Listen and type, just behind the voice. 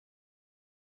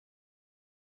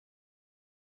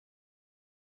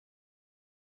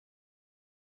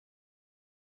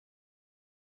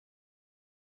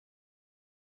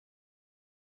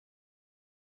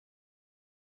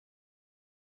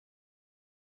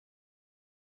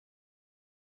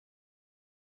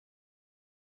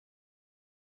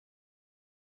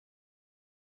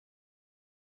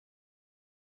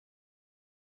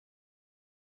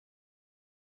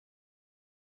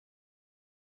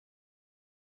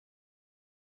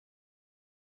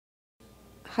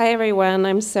Hi, everyone.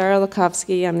 I'm Sarah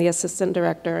Lukovsky. I'm the Assistant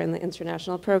Director in the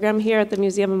International Program here at the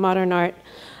Museum of Modern Art.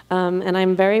 And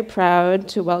I'm very proud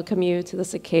to welcome you to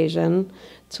this occasion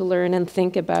to learn and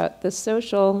think about the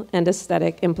social and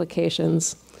aesthetic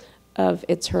implications of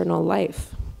eternal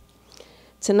life.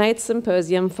 Tonight's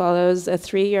symposium follows a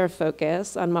 3-year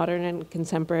focus on modern and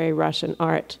contemporary Russian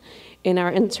art in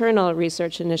our internal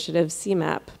research initiative,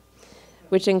 CMAP,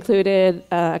 which included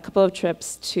a couple of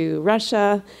trips to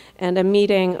Russia and a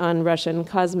meeting on Russian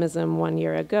Cosmism 1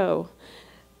 year ago.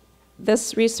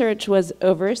 This research was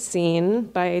overseen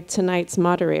by tonight's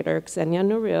moderator, Ksenia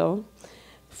Nuril,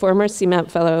 former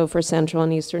CMAP Fellow for Central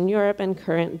and Eastern Europe and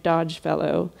current Dodge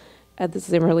Fellow at the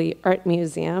Zimmerli Art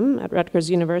Museum at Rutgers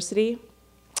University,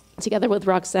 together with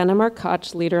Roxana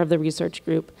Markach, leader of the research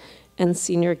group and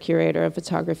senior curator of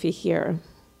photography here.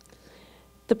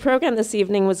 The program this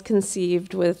evening was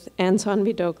conceived with Anton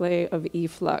Vidokle of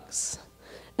eFlux,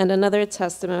 and another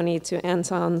testimony to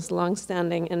Anton's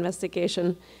longstanding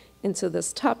investigation into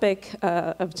this topic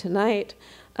of tonight.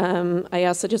 I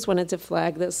also just wanted to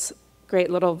flag this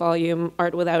great little volume,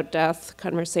 Art Without Death,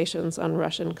 Conversations on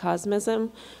Russian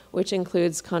Cosmism, which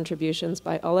includes contributions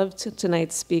by all of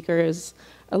tonight's speakers,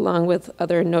 along with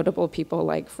other notable people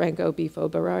like Franco Bifo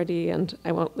Berardi, and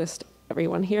I won't list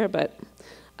everyone here, but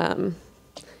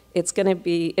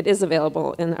it is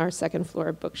available in our second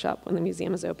floor bookshop when the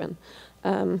museum is open.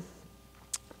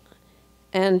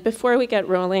 And before we get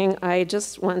rolling, I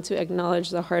just want to acknowledge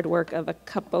the hard work of a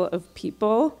couple of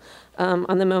people.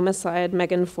 On the MoMA side,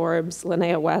 Megan Forbes,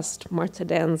 Linnea West, Marta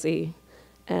Danzi,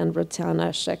 and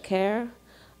Rotana Shaker.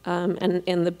 And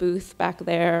in the booth back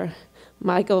there,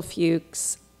 Michael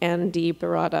Fuchs, Andy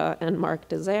Barada, and Mark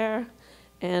Desert.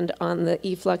 And on the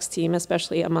eFlux team,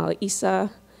 especially Amal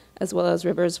Issa, as well as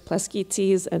Rivers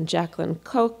Pleskitis and Jacqueline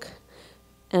Koch.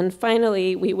 And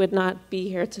finally, we would not be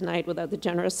here tonight without the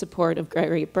generous support of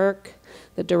Gregory Burke,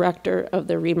 the director of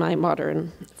the Remai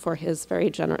Modern, for his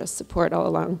very generous support all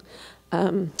along.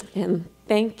 And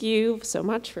thank you so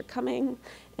much for coming.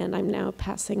 And I'm now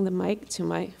passing the mic to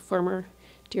my former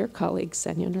dear colleague,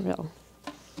 Ksenia Nuril.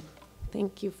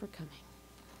 Thank you for coming.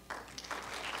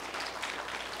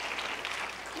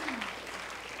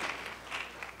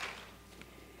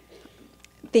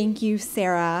 Thank you,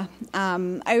 Sarah.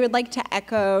 I would like to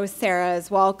echo Sarah's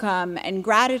welcome and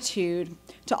gratitude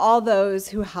to all those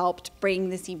who helped bring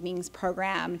this evening's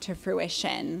program to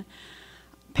fruition.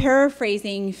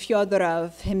 Paraphrasing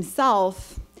Fyodorov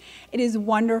himself, it is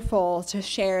wonderful to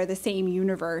share the same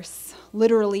universe,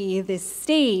 literally this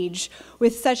stage,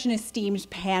 with such an esteemed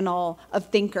panel of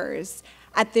thinkers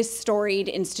at this storied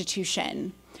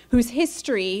institution, whose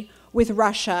history with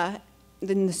Russia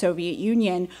in the Soviet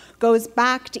Union goes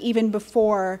back to even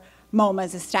before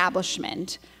MoMA's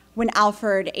establishment, when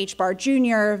Alfred H. Barr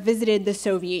Jr. visited the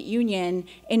Soviet Union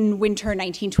in winter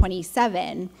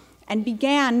 1927 and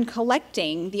began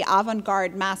collecting the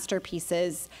avant-garde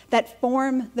masterpieces that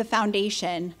form the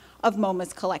foundation of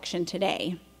MoMA's collection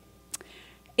today.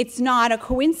 It's not a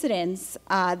coincidence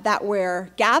that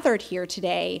we're gathered here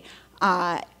today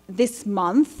this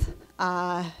month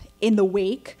in the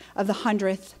wake of the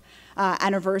 100th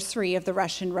anniversary of the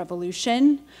Russian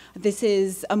Revolution. This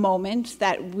is a moment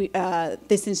that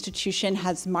this institution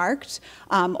has marked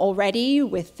already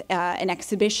with an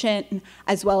exhibition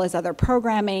as well as other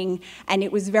programming, and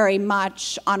it was very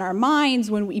much on our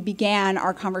minds when we began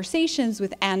our conversations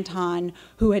with Anton,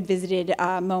 who had visited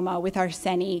MoMA with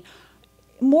Arseny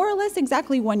more or less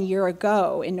exactly 1 year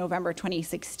ago in November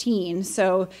 2016.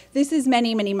 So this is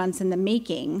many, many months in the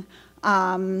making.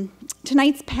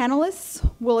 Tonight's panelists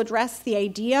will address the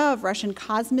idea of Russian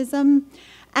Cosmism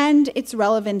and its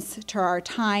relevance to our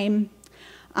time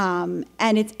and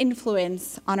its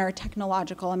influence on our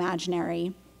technological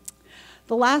imaginary.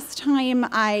 The last time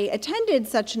I attended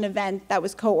such an event that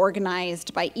was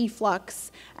co-organized by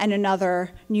eFlux and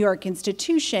another New York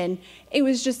institution, it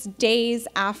was just days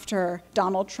after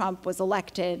Donald Trump was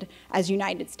elected as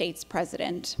United States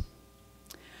president.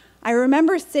 I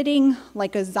remember sitting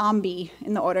like a zombie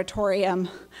in the auditorium,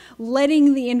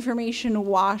 letting the information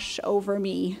wash over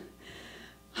me.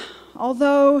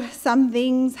 Although some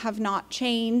things have not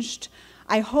changed,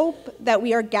 I hope that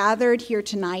we are gathered here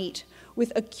tonight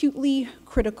with acutely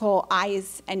critical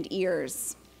eyes and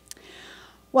ears.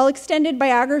 While extended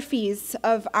biographies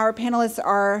of our panelists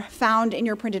are found in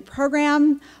your printed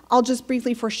program, I'll just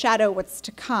briefly foreshadow what's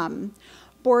to come.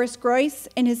 Boris Groys,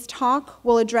 in his talk,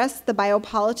 will address the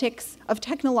biopolitics of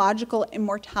technological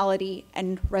immortality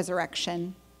and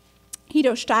resurrection.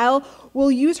 Hito Steyerl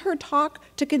will use her talk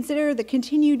to consider the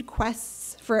continued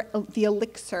quests for the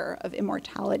elixir of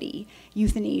immortality,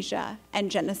 euthanasia,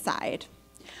 and genocide.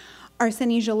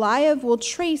 Arseny Zhilyaev will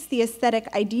trace the aesthetic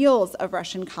ideals of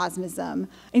Russian Cosmism,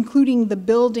 including the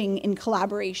building in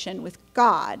collaboration with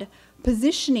God,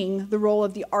 positioning the role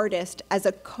of the artist as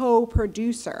a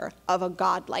co-producer of a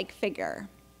godlike figure.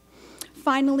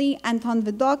 Finally, Anton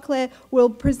Vidokle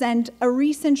will present a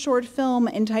recent short film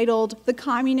entitled "The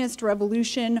Communist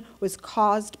Revolution Was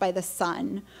Caused by the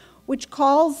Sun," which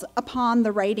calls upon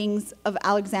the writings of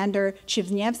Alexander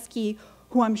Chivnevsky,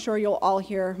 who I'm sure you'll all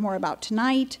hear more about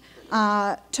tonight,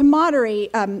 to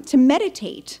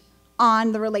meditate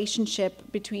on the relationship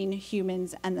between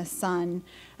humans and the sun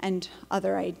and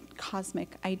other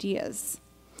cosmic ideas.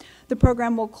 The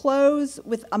program will close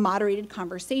with a moderated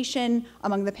conversation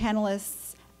among the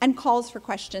panelists and calls for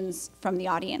questions from the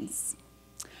audience.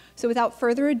 So without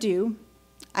further ado,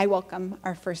 I welcome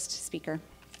our first speaker.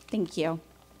 Thank you.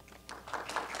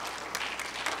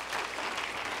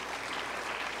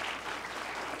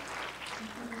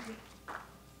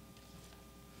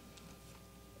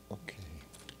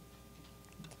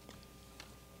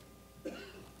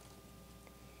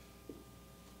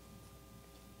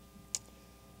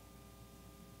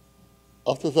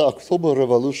 After the October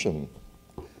Revolution,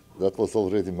 that was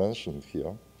already mentioned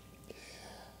here,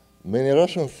 many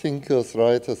Russian thinkers,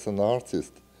 writers, and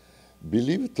artists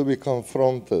believed to be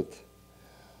confronted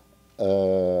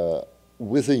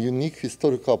with a unique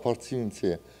historical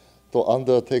opportunity to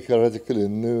undertake a radically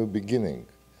new beginning,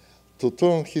 to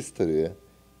turn history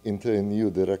into a new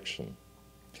direction.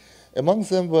 Among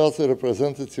them were the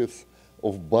representatives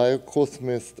of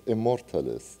biocosmist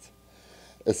immortalists,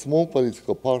 a small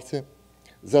political party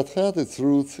that had its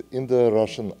roots in the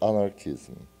Russian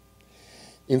anarchism.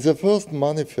 In the first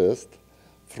manifest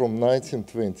from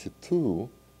 1922,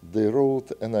 they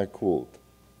wrote, and I quote,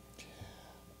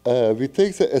 "We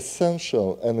take the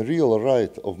essential and real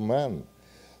right of man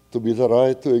to be the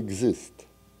right to exist,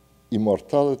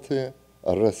 immortality,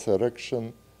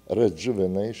 resurrection,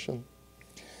 rejuvenation,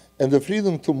 and the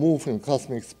freedom to move in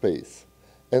cosmic space,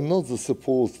 and not the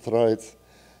supposed rights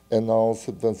announced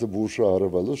when the bourgeois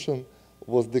revolution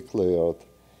was declared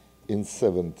in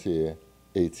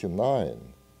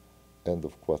 1789, end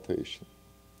of quotation.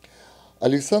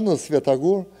 Alexander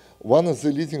Svyatogor, one of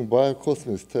the leading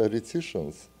biocosmist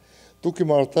theoreticians, took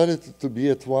immortality to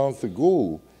be at once the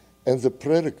goal and the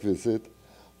prerequisite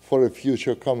for a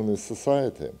future communist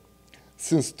society,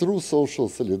 since true social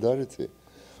solidarity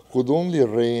could only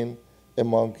reign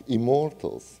among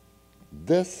immortals.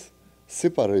 Death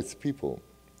separates people.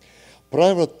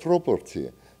 Private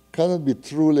property cannot be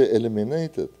truly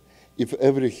eliminated if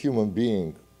every human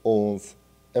being owns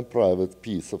a private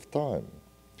piece of time.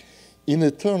 In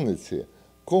eternity,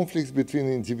 conflicts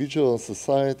between individual and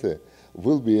society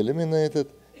will be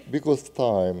eliminated because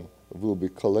time will be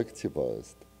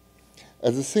collectivized.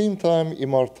 At the same time,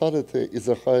 immortality is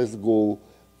the highest goal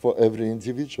for every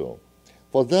individual.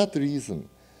 For that reason,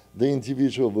 the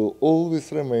individual will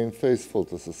always remain faithful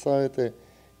to society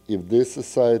if this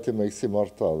society makes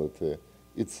immortality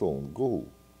its own goal.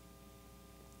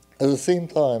 At the same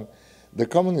time, the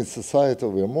communist society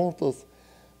of immortals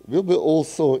will be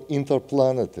also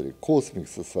interplanetary, cosmic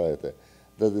society,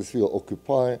 that is, will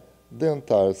occupy the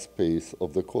entire space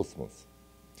of the cosmos.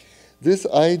 These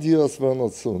ideas were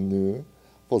not so new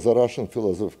for the Russian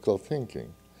philosophical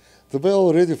thinking. They were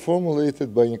already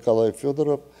formulated by Nikolai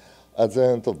Fyodorov at the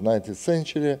end of the 19th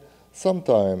century,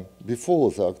 sometime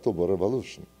before the October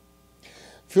Revolution.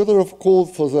 Fyodorov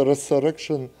called for the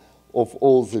resurrection of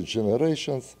all the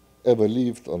generations ever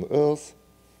lived on Earth,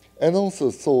 and also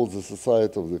saw the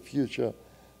society of the future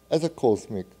as a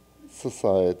cosmic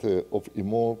society of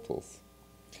immortals.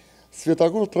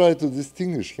 Svyatogor tried to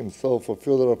distinguish himself from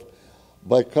Fyodorov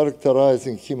by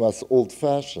characterizing him as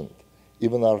old-fashioned,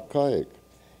 even archaic.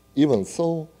 Even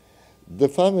so, the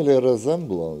family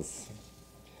resemblance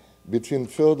between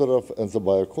Fyodorov and the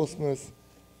biocosmists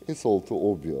is all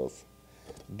too obvious.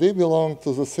 They belong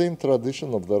to the same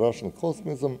tradition of the Russian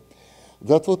Cosmism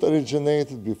that what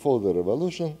originated before the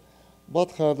revolution,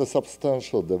 but had a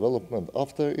substantial development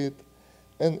after it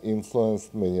and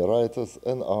influenced many writers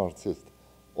and artists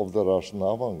of the Russian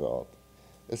avant-garde,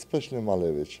 especially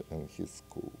Malevich and his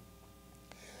school.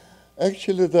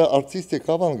 Actually, the artistic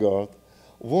avant-garde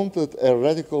wanted a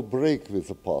radical break with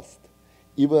the past,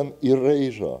 even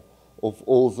erasure of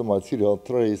all the material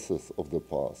traces of the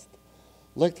past,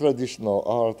 like traditional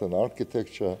art and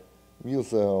architecture,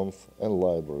 museums and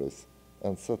libraries,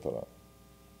 etc.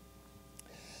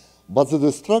 But the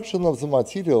destruction of the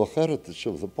material heritage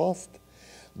of the past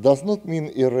does not mean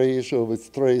erasure of its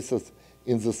traces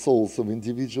in the souls of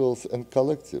individuals and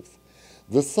collectives.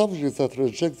 The subject that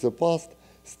rejects the past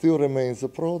still remains a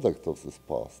product of this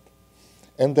past.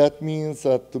 And that means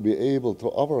that to be able to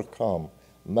overcome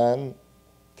man,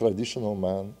 traditional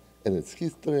man, and its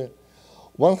history,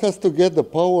 one has to get the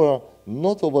power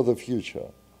not over the future,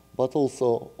 but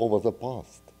also over the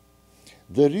past.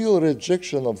 The real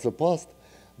rejection of the past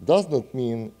does not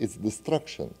mean its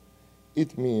destruction.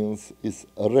 It means its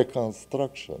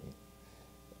reconstruction,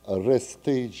 a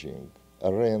restaging, a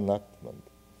reenactment.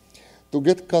 To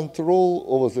get control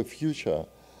over the future,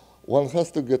 one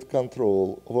has to get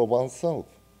control over oneself.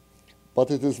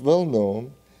 But it is well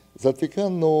known that we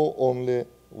can know only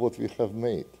what we have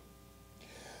made.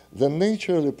 The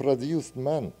naturally produced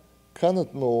man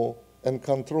cannot know and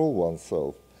control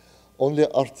oneself. Only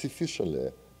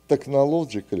artificially,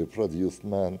 technologically produced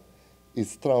man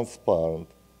is transparent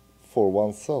for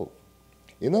oneself.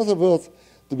 In other words,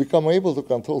 to become able to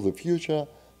control the future,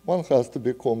 one has to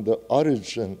become the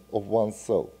origin of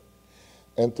oneself.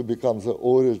 And to become the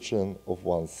origin of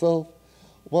oneself,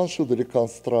 one should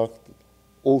reconstruct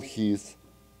all his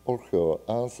or her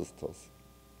ancestors.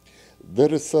 The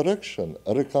resurrection,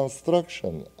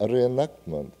 reconstruction,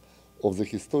 reenactment of the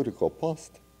historical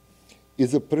past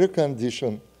is a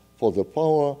precondition for the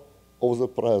power of the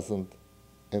present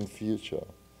and future.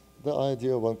 The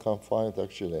idea one can find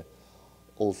actually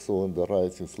also in the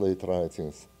writings, late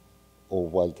writings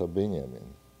of Walter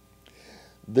Benjamin.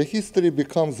 The history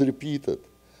becomes repeated,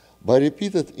 but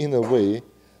repeated in a way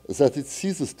that it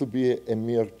ceases to be a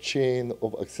mere chain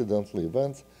of accidental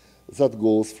events that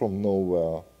goes from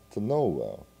nowhere to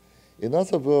nowhere. In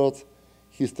other words,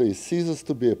 history ceases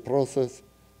to be a process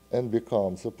and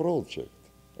becomes a project,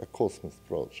 a cosmos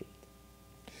project.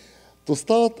 To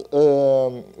start,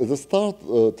 the start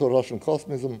to Russian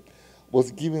Cosmism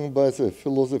was given by the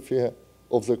philosophy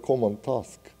of the common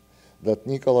task that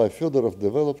Nikolai Fyodorov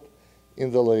developed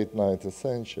in the late 19th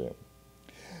century.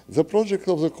 The project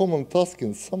of the common task,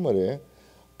 in summary,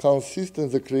 consists in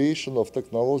the creation of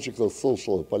technological,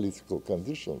 social, and political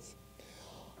conditions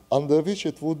under which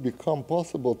it would become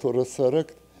possible to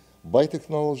resurrect by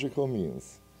technological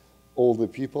means all the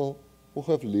people who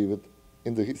have lived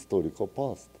in the historical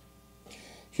past.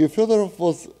 Here, Fyodorov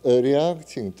was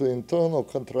reacting to internal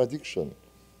contradiction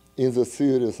in the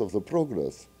theories of the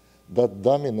progress that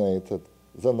dominated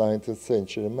the 19th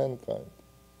century mankind.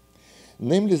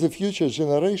 Namely, the future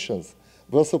generations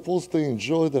were supposed to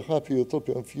enjoy the happy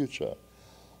utopian future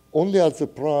only at the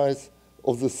price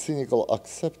of the cynical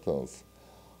acceptance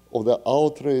of the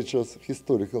outrageous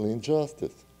historical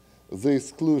injustice, the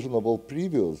exclusion of all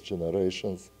previous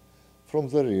generations from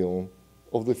the realm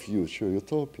of the future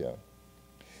utopia.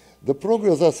 The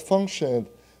progress thus functioned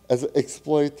as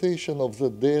exploitation of the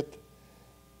dead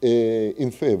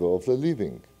in favor of the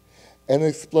living, and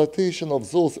exploitation of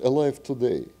those alive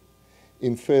today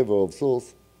in favor of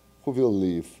those who will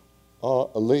live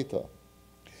later.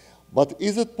 But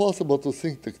is it possible to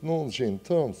think technology in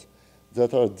terms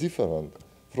that are different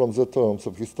from the terms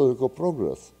of historical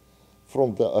progress,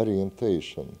 from the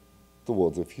orientation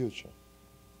towards the future?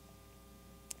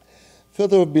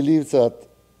 Fyodorov believes that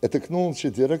a technology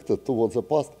directed towards the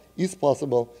past is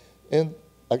possible and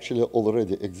actually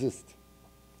already exists.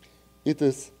 It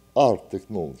is art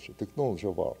technology, technology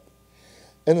of art,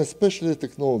 and especially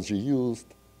technology used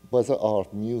by the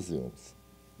art museums.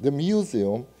 The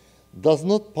museum does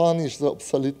not punish the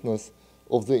obsoleteness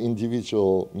of the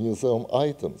individual museum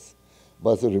items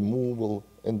by the removal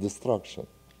and destruction.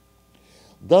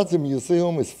 Thus, the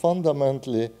museum is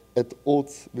fundamentally at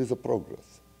odds with the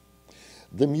progress.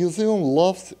 The museum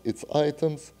loves its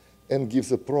items and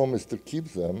gives a promise to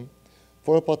keep them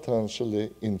for a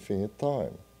potentially infinite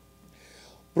time.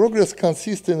 Progress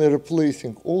consists in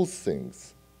replacing old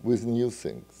things with new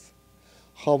things.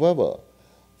 However,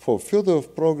 for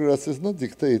Fyodorov, progress is not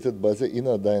dictated by the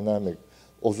inner dynamic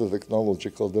of the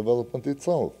technological development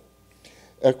itself.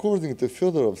 According to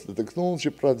Fyodorov, the technology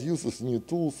produces new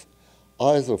tools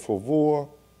either for war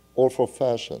or for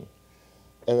fashion.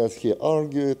 And as he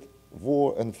argued,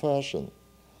 war and fashion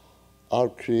are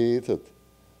created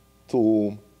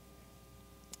to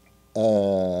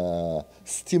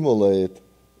stimulate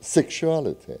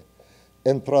sexuality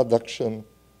and production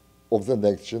of the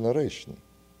next generation.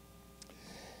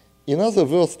 In other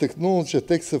words, technology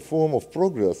takes the form of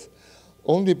progress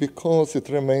only because it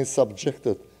remains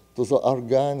subjected to the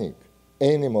organic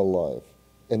animal life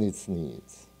and its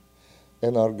needs,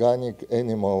 and organic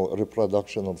animal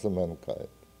reproduction of the mankind.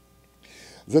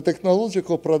 The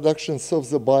technological production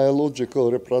serves the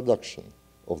biological reproduction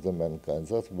of the mankind.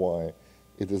 That's why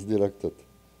it is directed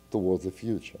towards the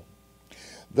future.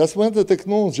 That's when the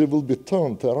technology will be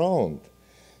turned around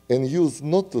and used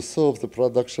not to serve the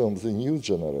production of the new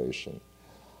generation,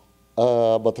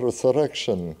 but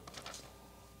resurrection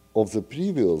of the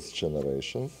previous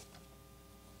generations,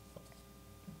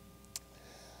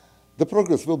 the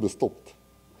progress will be stopped.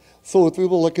 So it will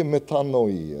be like a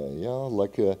metanoia, yeah,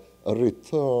 like a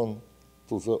return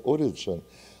to the origin,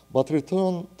 but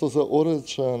return to the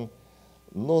origin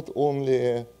not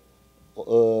only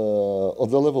on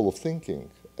the level of thinking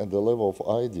and the level of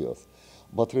ideas,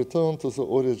 but return to the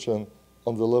origin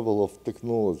on the level of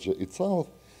technology itself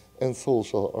and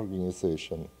social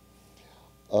organization,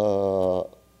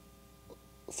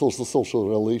 social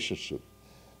relationship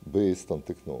based on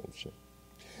technology.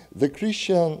 The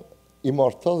Christian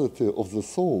immortality of the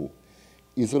soul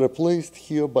is replaced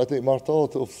here by the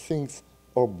immortality of things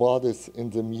or bodies in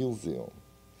the museum.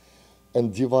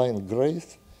 And divine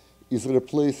grace is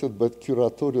replaced by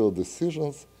curatorial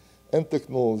decisions and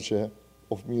technology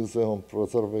of museum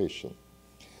preservation.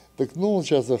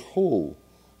 Technology as a whole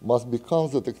must become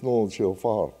the technology of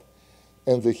art,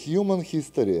 and the human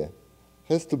history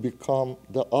has to become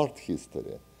the art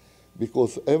history,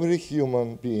 because every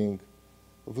human being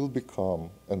will become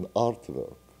an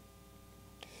artwork.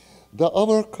 The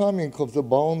overcoming of the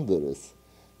boundaries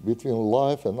between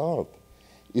life and art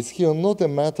is here not a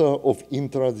matter of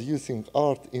introducing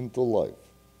art into life,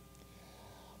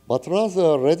 but rather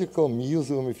a radical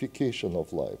museumification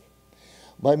of life.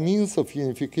 By means of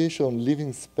unification of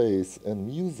living space and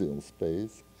museum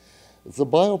space, the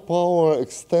biopower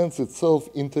extends itself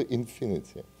into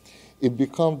infinity. It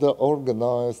becomes the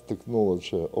organized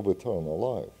technology of eternal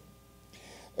life.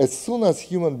 As soon as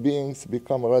human beings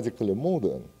become radically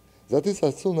modern, that is,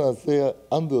 as soon as they are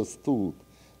understood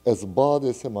as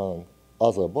bodies among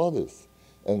other bodies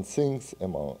and things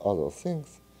among other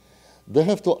things, they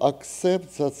have to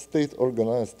accept that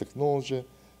state-organized technology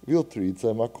will treat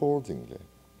them accordingly.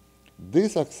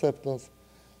 This acceptance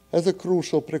has a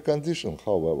crucial precondition,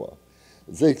 however.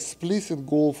 The explicit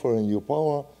goal for a new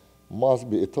power must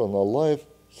be eternal life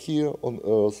here on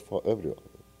earth for everyone.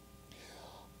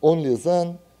 Only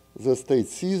then the state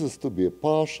ceases to be a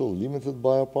partial, limited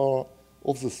biopower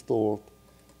of the sort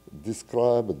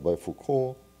described by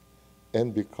Foucault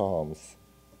and becomes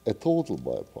a total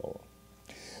biopower.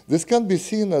 This can be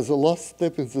seen as a last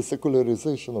step in the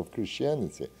secularization of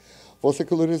Christianity, for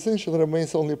secularization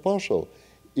remains only partial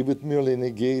if it merely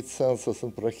negates senses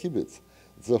and prohibits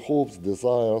the hopes,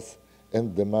 desires,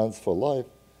 and demands for life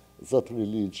that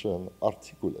religion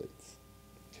articulates.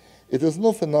 It is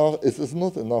not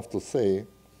enough to say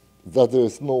that there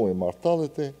is no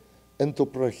immortality and to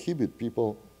prohibit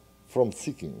people from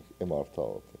seeking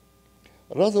immortality.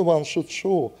 Rather, one should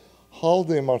show how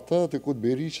the immortality could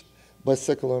be reached by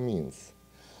secular means.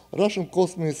 Russian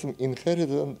Cosmism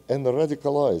inherited and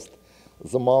radicalized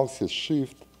the Marxist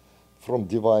shift from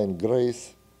divine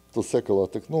grace to secular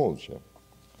technology.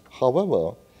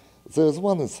 However, there is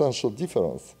one essential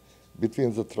difference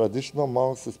between the traditional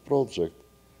Marxist project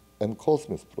and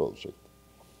Cosmist project.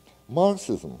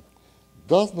 Marxism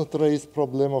does not raise the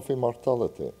problem of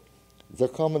immortality. The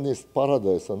communist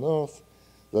paradise on earth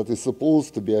that is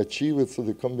supposed to be achieved through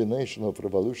the combination of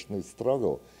revolutionary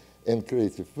struggle and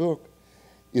creative work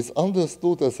is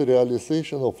understood as a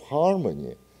realization of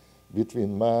harmony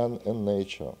between man and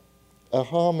nature, a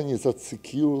harmony that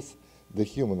secures the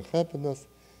human happiness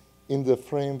in the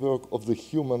framework of the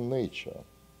human nature,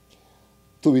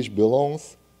 to which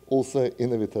belongs also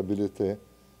inevitability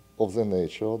of the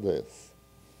nature of death.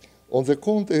 On the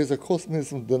contrary, the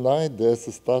Cosmism denied death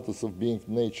the status of being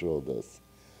nature of death.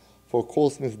 For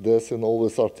cosmic death is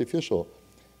always artificial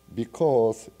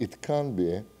because it can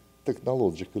be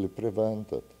technologically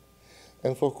prevented.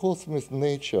 And for cosmic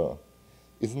nature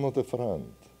is not a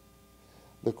friend.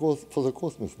 For the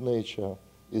cosmic nature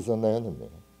is an enemy.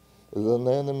 It's an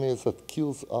enemy that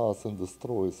kills us and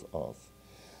destroys us.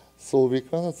 So we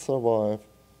cannot survive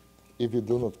if we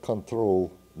do not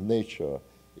control nature,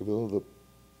 if we do not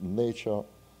nature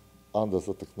under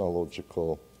the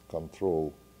technological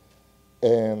control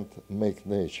and make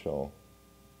nature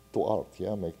to art,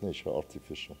 make nature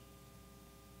artificial.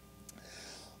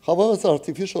 However, the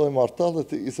artificial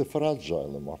immortality is a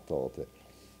fragile immortality.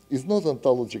 It's not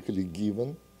ontologically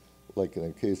given, like in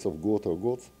the case of God or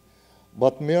gods,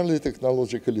 but merely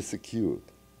technologically secured.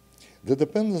 The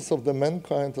dependence of the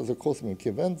mankind on the cosmic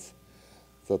events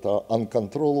that are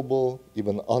uncontrollable,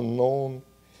 even unknown,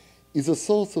 is a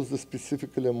source of the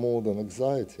specifically modern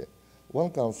anxiety. One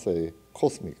can say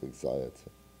cosmic anxiety.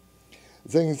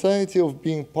 The anxiety of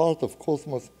being part of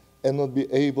cosmos and not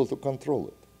be able to control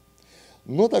it.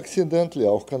 Not accidentally,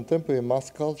 our contemporary mass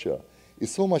culture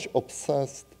is so much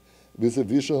obsessed with the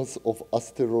visions of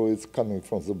asteroids coming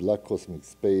from the black cosmic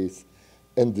space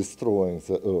and destroying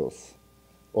the Earth,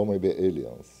 or maybe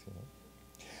aliens.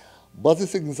 But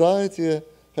this anxiety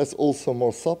has also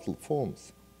more subtle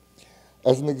forms.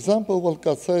 As an example, one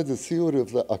can cite the theory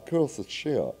of the accursed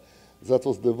share that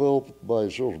was developed by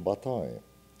Georges Bataille.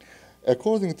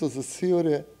 According to this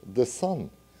theory, the sun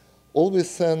always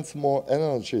sends more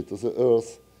energy to the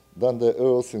Earth than the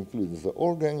Earth, including the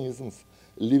organisms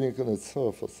living on its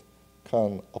surface,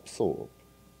 can absorb.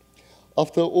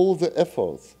 After all the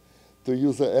efforts to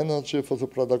use the energy for the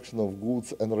production of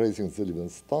goods and raising the living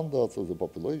standards of the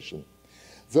population,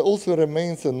 there also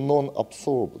remains a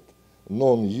non-absorbed,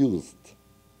 non-used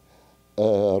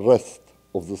rest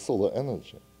of the solar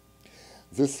energy.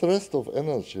 This rest of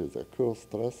energy, the accursed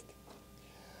rest,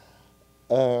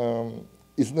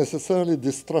 is necessarily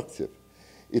destructive.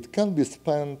 It can be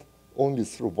spent only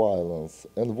through violence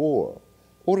and war,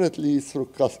 or at least through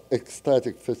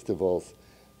ecstatic festivals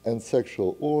and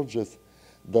sexual orgies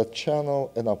that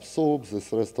channel and absorb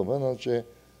this rest of energy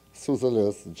through the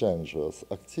less dangerous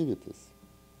activities.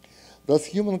 Thus,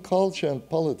 human culture and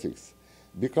politics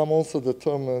become also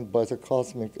determined by the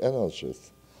cosmic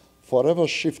energies, forever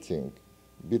shifting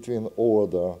between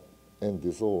order and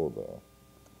disorder.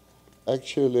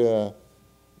 Actually,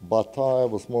 Bataille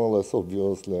was more or less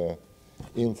obviously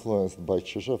influenced by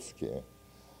Chizhevsky,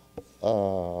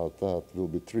 that will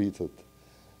be treated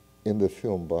in the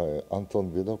film by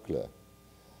Anton Vidokle.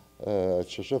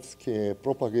 Chizhevsky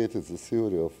propagated the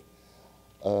theory of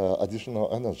additional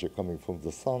energy coming from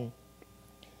the sun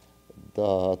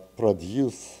that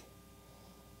produce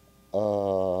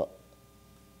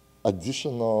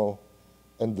additional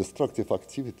and destructive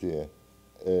activity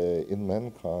in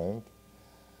mankind.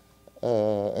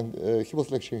 And he was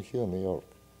lecturing here in New York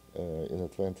in the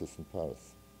 20s in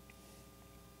Paris.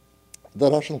 The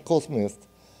Russian cosmist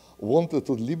wanted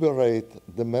to liberate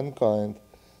the mankind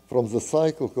from the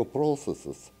cyclical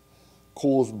processes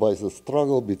caused by the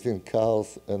struggle between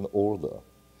chaos and order.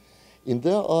 In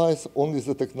their eyes, only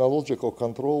the technological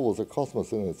control of the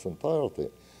cosmos in its entirety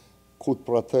could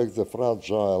protect the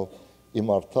fragile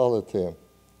immortality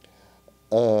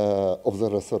of the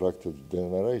resurrected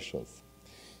generations.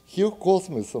 Here,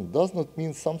 cosmism does not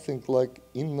mean something like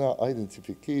inner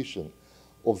identification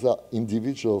of the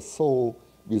individual soul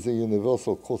with the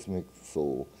universal cosmic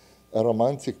soul, a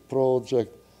romantic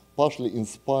project partially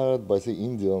inspired by the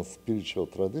Indian spiritual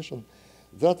tradition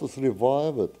that was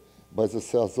revived by the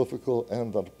Theosophical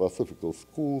and Anthroposophical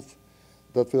schools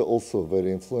that were also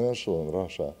very influential in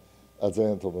Russia at the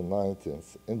end of the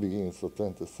 19th and beginnings of the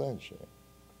 20th century.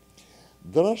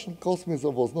 The Russian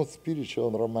cosmism was not spiritual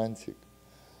and romantic,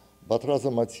 but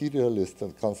rather materialist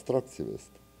and constructivist.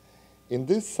 In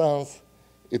this sense,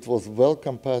 it was well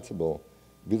compatible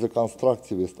with the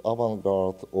constructivist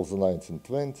avant-garde of the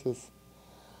 1920s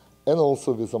and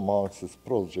also with the Marxist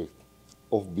project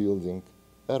of building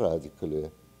a radically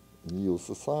new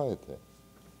society.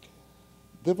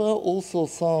 There were also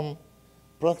some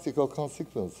practical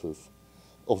consequences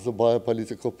of the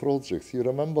biopolitical projects. You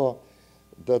remember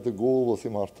that the goal was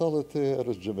immortality,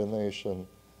 rejuvenation,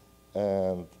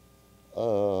 and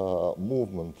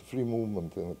movement, free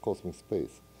movement in the cosmic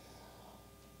space.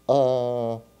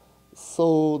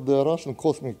 So the Russian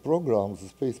cosmic program, the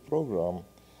space program,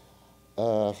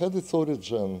 had its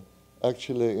origin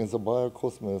actually in the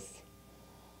biocosmist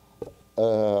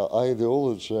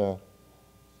ideology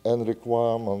and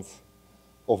requirements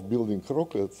of building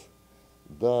rockets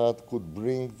that could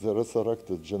bring the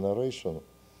resurrected generation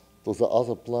to the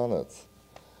other planets.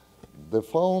 The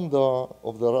founder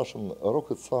of the Russian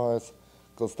rocket science,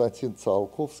 Konstantin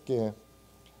Tsiolkovsky,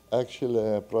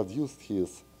 actually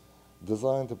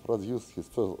designed to produce his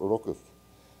first rocket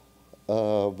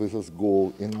with this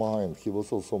goal in mind. He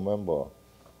was also a member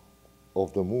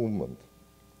of the movement.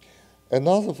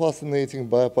 Another fascinating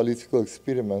biopolitical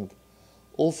experiment,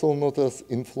 also not as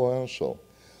influential,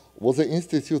 was the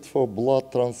Institute for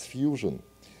Blood Transfusion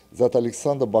that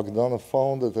Alexander Bogdanov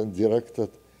founded and directed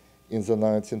in the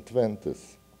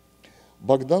 1920s.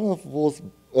 Bogdanov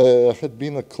had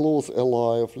been a close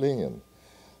ally of Lenin.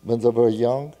 When they were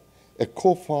young, a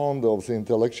co-founder of the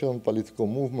intellectual and political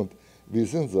movement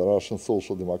within the Russian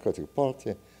Social Democratic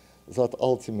Party that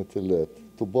ultimately led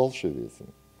to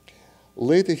Bolshevism.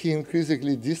 Later, he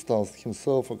increasingly distanced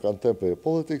himself from contemporary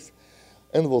politics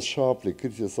and was sharply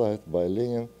criticized by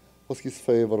Lenin for his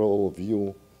favorable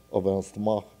view of Ernst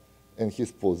Mach and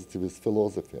his positivist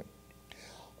philosophy.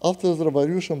 After the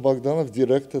revolution, Bogdanov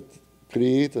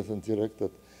created and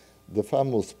directed the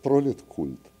famous prolet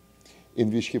cult,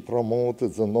 in which he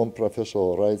promoted the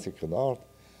non-professional writing and art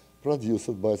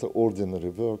produced by the ordinary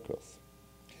workers.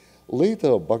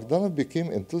 Later, Bogdanov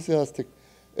became enthusiastic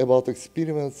about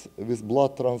experiments with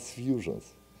blood transfusions,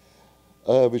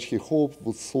 which he hoped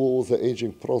would slow the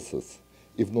aging process,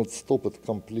 if not stop it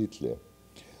completely.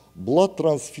 Blood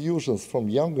transfusions from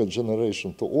younger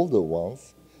generation to older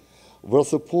ones were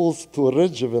supposed to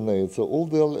rejuvenate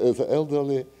the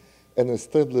elderly and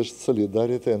establish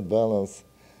solidarity and balance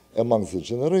among the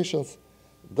generations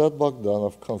that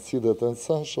Bogdanov considered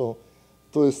essential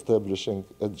to establishing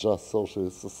a just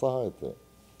socialist society,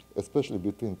 especially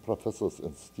between professors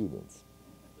and students.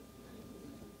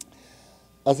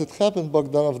 As it happened,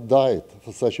 Bogdanov died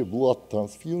for such a blood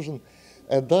transfusion,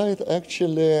 and died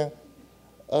actually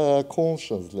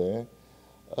consciously.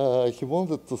 He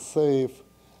wanted to save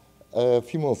a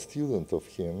female student of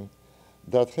him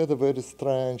that had a very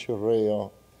strange, rare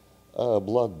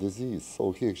blood disease.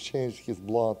 So he exchanged his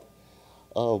blood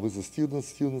with the student.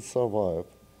 Student survived,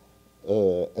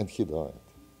 and he died.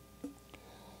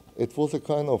 It was a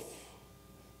kind of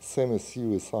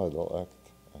semi-suicidal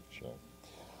act, actually.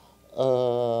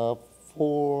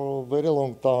 For a very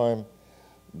long time,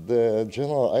 the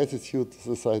general attitude to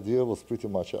this idea was pretty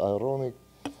much ironic,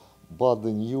 but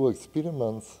the new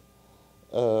experiments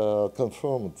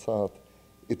confirmed that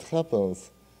it happens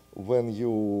when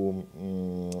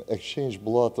you exchange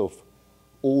blood of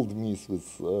old meat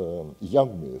with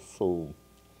young meat, so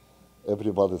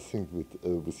everybody thinks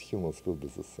with humans will be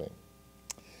the same.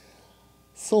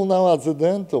 So now at the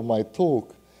end of my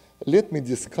talk, let me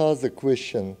discuss the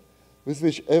question with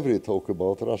which every talk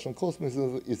about Russian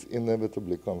cosmism is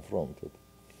inevitably confronted.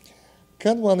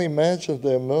 Can one imagine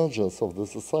the emergence of the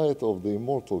society of the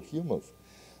immortal humans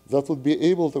that would be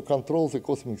able to control the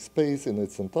cosmic space in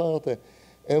its entirety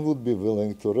and would be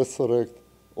willing to resurrect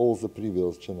all the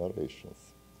previous generations?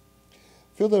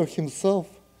 Fedor himself,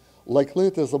 like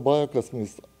later the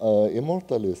biocosmist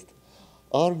immortalist,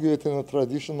 argued in a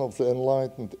tradition of the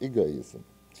enlightened egoism.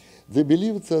 They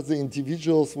believed that the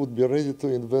individuals would be ready to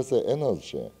invest their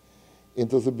energy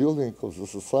into the building of the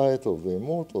society of the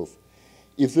immortals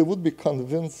if they would be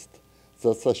convinced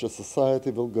that such a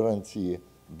society will guarantee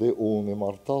their own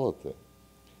immortality.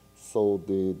 So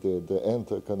they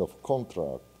enter a kind of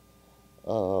contract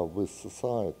with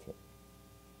society.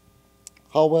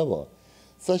 However,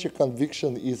 such a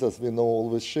conviction is, as we know,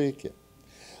 always shaky.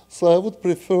 So I would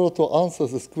prefer to answer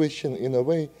this question in a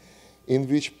way in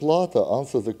which Plato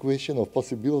answers the question of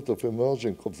possibility of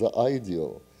emerging of the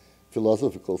ideal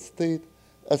philosophical state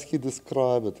as he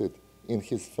described it in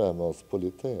his famous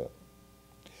Politeia.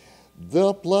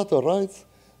 There Plato writes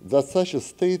that such a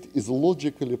state is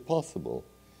logically possible,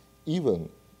 even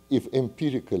if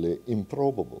empirically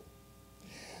improbable.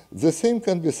 The same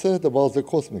can be said about the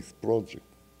cosmic project.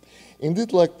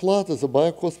 Indeed, like Plato, the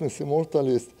biocosmist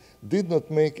immortalist did not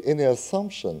make any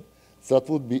assumption that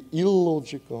would be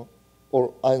illogical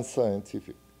or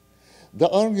unscientific. The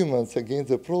arguments against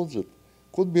the project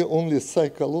could be only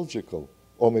psychological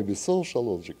or maybe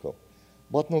sociological,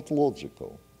 but not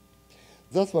logical.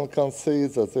 Thus one can say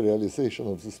that the realization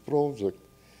of this project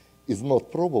is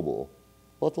not probable,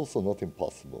 but also not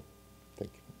impossible.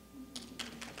 Thank you.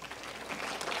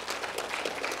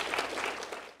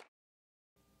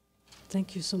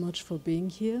 Thank you so much for being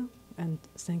here, and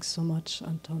thanks so much,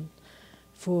 Anton,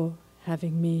 for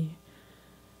having me.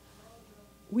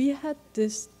 We had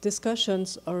these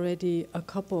discussions already a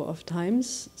couple of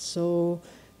times, so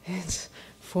it's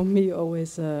for me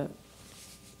always a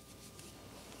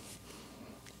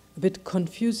bit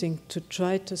confusing to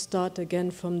try to start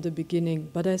again from the beginning.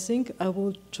 But I think I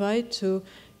will try to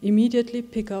immediately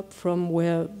pick up from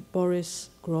where Boris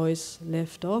Groys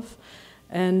left off.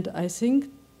 And I think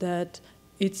that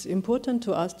it's important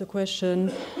to ask the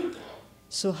question,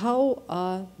 so how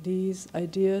are these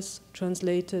ideas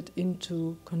translated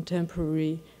into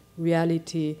contemporary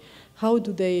reality? How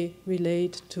do they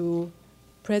relate to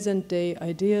present-day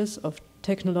ideas of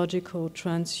technological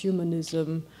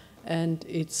transhumanism and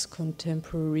its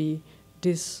contemporary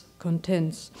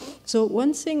discontents? So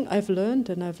one thing I've learned,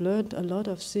 and I've learned a lot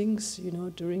of things,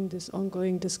 during this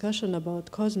ongoing discussion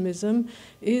about cosmism,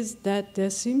 is that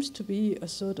there seems to be a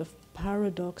sort of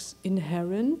paradox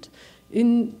inherent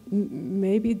in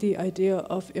maybe the idea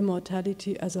of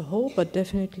immortality as a whole, but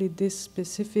definitely this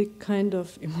specific kind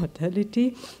of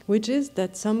immortality, which is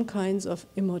that some kinds of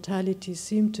immortality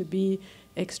seem to be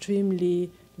extremely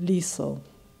lethal.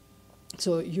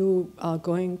 So you are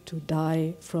going to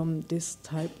die from this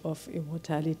type of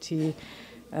immortality,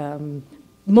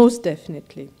 most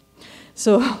definitely.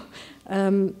 So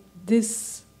there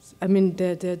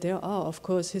are, of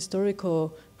course,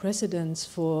 historical precedents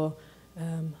for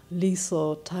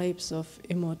lethal types of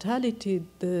immortality.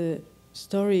 The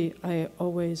story I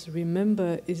always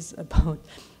remember is about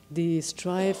the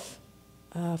strife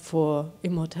for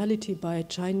immortality by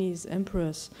Chinese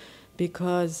emperors,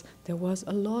 because there was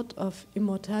a lot of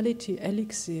immortality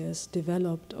elixirs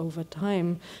developed over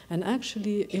time, and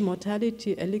actually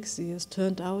immortality elixirs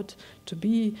turned out to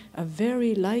be a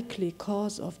very likely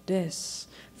cause of death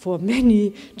for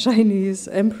many Chinese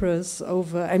emperors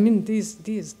over, I mean, these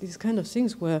kind of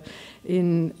things were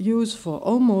in use for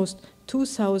almost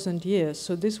 2,000 years.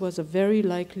 So this was a very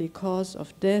likely cause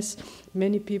of death.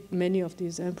 Many of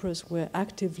these emperors were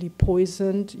actively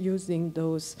poisoned using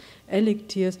those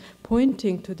elixirs,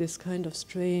 pointing to this kind of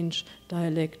strange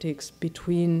dialectics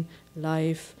between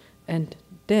life and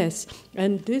death.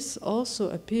 And this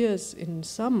also appears in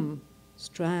some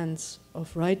strands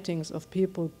of writings of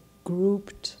people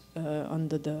grouped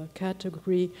under the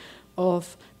category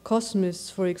of cosmists.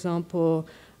 For example,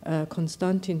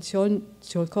 Konstantin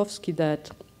Tsiolkovsky, that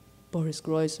Boris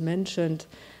Groys mentioned,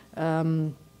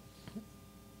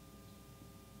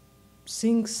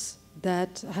 thinks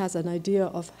that has an idea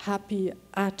of happy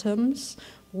atoms,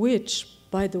 which,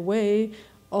 by the way,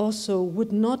 also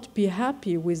would not be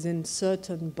happy within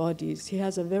certain bodies. He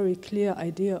has a very clear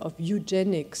idea of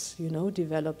eugenics,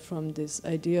 developed from this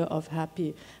idea of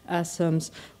happy atoms,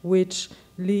 which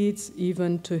leads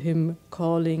even to him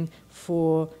calling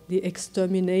for the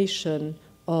extermination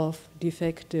of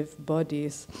defective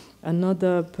bodies.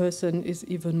 Another person is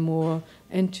even more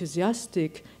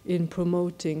enthusiastic in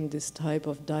promoting this type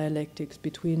of dialectics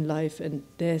between life and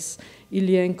death.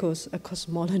 Ilyenko's A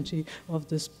Cosmology of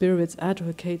the Spirits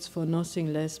advocates for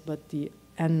nothing less but the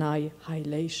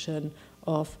annihilation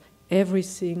of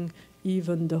everything,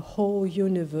 even the whole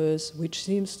universe, which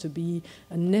seems to be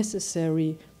a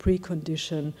necessary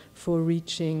precondition for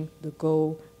reaching the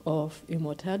goal of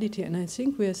immortality. And I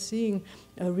think we are seeing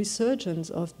a resurgence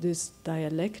of this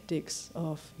dialectics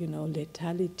of,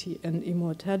 lethality and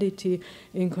immortality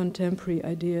in contemporary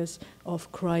ideas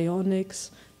of cryonics,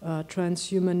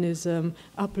 transhumanism,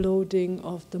 uploading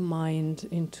of the mind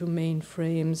into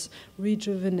mainframes,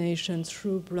 rejuvenation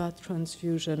through blood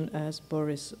transfusion, as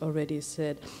Boris already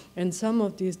said. And some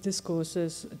of these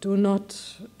discourses do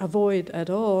not avoid at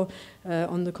all,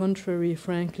 on the contrary,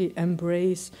 frankly,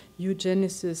 embrace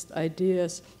eugenicist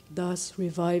ideas, thus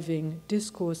reviving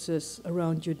discourses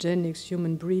around eugenics,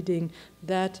 human breeding,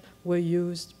 that were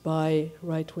used by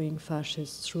right-wing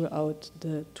fascists throughout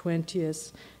the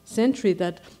 20th century,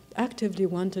 that actively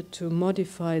wanted to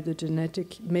modify the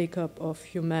genetic makeup of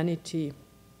humanity.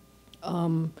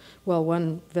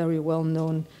 One very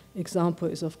well-known example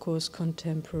is, of course,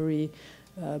 contemporary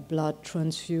blood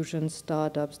transfusion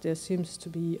startups. There seems to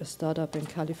be a startup in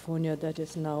California that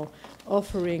is now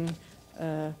offering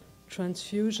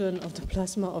transfusion of the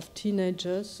plasma of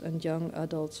teenagers and young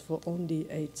adults for only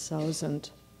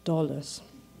 $8,000.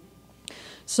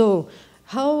 So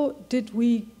how did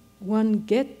one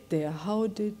get there? How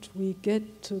did we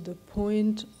get to the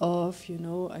point of,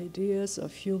 ideas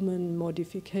of human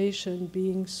modification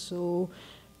being so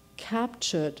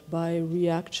captured by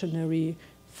reactionary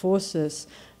forces?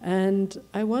 And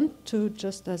I want to,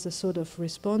 just as a sort of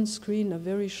response, screen a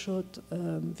very short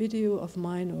video of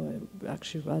mine, or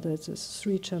actually rather it's a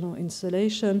 3-channel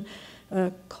installation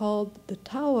called The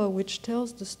Tower, which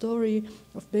tells the story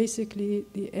of basically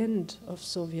the end of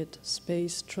Soviet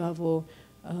space travel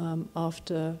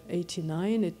after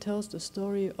 '89. It tells the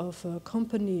story of a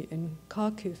company in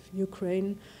Kharkiv,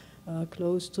 Ukraine,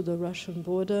 close to the Russian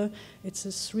border. It's a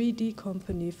 3D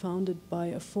company founded by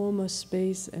a former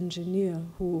space engineer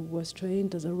who was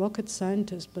trained as a rocket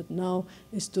scientist, but now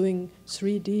is doing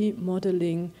 3D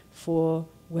modeling for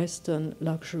Western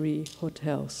luxury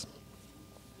hotels.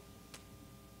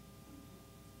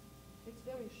 It's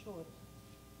very short.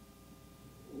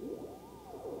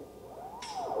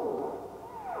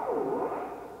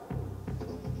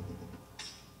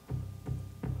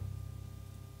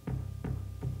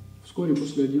 Вскоре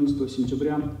после 11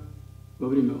 сентября, во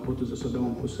время охоты за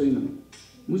Саддамом Хусейном,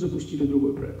 мы запустили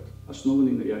другой проект,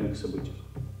 основанный на реальных событиях.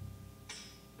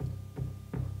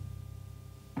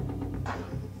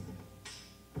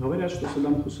 Говорят, что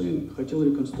Саддам Хусейн хотел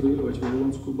реконструировать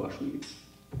Вавилонскую башню.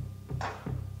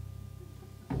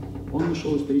 Он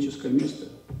нашел историческое место,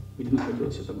 где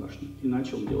находилась эта башня, и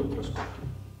начал делать раскопки.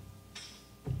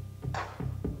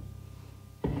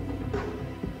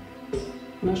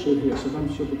 В нашей игре Саддам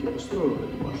все-таки построил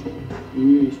эту башню, и у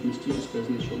нее есть мистическое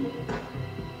значение.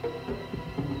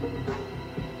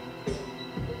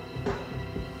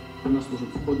 Она служит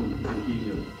входом в другие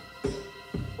миры.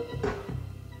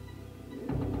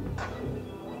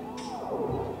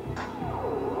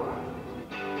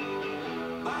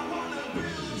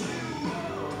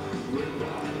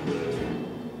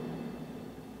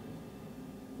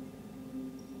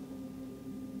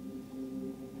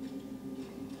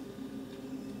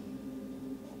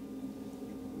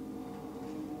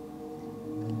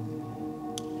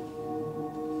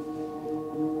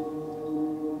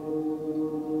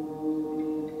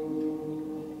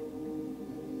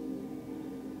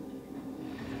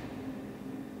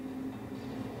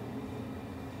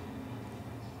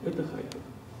 Это Харьков,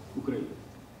 Украина.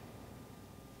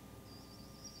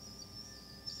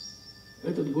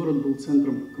 Этот город был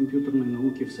центром компьютерной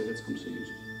науки в Советском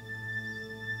Союзе.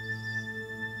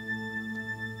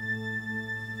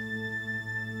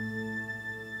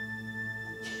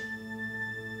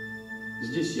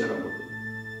 Здесь я работаю.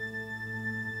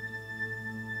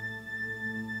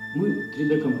 Мы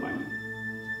 3D-компания.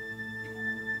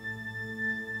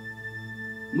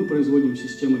 Мы производим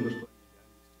системы виртуальной реальности,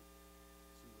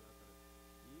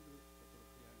 симуляторы и игры, в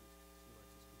которых реальность сливается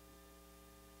с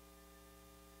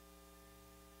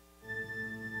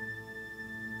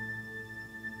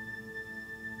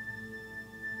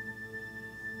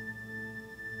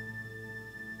компьютером.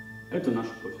 Это наш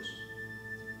офис.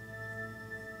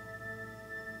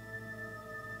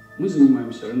 Мы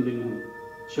занимаемся рендерингом,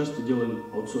 часто делаем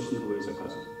аутсорсинговые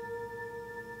заказы.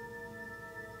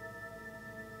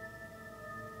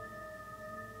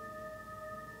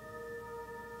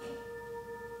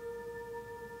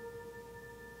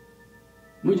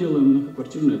 Мы делаем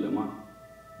многоквартирные дома,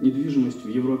 недвижимость в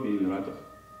Европе и Эмиратах,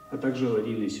 а также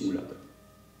аварийные симуляторы.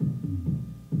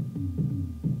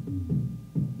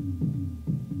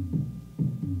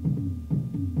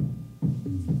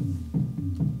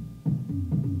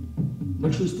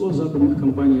 Большинство западных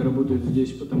компаний работают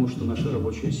здесь, потому что наша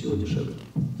рабочая сила дешевле.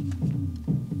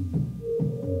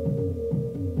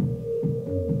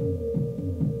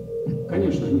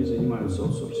 Конечно, они занимаются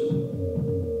аутсорсингом.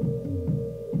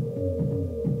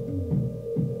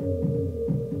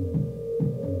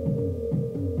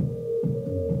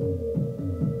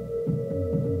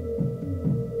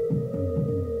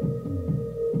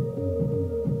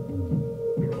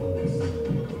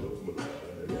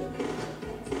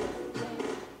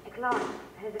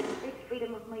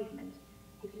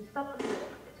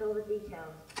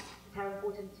 Details that are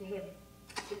important to him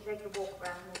to take a walk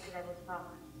around multi-level park.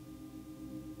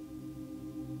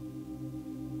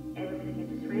 Everything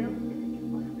is real, it's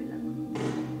impossibly level.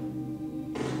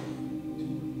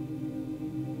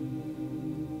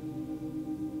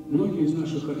 Многие из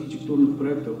наших архитектурных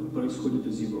проектов происходят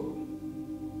из Европы.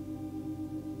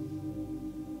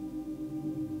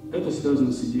 Это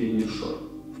связано с идеей nearshore,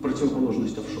 в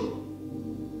противоположность офшору.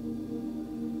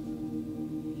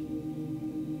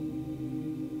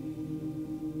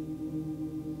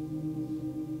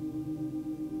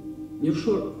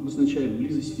 Nearshore обозначает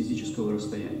близость физического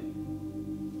расстояния.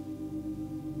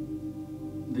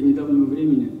 До недавнего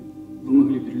времени вы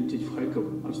могли прилететь в Харьков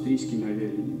австрийскими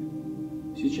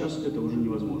авиалиниями. Сейчас это уже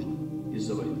невозможно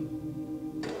из-за войны.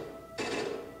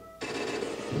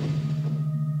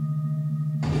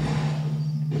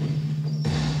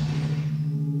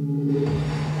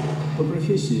 По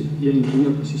профессии я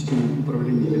инженер по системам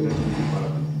управления летательными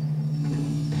аппаратами.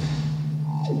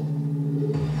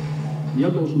 Я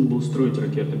должен был строить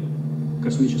ракеты,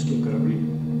 космические корабли.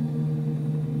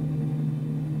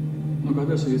 Но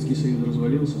когда Советский Союз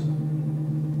развалился,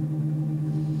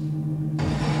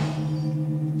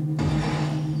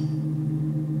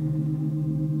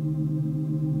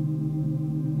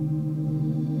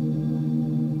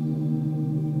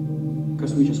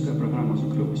 космическая программа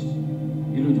закрылась,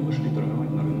 и люди пошли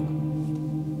торговать на рынок.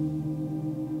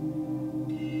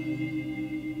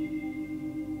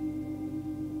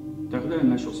 Тогда я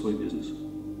начал свой бизнес.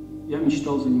 Я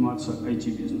мечтал заниматься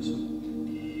IT-бизнесом.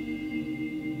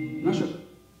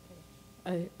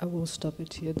 I will stop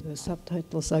it here. The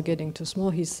subtitles are getting too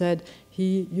small. He said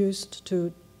he used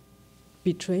to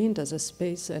be trained as a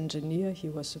space engineer. He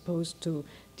was supposed to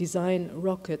design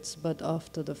rockets, but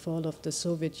after the fall of the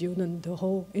Soviet Union, the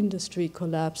whole industry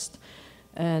collapsed,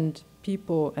 and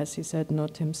people, as he said,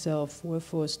 not himself, were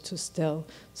forced to sell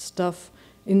stuff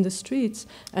in the streets.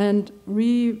 And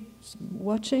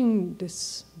watching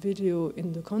this video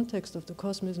in the context of the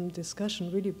Cosmism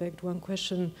discussion really begged one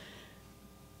question: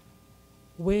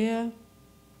 where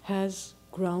has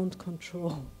ground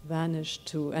control vanished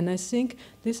to? And I think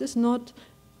this is not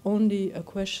only a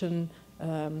question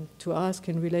to ask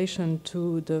in relation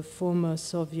to the former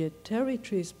Soviet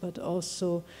territories, but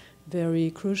also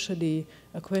very crucially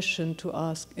a question to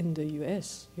ask in the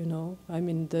US, you know. I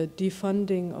mean, the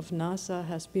defunding of NASA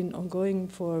has been ongoing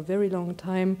for a very long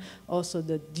time. Also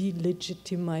the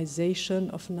delegitimization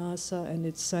of NASA and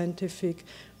its scientific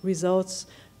results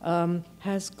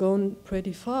has gone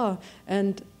pretty far.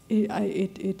 And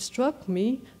it struck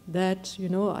me that, you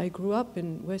know, I grew up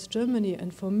in West Germany,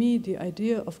 and for me the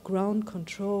idea of ground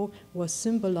control was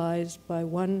symbolized by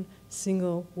one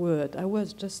single word. I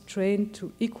was just trained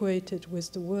to equate it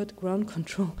with the word ground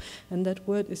control, and that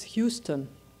word is Houston.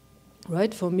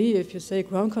 Right, for me, if you say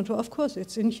ground control, of course,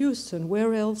 it's in Houston.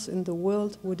 Where else in the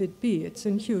world would it be? It's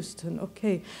in Houston,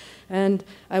 okay. And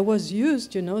I was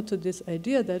used, you know, to this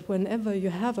idea that whenever you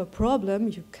have a problem,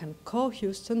 you can call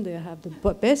Houston. They have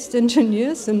the best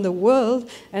engineers in the world,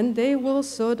 and they will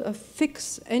sort of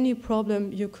fix any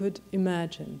problem you could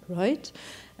imagine, right?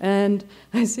 And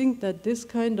I think that this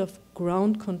kind of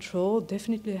ground control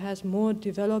definitely has more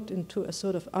developed into a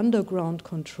sort of underground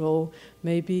control,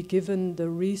 maybe given the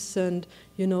recent,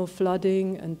 you know,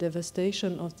 flooding and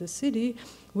devastation of the city,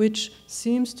 which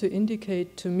seems to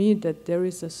indicate to me that there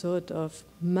is a sort of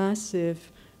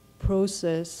massive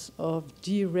process of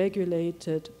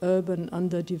deregulated urban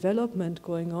underdevelopment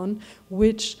going on,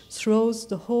 which throws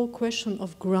the whole question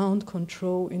of ground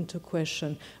control into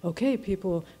question. Okay,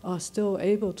 people are still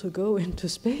able to go into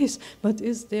space, but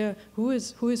is there, who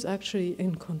is actually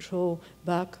in control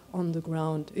back on the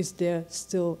ground? Is there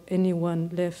still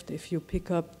anyone left? If you pick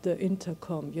up the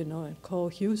intercom, you know, and call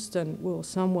Houston, will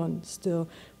someone still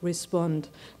respond?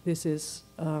 This is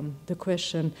the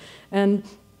question. And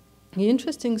the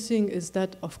interesting thing is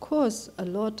that, of course,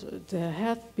 there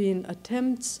have been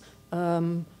attempts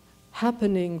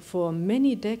happening for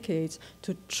many decades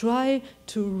to try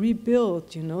to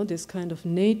rebuild, you know, this kind of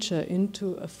nature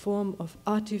into a form of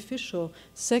artificial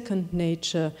second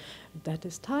nature that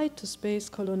is tied to space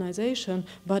colonization,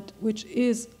 but which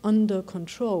is under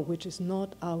control, which is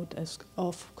not out as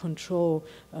of control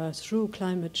through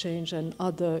climate change and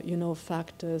other, you know,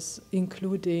 factors,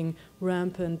 including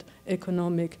rampant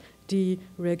economic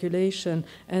deregulation.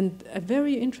 And a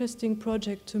very interesting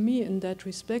project to me in that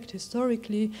respect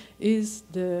historically is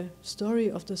the story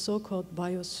of the so-called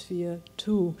Biosphere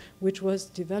 2, which was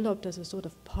developed as a sort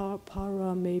of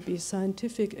maybe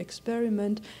scientific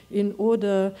experiment in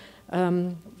order,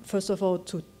 first of all,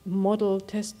 to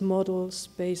test model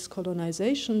space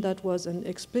colonization. That was an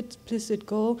explicit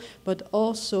goal, but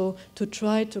also to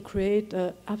try to create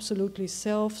an absolutely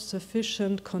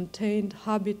self-sufficient, contained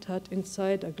habitat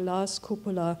inside a glass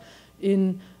cupola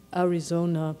in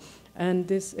Arizona. And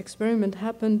this experiment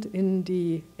happened in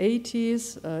the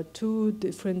 80s. 2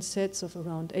 different sets of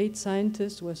around 8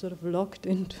 scientists were sort of locked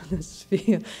into the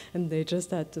sphere, and they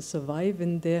just had to survive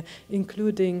in there,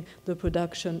 including the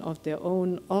production of their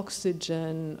own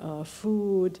oxygen,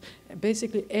 food,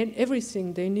 basically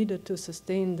everything they needed to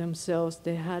sustain themselves,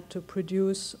 they had to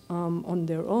produce on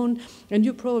their own. And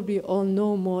you probably all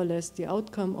know more or less the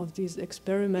outcome of these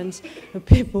experiments.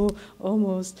 People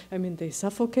almost, I mean, they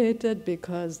suffocated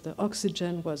because the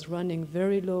oxygen was running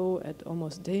very low at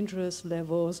almost dangerous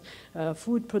levels.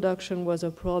 Food production was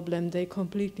a problem. They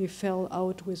completely fell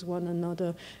out with one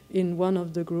another in one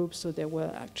of the groups, so there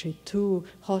were actually 2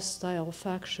 hostile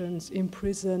factions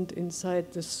imprisoned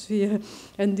inside the sphere.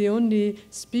 And the only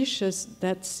species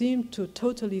that seemed to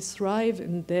totally thrive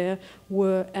in there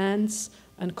were ants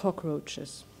and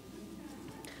cockroaches.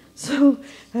 So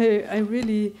I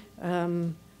really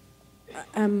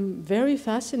am very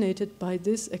fascinated by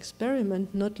this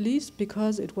experiment, not least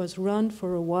because it was run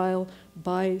for a while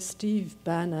by Steve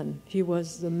Bannon. He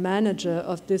was the manager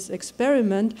of this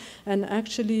experiment, and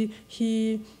actually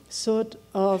he sort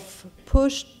of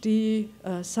pushed the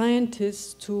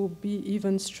scientists to be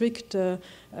even stricter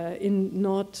in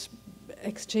not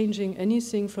exchanging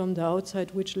anything from the outside,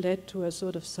 which led to a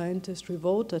sort of scientist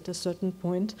revolt at a certain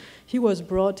point. He was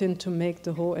brought in to make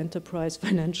the whole enterprise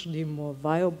financially more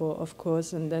viable, of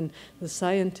course, and then the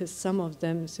scientists, some of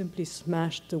them simply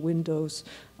smashed the windows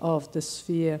of the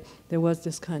sphere. There was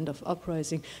this kind of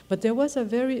uprising. But there was a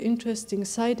very interesting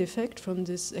side effect from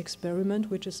this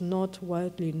experiment, which is not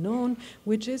widely known,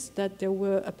 which is that there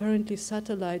were apparently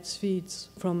satellite feeds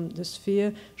from the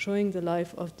sphere showing the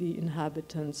life of the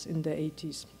inhabitants in the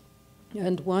 80s.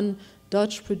 And one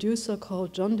Dutch producer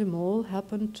called John de Mol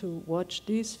happened to watch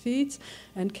these feeds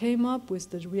and came up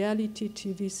with the reality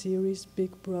TV series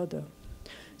Big Brother.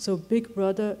 So Big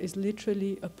Brother is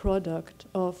literally a product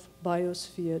of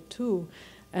Biosphere 2.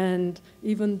 And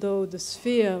even though the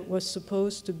sphere was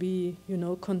supposed to be, you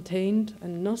know, contained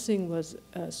and nothing was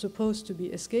supposed to be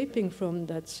escaping from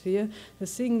that sphere, the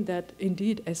thing that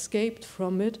indeed escaped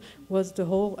from it was the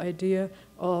whole idea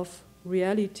of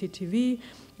reality TV.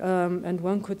 And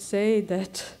one could say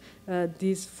that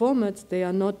these formats, they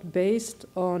are not based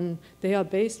on, they are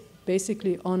based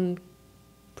basically on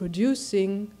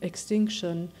producing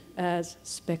extinction as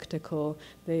spectacle.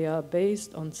 They are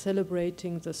based on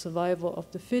celebrating the survival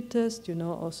of the fittest, you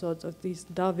know, all sorts of these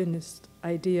Darwinist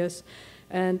ideas.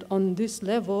 And on this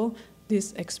level,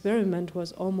 this experiment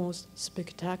was almost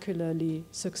spectacularly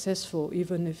successful,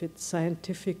 even if it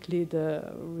scientifically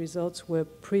the results were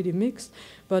pretty mixed.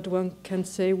 But one can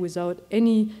say without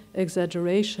any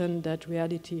exaggeration that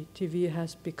reality TV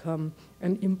has become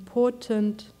an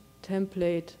important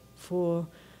template for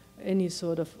any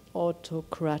sort of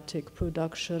autocratic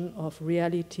production of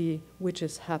reality which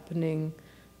is happening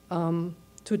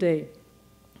today.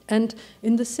 And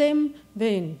in the same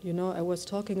vein, you know, I was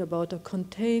talking about a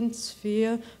contained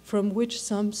sphere from which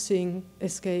something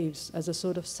escapes as a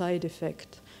sort of side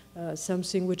effect,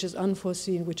 something which is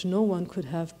unforeseen, which no one could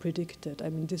have predicted. I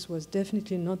mean, this was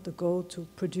definitely not the goal to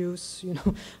produce, you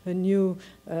know, a new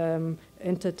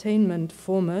entertainment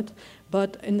format.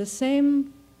 But in the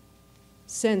same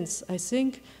sense, I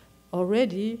think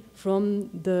already from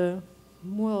the,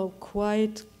 well,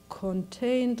 quite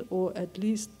contained or at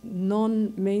least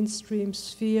non-mainstream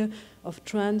sphere of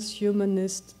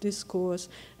transhumanist discourse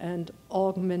and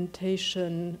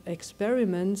augmentation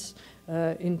experiments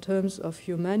in terms of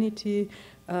humanity,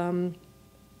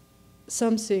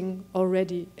 something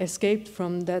already escaped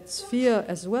from that sphere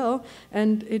as well,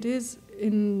 and it is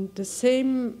in the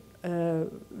same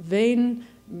vein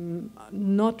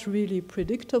not really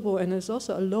predictable, and it's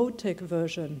also a low-tech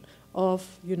version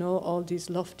of, you know, all these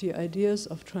lofty ideas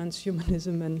of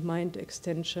transhumanism and mind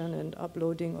extension and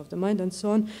uploading of the mind and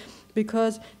so on,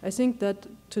 because I think that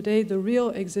today the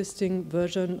real existing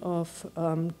version of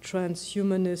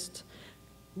transhumanist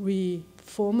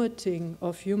reformatting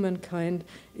of humankind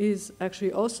is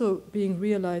actually also being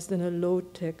realized in a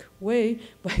low-tech way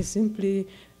by simply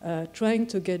trying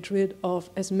to get rid of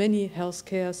as many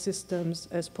healthcare systems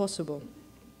as possible.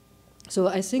 So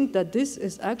I think that this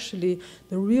is actually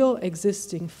the real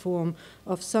existing form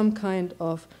of some kind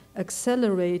of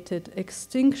accelerated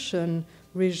extinction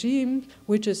regime,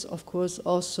 which is, of course,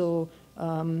 also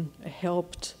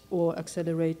helped or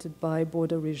accelerated by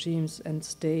border regimes and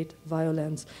state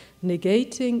violence,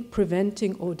 negating,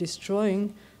 preventing, or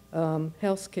destroying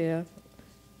healthcare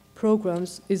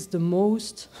programs is the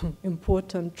most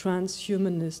important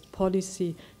transhumanist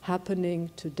policy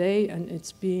happening today, and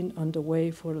it's been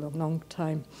underway for a long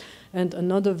time. And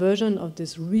another version of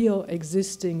this real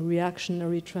existing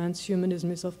reactionary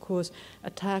transhumanism is, of course,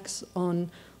 attacks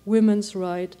on women's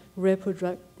rights,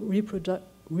 reproductive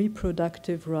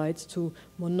rights to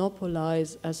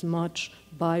monopolize as much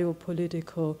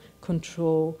biopolitical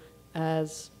control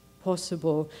as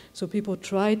possible. So people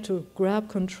try to grab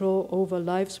control over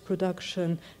life's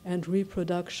production and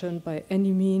reproduction by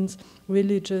any means,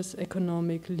 religious,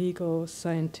 economic, legal,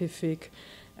 scientific.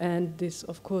 And this,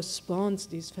 of course, spawns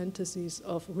these fantasies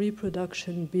of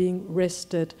reproduction being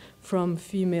wrested from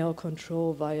female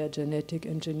control via genetic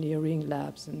engineering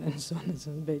labs and so on. So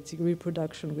basic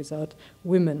reproduction without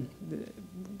women.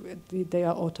 They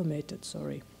are automated,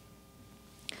 sorry.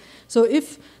 So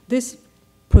if this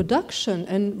production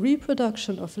and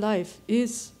reproduction of life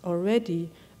is already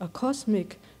a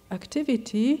cosmic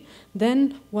activity,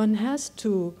 then one has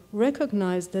to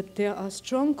recognize that there are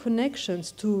strong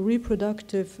connections to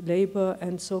reproductive labor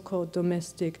and so-called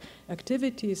domestic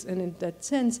activities. And in that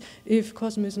sense, if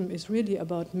cosmism is really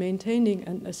about maintaining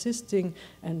and assisting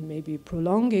and maybe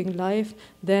prolonging life,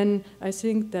 then I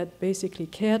think that basically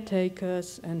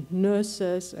caretakers and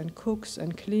nurses and cooks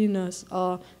and cleaners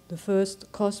are the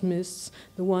first cosmists,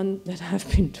 the ones that have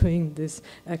been doing this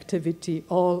activity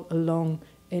all along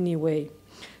anyway.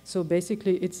 So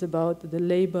basically it's about the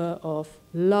labor of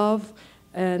love,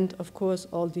 and of course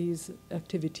all these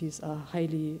activities are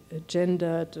highly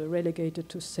gendered, relegated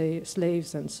to say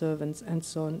slaves and servants and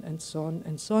so on and so on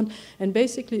and so on. And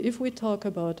basically if we talk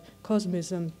about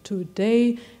cosmism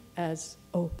today as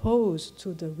opposed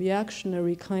to the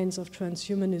reactionary kinds of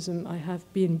transhumanism I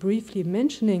have been briefly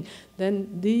mentioning,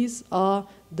 then these are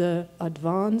the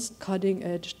advanced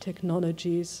cutting-edge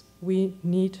technologies we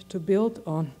need to build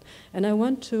on. And I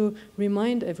want to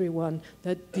remind everyone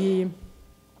that the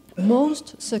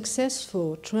most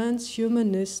successful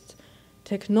transhumanist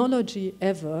technology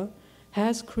ever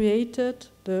has created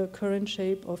the current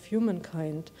shape of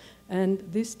humankind. And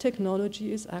this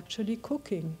technology is actually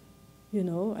cooking. You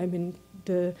know, I mean,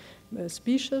 the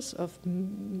species of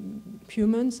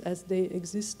humans as they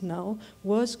exist now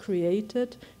was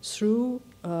created through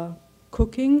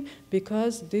cooking,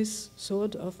 because this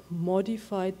sort of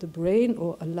modified the brain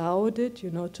or allowed it,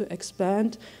 you know, to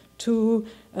expand to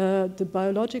the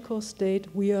biological state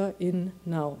we are in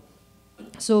now.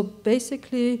 So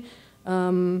basically,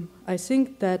 I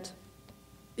think that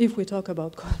if we talk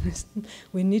about cosmism,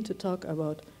 we need to talk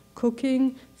about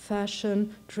cooking,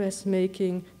 fashion,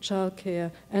 dressmaking,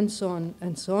 childcare, and so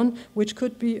on, which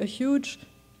could be a huge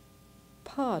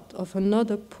part of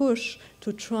another push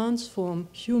to transform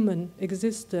human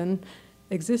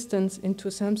existence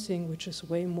into something which is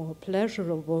way more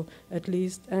pleasurable, at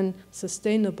least, and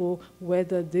sustainable,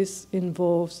 whether this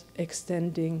involves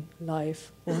extending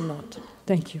life or not.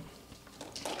 Thank you.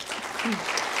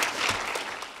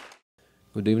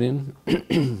 Good evening.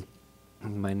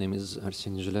 My name is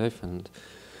Arseny Zhilyaev, and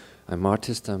I'm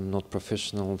artist. I'm not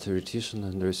professional theoretician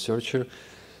and researcher,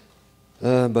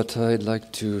 but I'd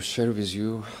like to share with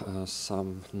you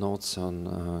some notes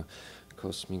on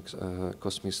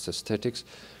cosmist aesthetics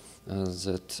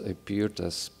that appeared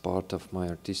as part of my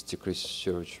artistic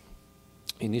research.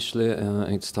 Initially,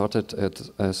 it started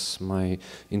as my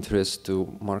interest to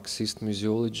Marxist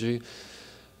museology.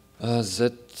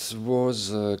 That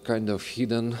was a kind of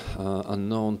hidden,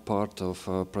 unknown part of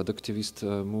productivist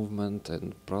movement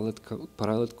and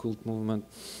parallel cult movement,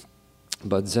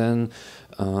 but then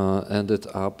ended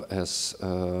up as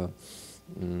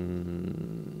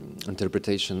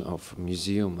interpretation of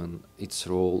museum and its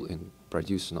role in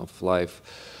producing of life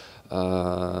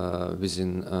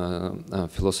within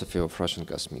philosophy of Russian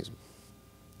Cosmism.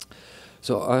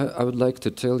 So I would like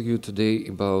to tell you today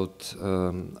about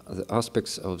the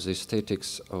aspects of the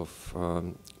aesthetics of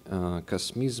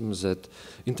Cosmism that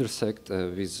intersect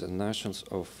with the notions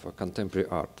of contemporary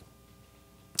art.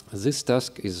 This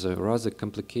task is rather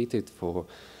complicated for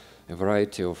a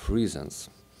variety of reasons.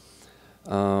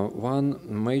 One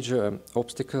major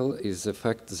obstacle is the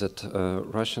fact that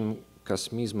Russian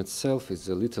Cosmism itself is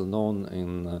little known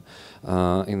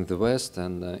in the West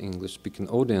and English-speaking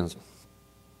audience.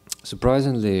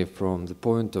 Surprisingly, from the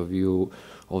point of view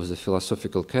of the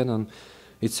philosophical canon,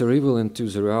 its arrival into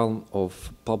the realm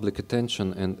of public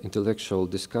attention and intellectual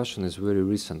discussion is very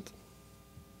recent.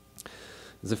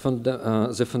 The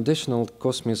foundational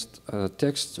cosmist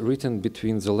texts written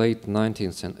between the late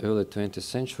 19th and early 20th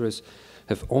centuries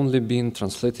have only been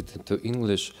translated into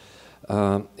English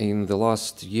in the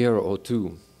last year or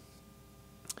two.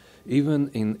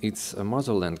 Even in its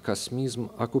motherland,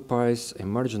 Cosmism occupies a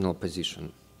marginal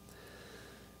position.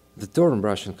 The term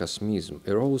Russian Cosmism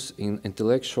arose in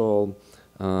intellectual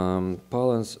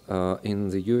parlance in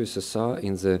the USSR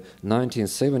in the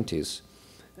 1970s,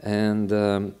 and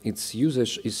its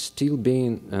usage is still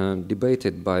being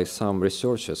debated by some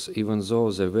researchers, even though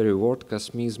the very word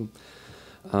Cosmism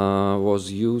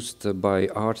was used by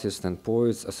artists and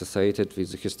poets associated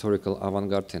with the historical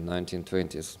avant-garde in the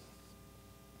 1920s.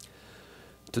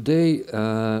 Today,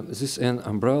 this is an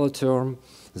umbrella term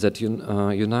that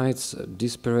unites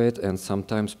disparate and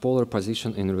sometimes polar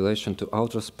positions in relation to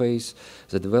outer space,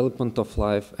 the development of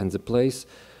life, and the place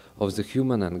of the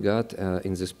human and God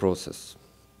in this process.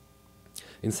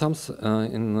 In a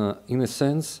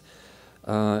sense,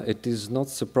 it is not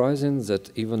surprising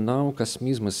that even now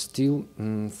Cosmism is still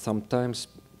sometimes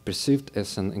perceived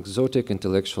as an exotic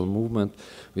intellectual movement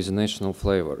with a national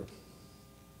flavor.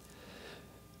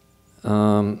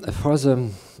 A further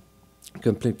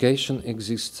complication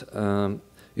exists.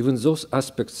 Even those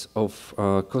aspects of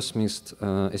cosmist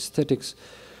aesthetics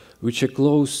which are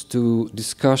close to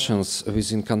discussions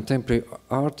within contemporary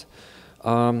art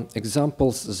are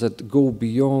examples that go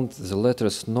beyond the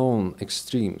latter's known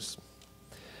extremes.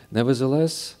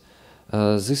 Nevertheless,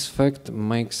 this fact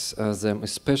makes them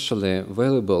especially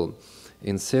valuable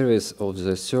in series of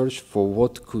the search for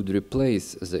what could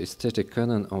replace the aesthetic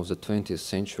canon of the 20th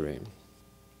century.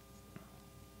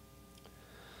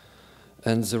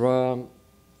 And there are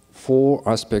four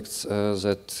aspects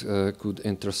that could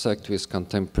intersect with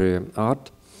contemporary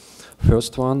art.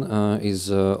 First one is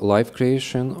life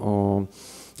creation, or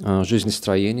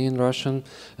жизнестроение in Russian,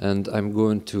 and I'm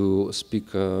going to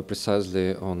speak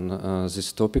precisely on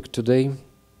this topic today.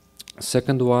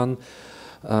 Second one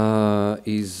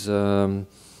is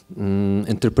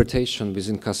interpretation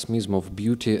within Cosmism of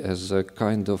beauty as a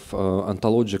kind of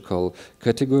ontological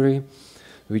category,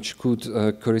 which could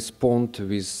correspond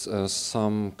with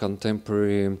some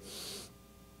contemporary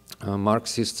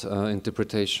Marxist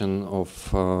interpretation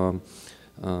of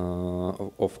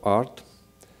art.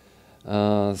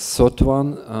 Third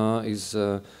one is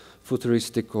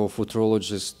futuristic or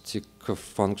futurologistic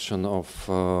function of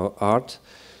art.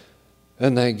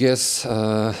 And I guess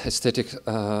aesthetics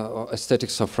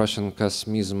of Russian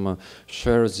Cosmism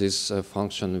share this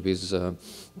function with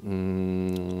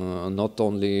not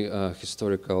only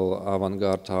historical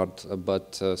avant-garde art,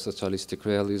 but socialistic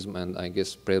realism and I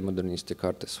guess pre-modernistic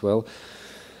art as well.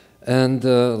 And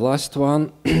last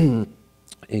one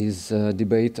is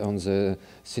debate on the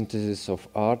synthesis of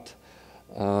art,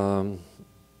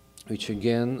 which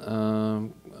again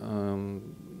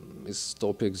is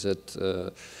topics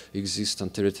that exist on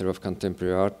territory of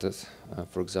contemporary art,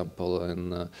 for example,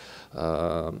 in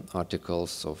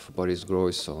articles of Boris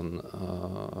Groys on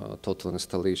total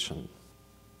installation.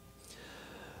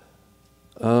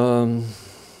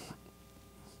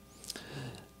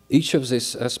 Each of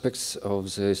these aspects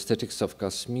of the aesthetics of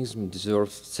Cosmism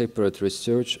deserves separate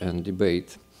research and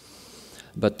debate.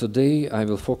 But today I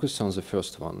will focus on the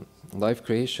first one, life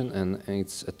creation and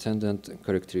its attendant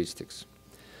characteristics.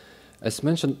 As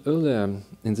mentioned earlier,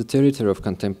 in the territory of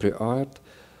contemporary art,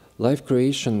 life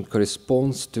creation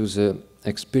corresponds to the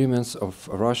experiments of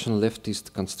Russian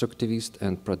leftist, constructivist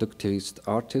and productivist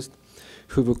artists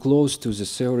who were close to the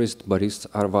theorist Boris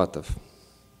Arvatov.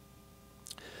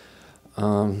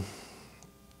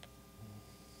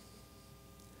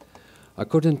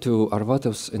 According to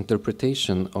Arvatov's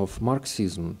interpretation of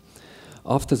Marxism,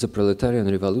 after the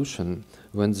proletarian revolution,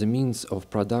 when the means of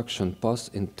production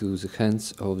passed into the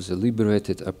hands of the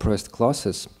liberated oppressed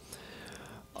classes,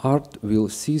 art will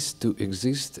cease to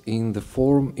exist in the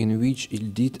form in which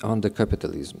it did under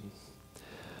capitalism.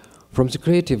 From the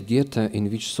creative ghetto in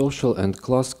which social and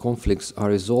class conflicts are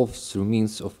resolved through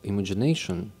means of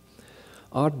imagination,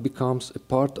 art becomes a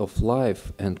part of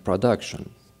life and production.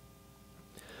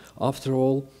 After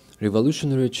all,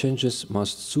 revolutionary changes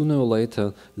must sooner or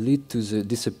later lead to the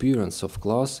disappearance of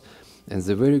class and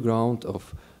the very ground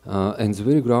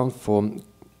for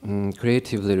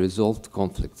creatively resolved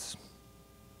conflicts.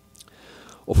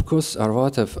 Of course,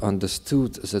 Arvatov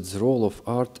understood that the role of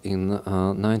art in the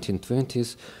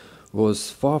 1920s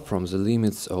was far from the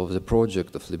limits of the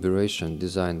project of liberation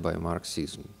designed by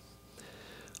Marxism.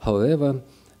 However,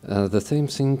 the same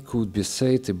thing could be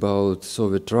said about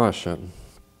Soviet Russia.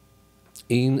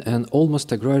 In an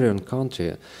almost agrarian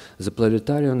country, the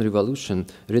proletarian revolution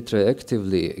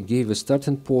retroactively gave a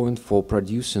starting point for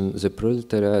producing the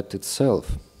proletariat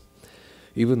itself.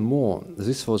 Even more,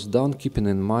 this was done keeping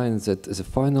in mind that the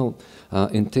final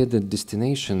intended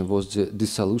destination was the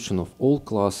dissolution of all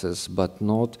classes, but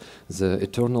not the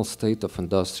eternal state of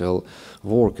industrial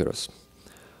workers.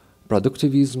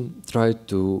 Productivism tried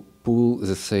to pull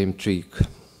the same trick.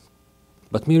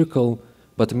 But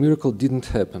a miracle didn't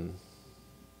happen.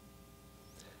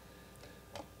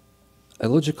 A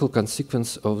logical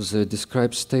consequence of the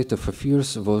described state of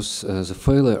affairs was the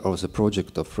failure of the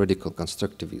project of radical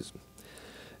constructivism.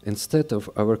 Instead of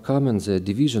overcoming the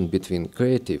division between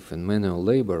creative and manual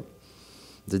labor,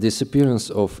 the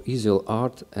disappearance of ideal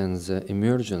art and the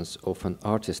emergence of an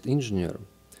artist-engineer,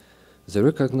 the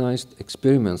recognized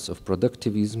experiments of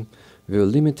productivism were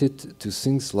limited to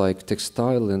things like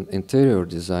textile and interior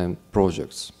design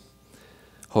projects.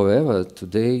 However,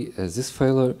 today, this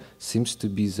failure seems to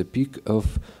be the peak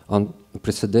of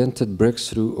unprecedented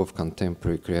breakthrough of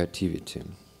contemporary creativity.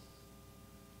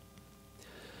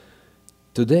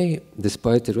 Today,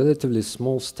 despite a relatively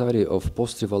small study of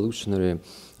post-revolutionary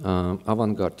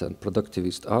avant-garde and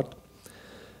productivist art,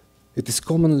 it is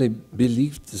commonly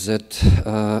believed that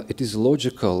it is a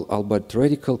logical, albeit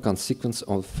radical, consequence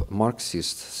of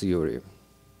Marxist theory.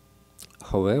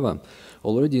 However,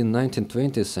 already in the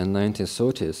 1920s and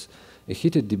 1930s, a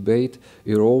heated debate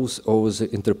arose over the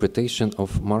interpretation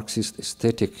of Marxist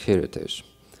aesthetic heritage.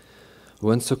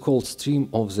 When so-called stream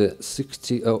of the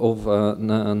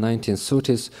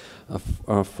 1930s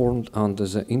formed under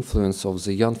the influence of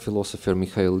the young philosopher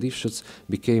Mikhail Lifshitz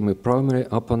became a primary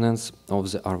opponents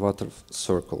of the Arvatov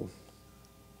circle.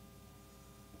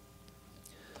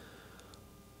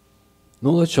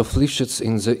 Knowledge of Lifshitz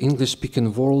in the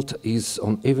English-speaking world is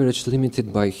on average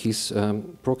limited by his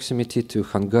proximity to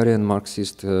Hungarian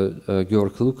Marxist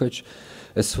Georg Lukács,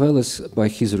 as well as by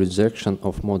his rejection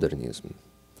of modernism.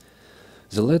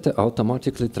 The latter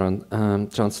automatically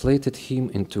translated him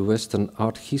into Western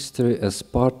art history as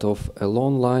part of a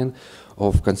long line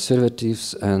of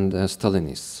conservatives and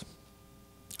Stalinists.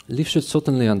 Lifshitz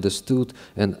certainly understood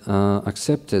and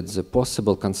accepted the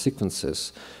possible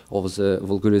consequences of the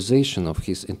vulgarization of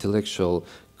his intellectual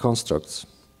constructs.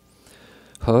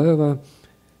 However,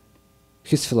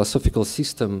 his philosophical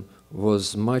system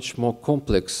was much more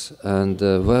complex and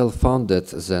well-founded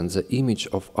than the image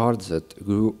of art that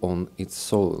grew on its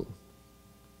soil.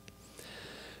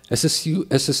 As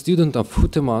a student of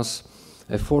Hutemas,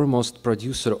 a foremost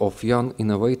producer of young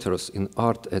innovators in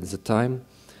art at the time,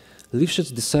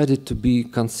 Lifshitz decided to be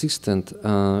consistent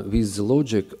with the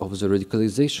logic of the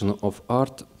radicalization of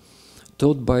art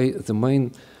taught by the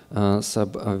main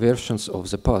subversions of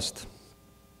the past.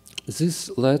 This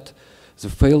led the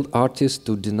failed artists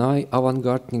to deny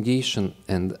avant-garde negation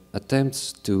and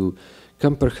attempts to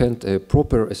comprehend a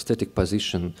proper aesthetic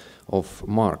position of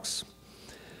Marx.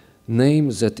 name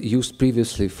that used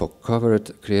previously for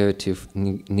covert creative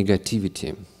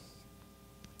negativity.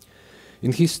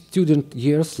 In his student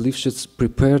years, Lifshitz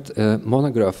prepared a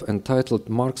monograph entitled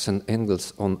Marx and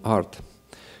Engels on Art,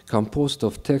 composed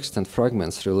of text and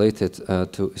fragments related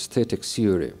to aesthetic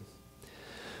theory.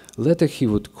 Later he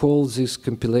would call this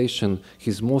compilation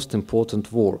his most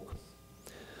important work.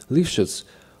 Lifshitz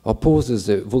opposes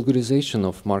the vulgarization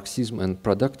of Marxism and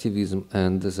productivism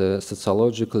and the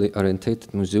sociologically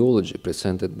orientated museology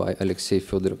presented by Alexei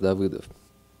Fyodorov-Davidov.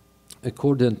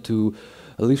 According to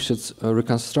Lifshitz's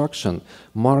reconstruction,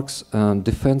 Marx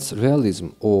defends realism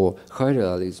or high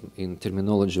realism in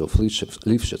terminology of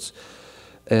Lifshitz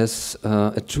as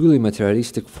a truly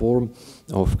materialistic form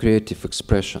of creative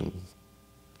expression.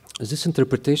 This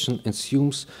interpretation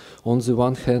assumes, on the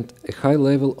one hand, a high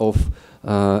level of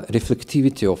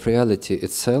reflectivity of reality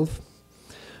itself,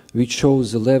 which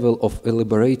shows the level of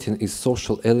elaborating its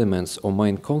social elements or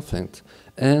main conflict,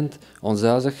 and, on the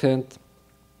other hand,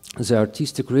 the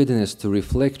artistic readiness to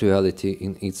reflect reality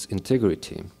in its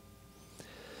integrity.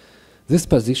 This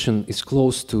position is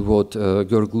close to what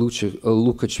Georg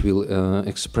Lukács will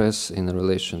express in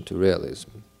relation to realism.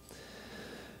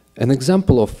 An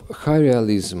example of high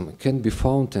realism can be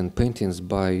found in paintings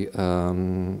by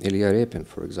Ilya Repin,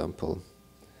 for example,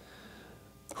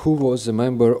 who was a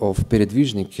member of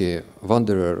Peredvizhniki,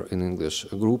 Wanderer in English,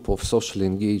 a group of socially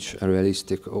engaged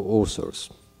realistic authors.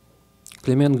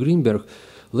 Clement Greenberg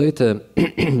later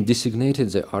designated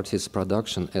the artist's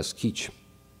production as kitsch.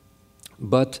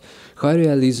 But high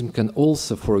realism can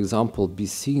also, for example, be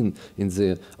seen in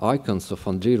the icons of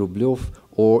Andrei Rublev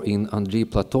or in Andrei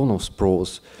Platonov's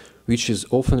prose, which is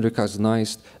often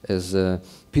recognized as a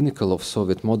pinnacle of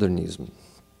Soviet modernism.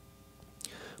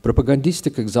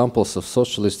 Propagandistic examples of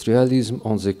socialist realism,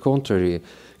 on the contrary,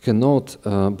 cannot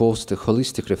boast a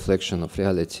holistic reflection of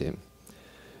reality.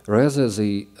 Rather,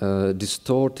 they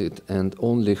distort it and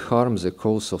only harm the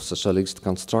cause of socialist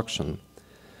construction.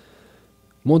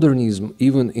 Modernism,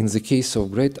 even in the case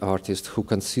of great artists who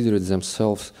considered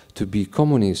themselves to be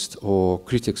communists or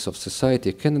critics of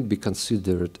society, cannot be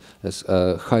considered as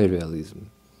high realism.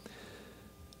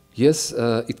 Yes,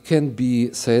 it can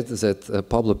be said that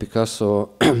Pablo Picasso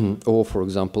or, for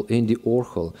example, Andy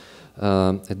Warhol,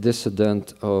 a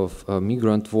descendant of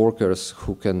migrant workers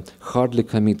who can hardly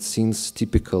commit sins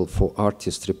typical for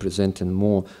artists representing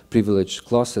more privileged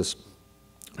classes,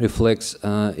 reflects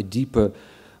a deeper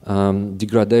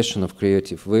degradation of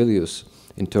creative values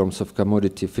in terms of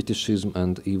commodity fetishism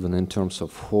and even in terms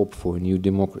of hope for a new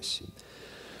democracy.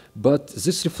 But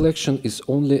this reflection is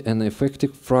only an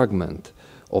effective fragment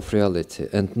of reality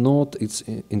and not its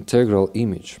integral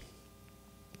image.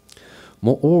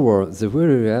 Moreover, the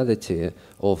very reality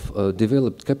of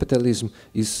developed capitalism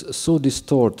is so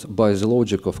distorted by the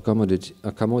logic of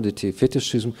commodity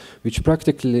fetishism, which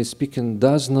practically speaking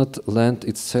does not lend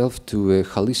itself to a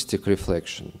holistic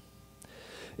reflection.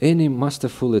 Any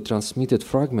masterfully transmitted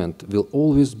fragment will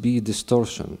always be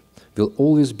distortion, will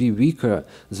always be weaker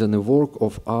than a work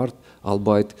of art,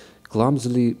 albeit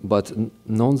clumsily but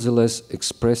nonetheless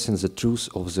expressing the truth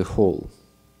of the whole.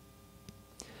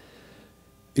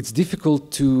 It's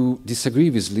difficult to disagree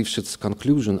with Lifshitz's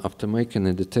conclusion after making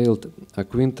a detailed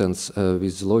acquaintance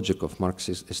with the logic of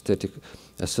Marxist aesthetic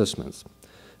assessments.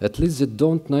 At least they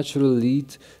don't naturally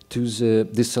lead to the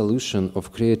dissolution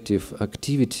of creative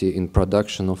activity in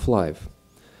production of life.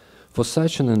 For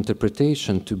such an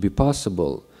interpretation to be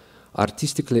possible,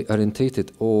 artistically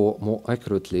orientated, or more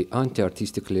accurately,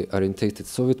 anti-artistically orientated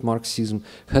Soviet Marxism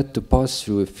had to pass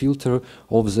through a filter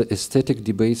of the aesthetic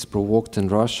debates provoked in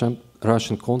Russian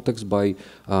context by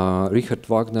Richard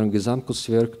Wagner,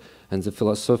 Gesamtkunstwerk, and the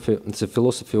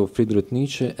philosophy of Friedrich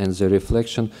Nietzsche, and the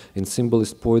reflection in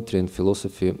symbolist poetry and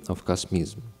philosophy of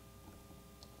Cosmism.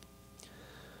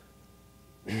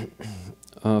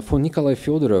 For Nikolai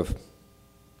Fyodorov,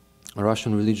 a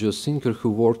Russian religious thinker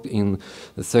who worked in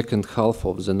the second half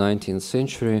of the 19th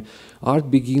century,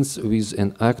 art begins with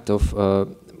an act of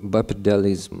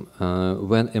bipedalism,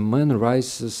 when a man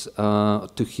rises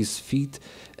to his feet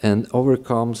and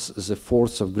overcomes the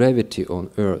force of gravity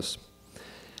on earth.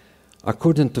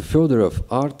 According to Fyodorov,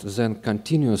 art then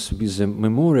continues with a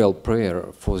memorial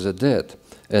prayer for the dead,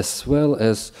 as well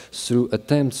as through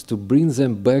attempts to bring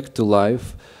them back to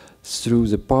life through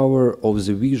the power of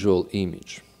the visual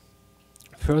image.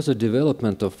 Further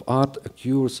development of art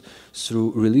occurs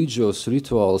through religious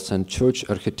rituals and church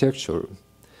architecture.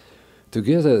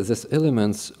 Together, these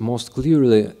elements most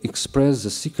clearly express the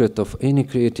secret of any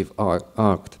creative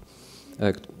act,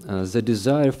 the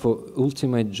desire for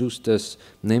ultimate justice,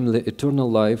 namely eternal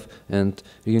life and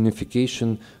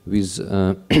reunification with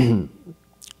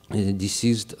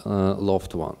deceased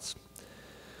loved ones.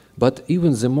 But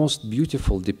even the most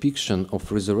beautiful depiction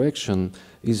of resurrection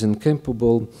is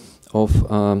incapable of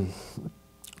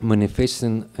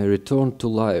manifesting a return to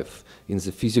life in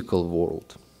the physical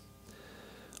world.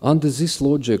 Under this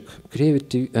logic,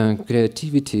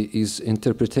 creativity is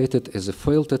interpreted as a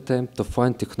failed attempt to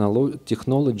find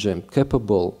technology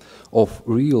capable of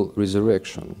real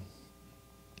resurrection.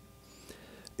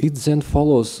 It then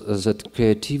follows that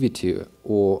creativity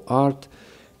or art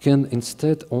can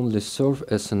instead only serve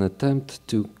as an attempt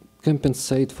to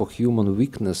compensate for human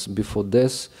weakness before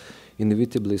death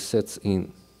inevitably sets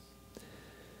in.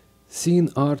 Seeing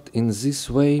art in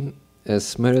this way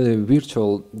as merely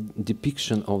virtual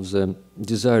depiction of the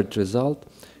desired result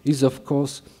is of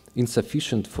course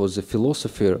insufficient for the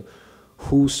philosopher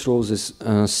who through this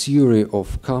theory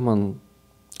of common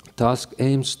task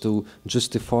aims to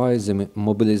justify the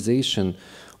mobilization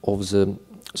of the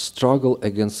struggle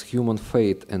against human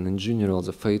fate and in general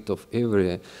the fate of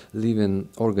every living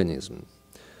organism,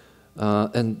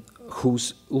 and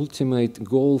whose ultimate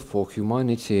goal for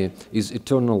humanity is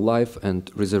eternal life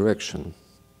and resurrection.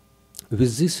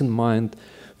 With this in mind,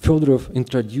 Fedorov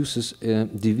introduces a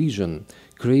division,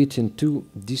 creating two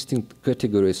distinct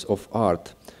categories of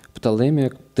art: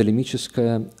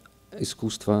 Ptolemическое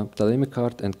искусство, Ptolemaic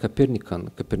art, and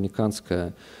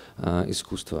Copernicanское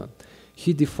искусство.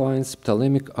 He defines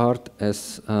Ptolemaic art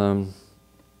as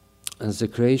the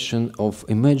creation of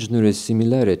imaginary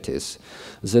similarities,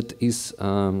 that is,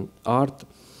 art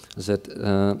that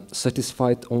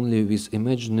satisfied only with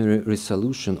imaginary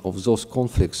resolution of those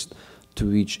conflicts to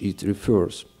which it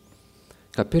refers.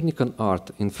 Copernican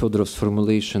art, in Fedorov's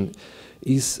formulation,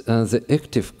 is the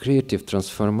active creative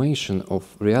transformation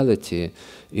of reality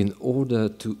in order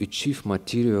to achieve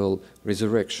material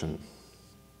resurrection.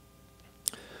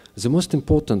 The most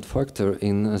important factor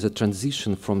in the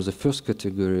transition from the first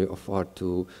category of art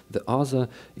to the other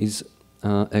is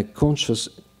a conscious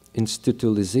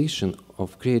institutionalization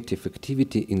of creative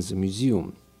activity in the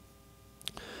museum.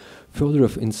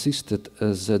 Fedorov insisted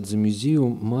that the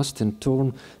museum must in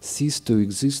turn cease to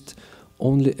exist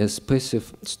only as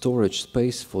passive storage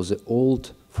space for the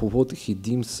old, for what he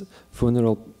deems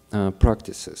funeral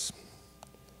practices.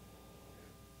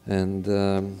 And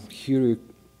here you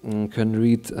can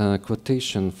read a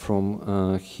quotation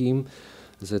from him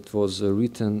that was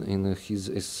written in his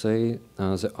essay,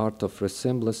 The Art of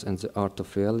Resemblance and the Art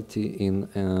of Reality in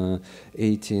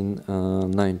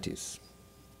 1890s.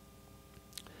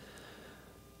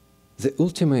 The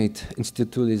ultimate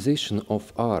institutionalization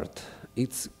of art,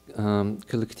 its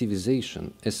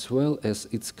collectivization, as well as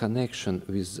its connection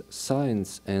with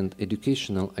science and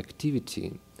educational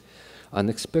activity,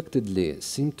 unexpectedly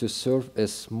seemed to serve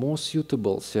as more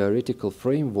suitable theoretical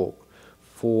framework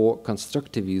for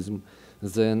constructivism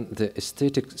than the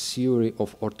aesthetic theory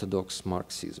of orthodox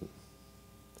Marxism.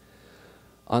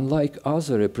 Unlike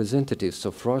other representatives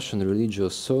of Russian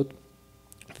religious thought,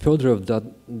 Fedorov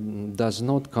does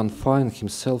not confine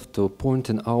himself to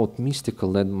pointing out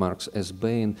mystical landmarks as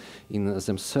being in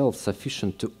themselves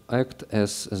sufficient to act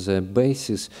as the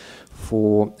basis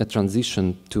for a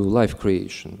transition to life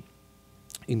creation.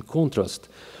 In contrast,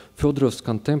 Fedorov's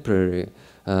contemporary,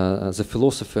 the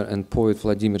philosopher and poet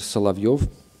Vladimir Solovyov,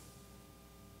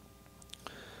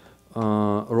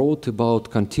 wrote about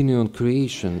continuing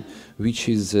creation, which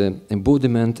is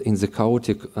embodiment in the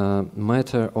chaotic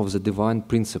matter of the divine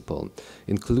principle,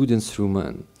 including through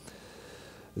man.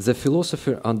 The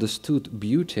philosopher understood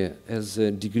beauty as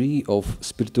a degree of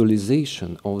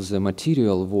spiritualization of the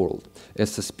material world,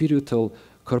 as a spiritual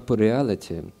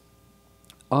corporeality.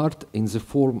 Art in the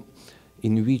form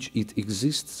in which it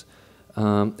exists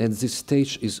at this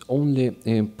stage is only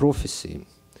a prophecy.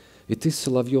 It is,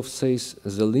 Solovyov says,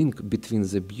 the link between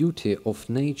the beauty of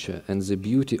nature and the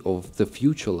beauty of the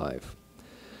future life.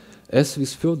 As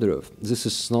with Fedorov, this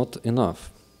is not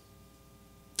enough.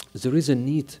 There is a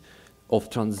need of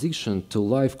transition to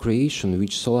life creation,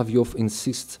 which Solovyov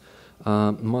insists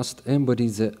must embody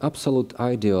the absolute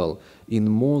ideal in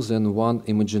more than one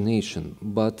imagination,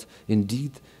 but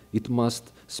indeed it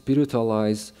must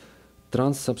spiritualize,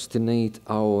 transubstantiate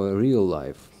our real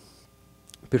life.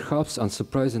 Perhaps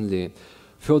unsurprisingly,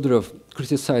 Fedorov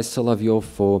criticized Solovyov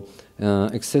for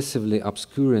excessively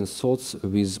obscuring thoughts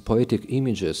with poetic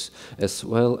images, as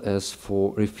well as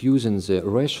for refusing the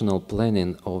rational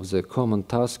planning of the common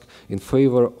task in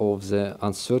favor of the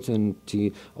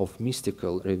uncertainty of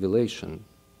mystical revelation.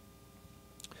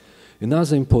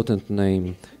 Another important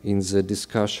name in the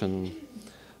discussion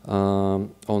on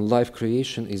life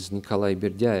creation is Nikolai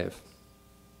Berdyaev.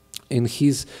 In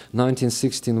his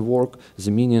 1916 work,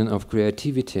 The Meaning of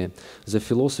Creativity, the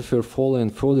philosopher following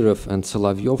Fedorov and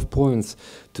Solovyov points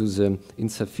to the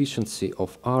insufficiency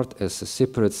of art as a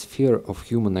separate sphere of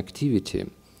human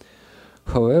activity.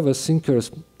 However,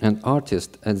 thinkers and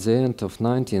artists at the end of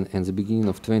 19th and the beginning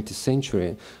of 20th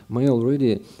century may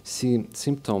already see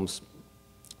symptoms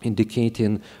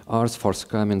indicating art's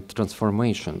forthcoming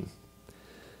transformation.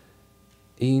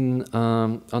 In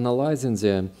analyzing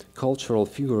the cultural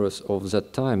figures of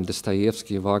that time,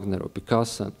 Dostoevsky, Wagner, or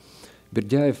Picasso,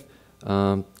 Berdyaev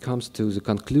comes to the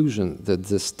conclusion that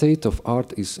the state of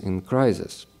art is in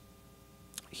crisis.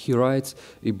 He writes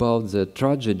about the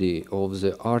tragedy of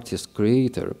the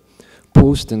artist-creator,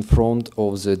 posed in front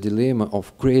of the dilemma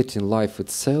of creating life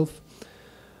itself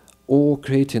or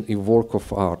creating a work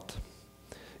of art,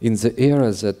 in the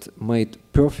era that made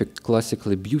perfect,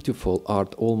 classically beautiful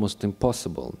art almost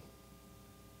impossible.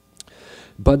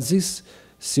 But this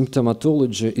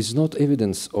symptomatology is not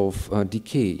evidence of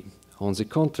decay. On the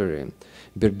contrary,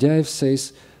 Berdyaev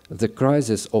says the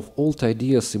crisis of old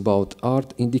ideas about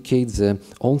art indicates the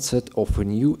onset of a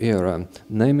new era,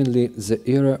 namely the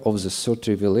era of the third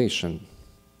revelation.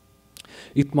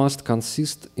 It must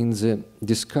consist in the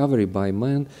discovery by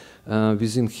man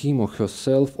within him or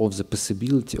herself of the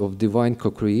possibility of divine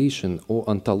co-creation or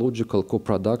ontological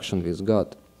co-production with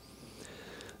God.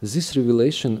 This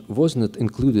revelation was not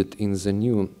included in the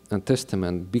New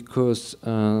Testament because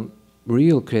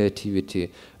real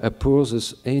creativity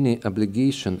opposes any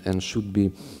obligation and should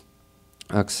be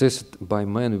accessed by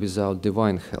man without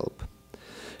divine help.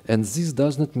 And this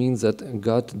does not mean that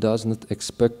God does not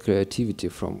expect creativity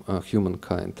from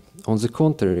humankind. On the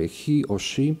contrary, he or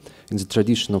she, in the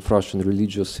tradition of Russian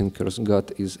religious thinkers,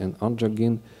 God is an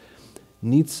androgen,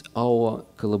 needs our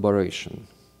collaboration.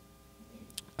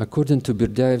 According to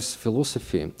Berdyaev's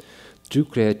philosophy, true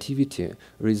creativity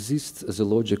resists the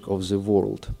logic of the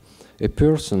world. A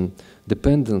person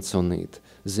depends on it,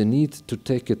 the need to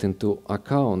take it into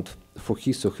account for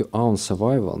his or her own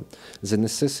survival, the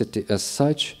necessity as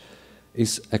such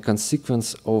is a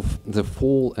consequence of the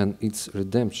fall and its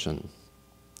redemption.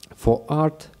 For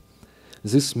art,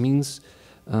 this means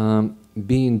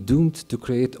being doomed to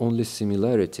create only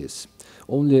similarities,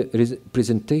 only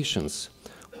representations,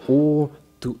 or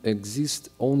to exist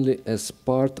only as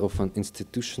part of an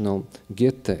institutional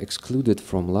ghetto excluded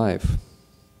from life.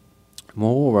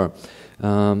 Moreover,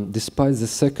 despite the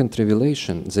second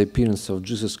revelation, the appearance of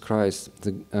Jesus Christ,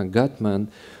 the God-man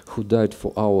who died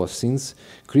for our sins,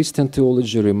 Christian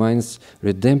theology remains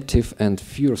redemptive and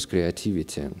fierce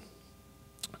creativity.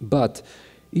 But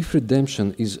if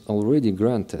redemption is already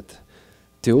granted,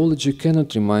 theology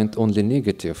cannot remain only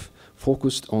negative,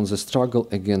 focused on the struggle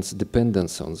against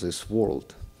dependence on this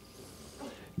world.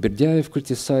 Berdyaev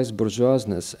criticized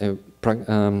bourgeoisness, a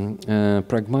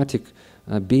pragmatic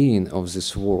being of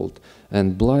this world,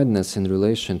 and blindness in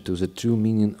relation to the true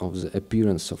meaning of the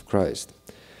appearance of Christ.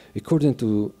 According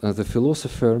to the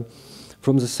philosopher,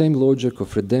 from the same logic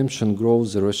of redemption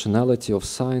grows the rationality of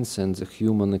science and the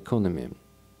human economy.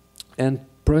 And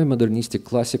pre-modernistic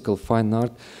classical fine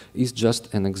art is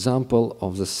just an example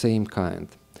of the same kind.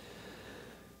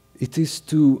 It is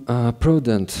too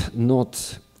prudent,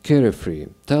 not carefree,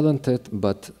 talented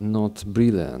but not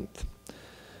brilliant.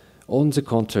 On the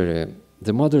contrary,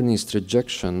 the modernist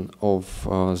rejection of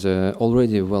the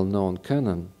already well-known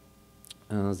canon,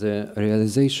 the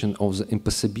realization of the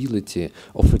impossibility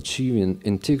of achieving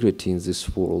integrity in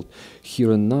this world,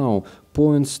 here and now,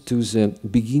 points to the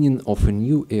beginning of a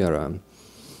new era.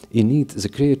 In it, the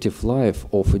creative life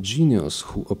of a genius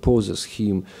who opposes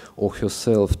him or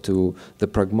herself to the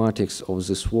pragmatics of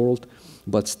this world,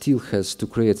 but still has to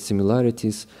create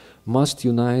similarities, must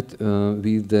unite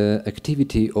with the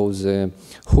activity of the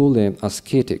holy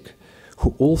ascetic,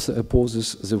 who also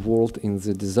opposes the world in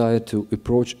the desire to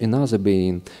approach another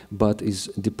being, but is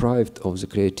deprived of the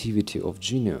creativity of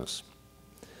genius.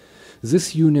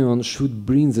 This union should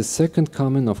bring the second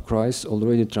coming of Christ,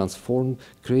 already transformed,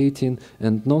 creating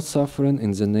and not suffering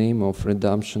in the name of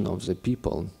redemption of the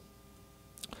people.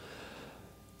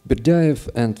 Berdyaev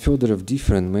and Fedorov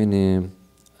differ in many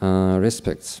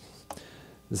respects.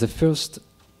 The first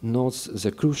notes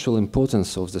the crucial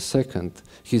importance of the second,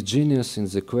 his genius in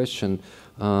the question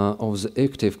of the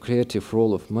active creative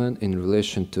role of man in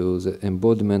relation to the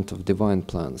embodiment of divine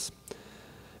plans.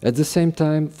 At the same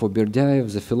time, for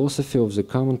Berdyaev, the philosophy of the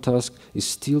common task is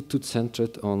still too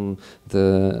centered on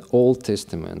the Old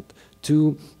Testament,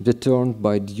 too determined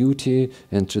by duty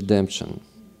and redemption.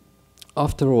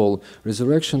 After all,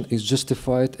 resurrection is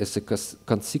justified as a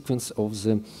consequence of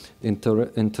the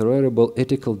intolerable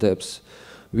ethical depths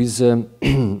with the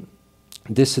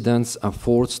descendants are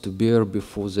forced to bear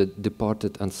before the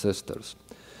departed ancestors.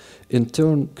 In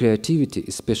turn, creativity,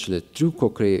 especially true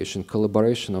co-creation,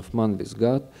 collaboration of man with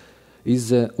God, is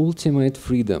the ultimate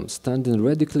freedom, standing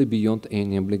radically beyond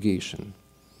any obligation.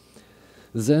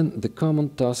 Then the common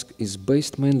task is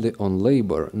based mainly on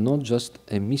labor, not just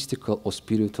a mystical or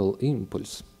spiritual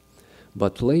impulse.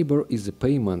 But labor is a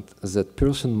payment that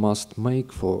person must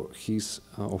make for his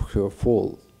or her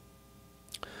fall.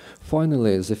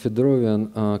 Finally, the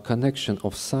Fedorovian connection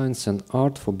of science and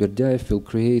art for Berdyaev will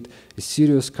create a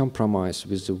serious compromise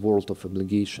with the world of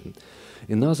obligation.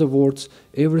 In other words,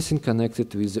 everything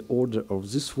connected with the order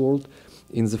of this world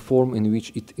in the form in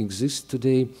which it exists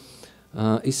today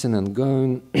is an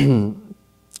ongoing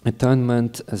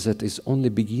attainment that is only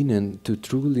beginning to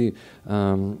truly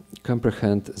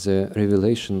comprehend the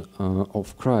revelation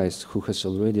of Christ, who has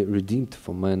already redeemed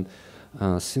for man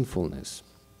sinfulness.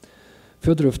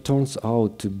 Fedorov turns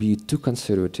out to be too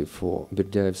conservative for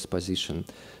Berdyaev's position,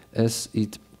 as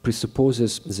it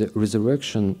presupposes the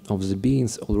resurrection of the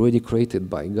beings already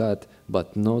created by God,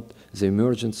 but not the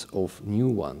emergence of new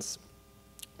ones,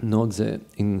 not the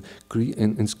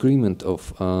increment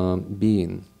of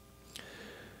being.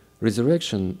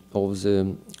 Resurrection of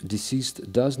the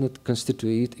deceased does not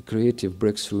constitute a creative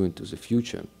breakthrough into the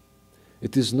future.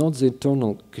 It is not the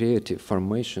eternal creative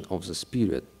formation of the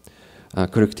spirit, a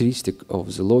characteristic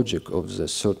of the logic of the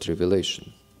third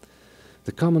revelation.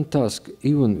 The common task,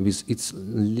 even with its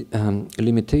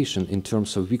limitation in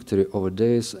terms of victory over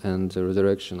death and the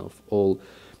resurrection of all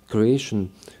creation,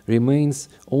 remains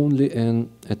only an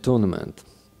atonement.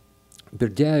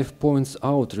 Berdyaev points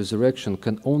out resurrection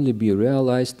can only be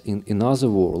realized in another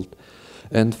world,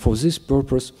 and for this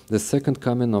purpose the second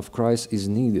coming of Christ is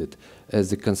needed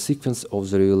as a consequence of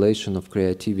the revelation of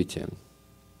creativity.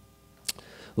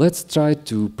 Let's try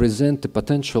to present a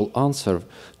potential answer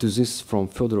to this from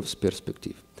Fedorov's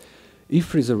perspective.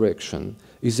 If resurrection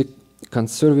is a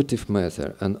conservative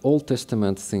matter, an Old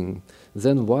Testament thing,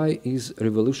 then why is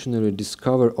revolutionary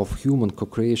discovery of human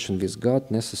co-creation with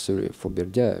God necessary for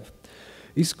Berdyaev?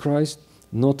 Is Christ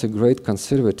not a great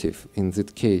conservative in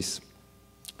that case,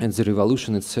 and the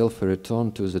revolution itself a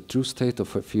return to the true state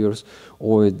of affairs,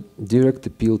 or a direct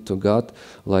appeal to God,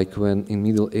 like when in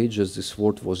Middle Ages this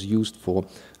word was used for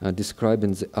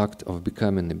describing the act of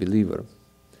becoming a believer?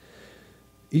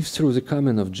 If through the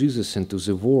coming of Jesus into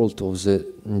the world of the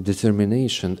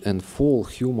determination and fall,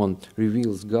 human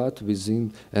reveals God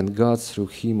within, and God through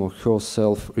him or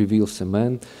herself reveals a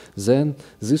man, then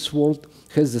this world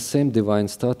has the same divine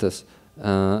status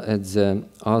as the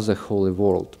other holy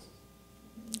world.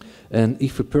 And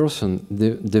if a person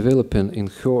developing in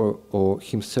her or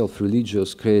himself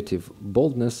religious creative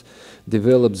boldness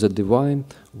develops the divine,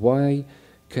 why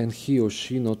can he or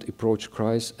she not approach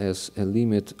Christ as a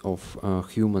limit of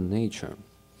human nature?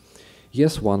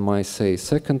 Yes, one might say,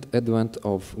 second advent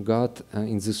of God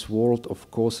in this world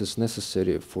of course is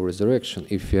necessary for resurrection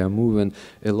if we are moving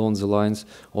along the lines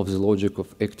of the logic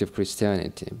of active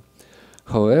Christianity.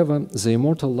 However, the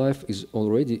immortal life is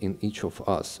already in each of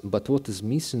us, but what is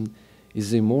missing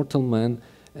is the immortal man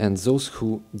and those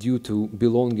who, due to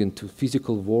belonging to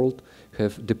physical world,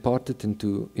 have departed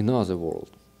into another world.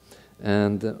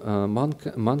 And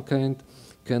mankind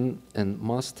can and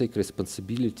must take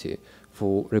responsibility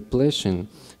for replacing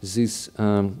this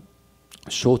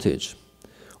shortage,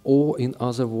 or in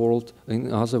other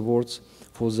words,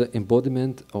 for the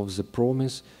embodiment of the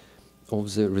promise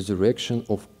of the resurrection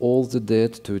of all the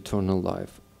dead to eternal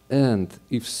life. And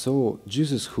if so,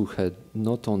 Jesus, who had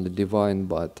not only divine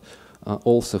but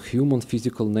also human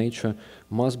physical nature,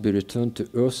 must be returned to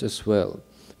earth as well,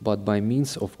 but by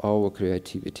means of our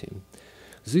creativity.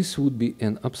 This would be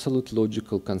an absolute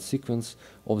logical consequence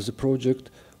of the project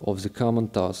of the common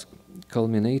task,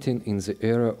 culminating in the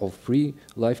era of free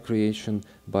life creation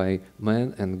by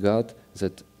man and God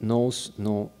that knows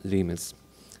no limits.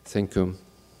 Thank you.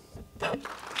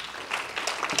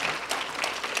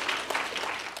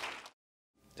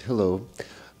 Hello.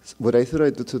 What I thought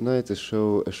I'd do tonight is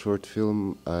show a short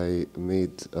film I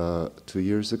made 2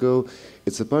 years ago.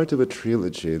 It's a part of a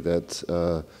trilogy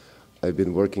that I've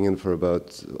been working in for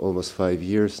about almost 5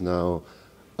 years now,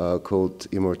 called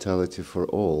Immortality for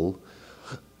All.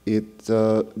 It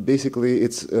basically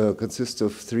consists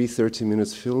of 3 30-minute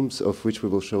films, of which we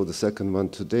will show the second one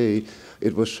today.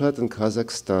 It was shot in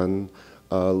Kazakhstan,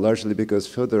 largely because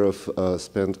Fedorov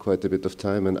spent quite a bit of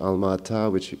time in Alma-Ata,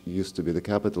 which used to be the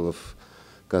capital of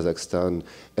Kazakhstan,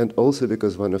 and also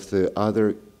because one of the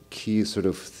other key sort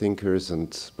of thinkers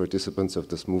and participants of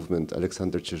this movement,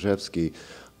 Alexander Chizhevsky,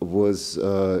 was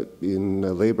in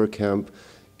a labor camp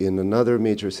in another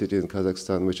major city in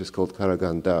Kazakhstan, which is called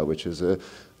Karaganda, which is a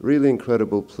really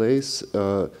incredible place.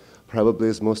 Probably,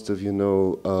 as most of you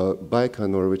know,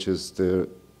 Baikonur, which is the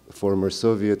former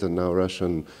Soviet and now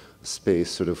Russian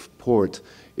space sort of port,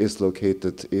 is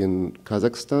located in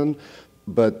Kazakhstan.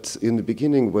 But in the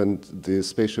beginning, when the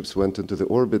spaceships went into the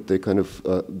orbit, they kind of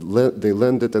they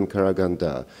landed in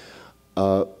Karaganda.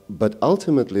 But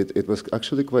ultimately, it was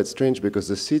actually quite strange because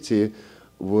the city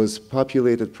was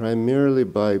populated primarily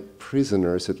by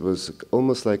prisoners. It was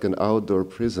almost like an outdoor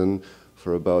prison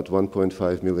for about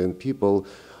 1.5 million people.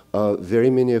 Very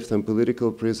many of them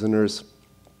political prisoners.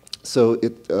 So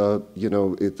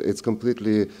it's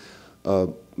completely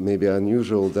maybe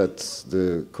unusual that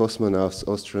the cosmonauts,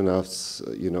 astronauts,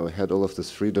 had all of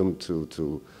this freedom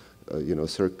to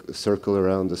circle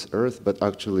around this Earth, but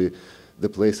actually the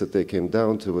place that they came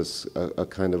down to was a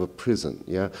kind of a prison,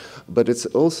 yeah? But it's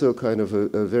also kind of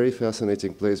a very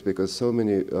fascinating place because so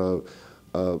many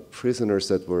prisoners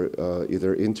that were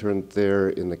either interned there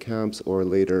in the camps or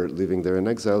later living there in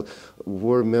exile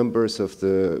were members of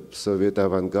the Soviet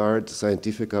avant-garde,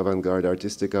 scientific avant-garde,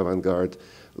 artistic avant-garde,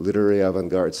 literary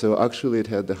avant-garde. So actually it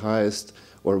had the highest,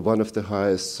 or one of the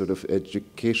highest sort of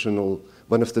educational,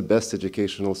 one of the best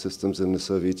educational systems in the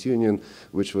Soviet Union,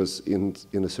 which was in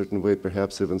a certain way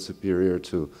perhaps even superior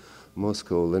to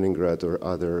Moscow, Leningrad, or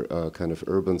other kind of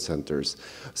urban centers.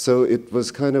 So it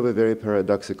was kind of a very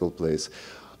paradoxical place.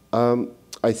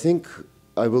 I think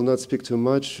I will not speak too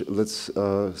much. Let's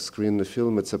screen the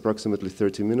film. It's approximately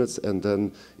 30 minutes, and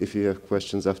then if you have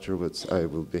questions afterwards, I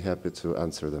will be happy to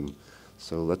answer them.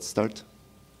 So let's start.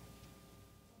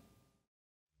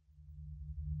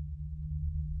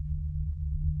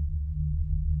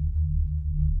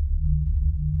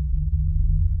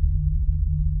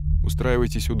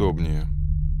 Устраивайтесь удобнее.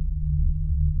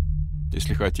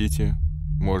 Если хотите,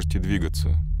 можете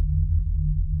двигаться,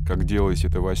 как делаете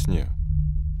это во сне.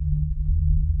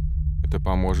 Это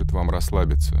поможет вам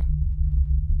расслабиться.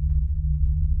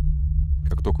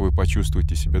 Как только вы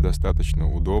почувствуете себя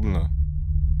достаточно удобно,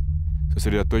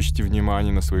 сосредоточьте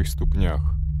внимание на своих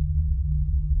ступнях.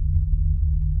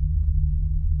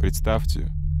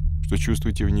 Представьте, что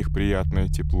чувствуете в них приятное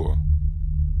тепло.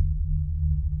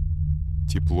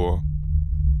 Тепло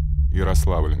и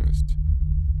расслабленность.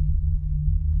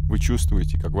 Вы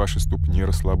чувствуете, как ваши ступни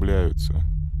расслабляются.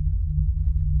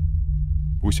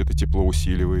 Пусть это тепло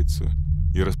усиливается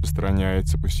и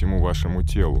распространяется по всему вашему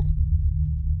телу.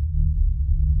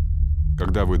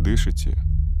 Когда вы дышите,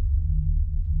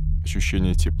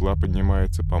 ощущение тепла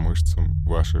поднимается по мышцам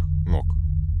ваших ног.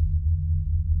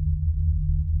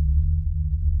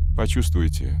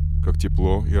 Почувствуйте, как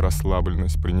тепло и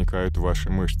расслабленность проникают в ваши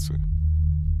мышцы.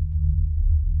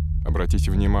 Обратите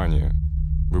внимание,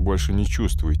 вы больше не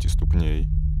чувствуете ступней.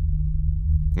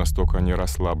 Настолько они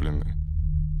расслаблены.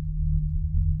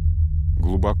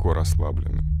 Глубоко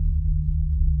расслаблены.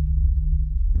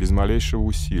 Без малейшего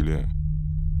усилия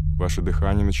ваше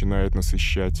дыхание начинает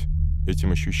насыщать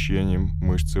этим ощущением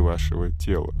мышцы вашего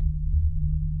тела.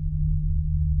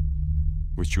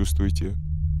 Вы чувствуете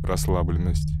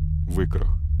расслабленность в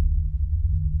икрах.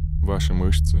 Ваши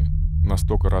мышцы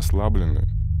настолько расслаблены,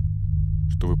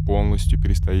 что вы полностью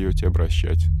перестаете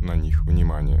обращать на них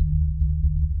внимание.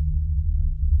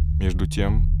 Между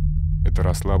тем, эта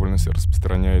расслабленность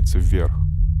распространяется вверх,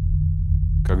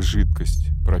 как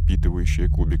жидкость, пропитывающая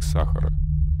кубик сахара.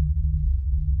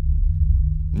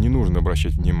 Не нужно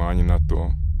обращать внимание на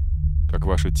то, как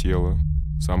ваше тело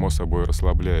само собой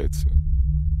расслабляется.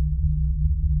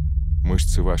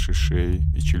 Мышцы вашей шеи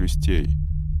и челюстей,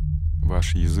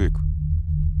 ваш язык,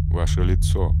 ваше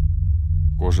лицо,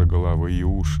 кожа головы и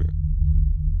уши.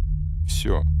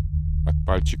 Все, от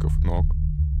пальчиков ног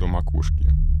до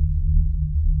макушки.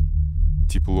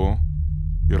 Тепло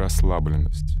и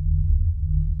расслабленность.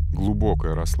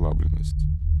 Глубокая расслабленность.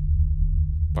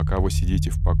 Пока вы сидите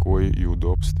в покое и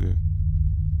удобстве,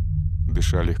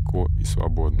 дыша легко и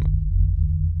свободно.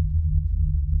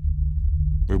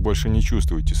 Вы больше не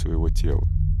чувствуете своего тела.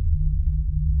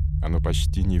 Оно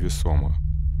почти невесомо.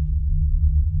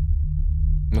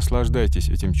 Наслаждайтесь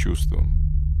этим чувством,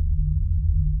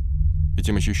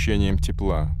 этим ощущением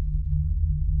тепла,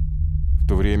 в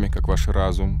то время как ваш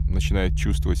разум начинает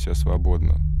чувствовать себя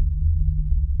свободно.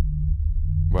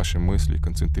 Ваши мысли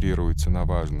концентрируются на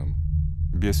важном,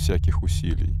 без всяких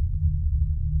усилий.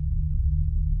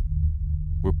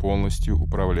 Вы полностью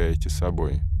управляете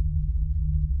собой.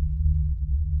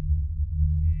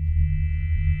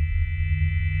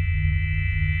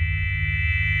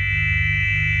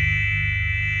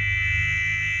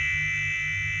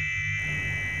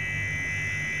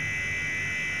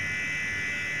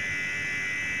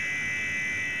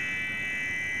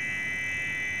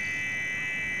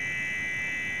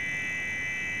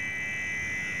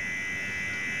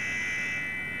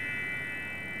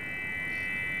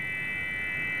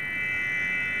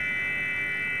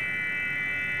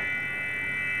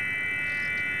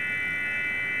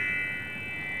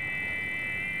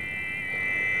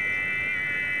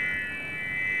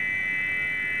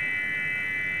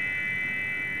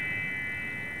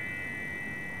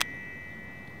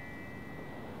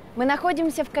 Мы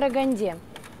находимся в Караганде,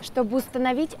 чтобы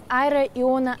установить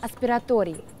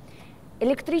аэроионоаспираторий –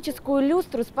 электрическую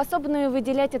люстру, способную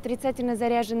выделять отрицательно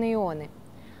заряженные ионы.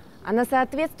 Она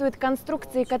соответствует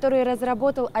конструкции, которую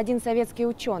разработал один советский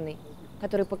ученый,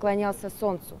 который поклонялся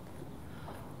Солнцу.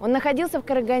 Он находился в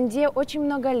Караганде очень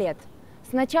много лет,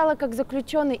 сначала как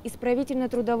заключенный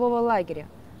исправительно-трудового лагеря,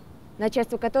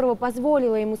 начальство которого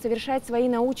позволило ему совершать свои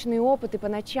научные опыты по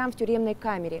ночам в тюремной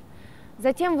камере,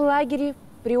 затем в лагере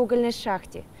при угольной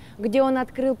шахте, где он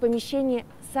открыл помещение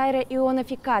с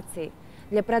аэроионификацией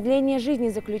для продления жизни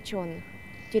заключенных,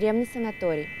 тюремный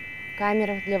санаторий,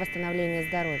 камера для восстановления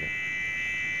здоровья.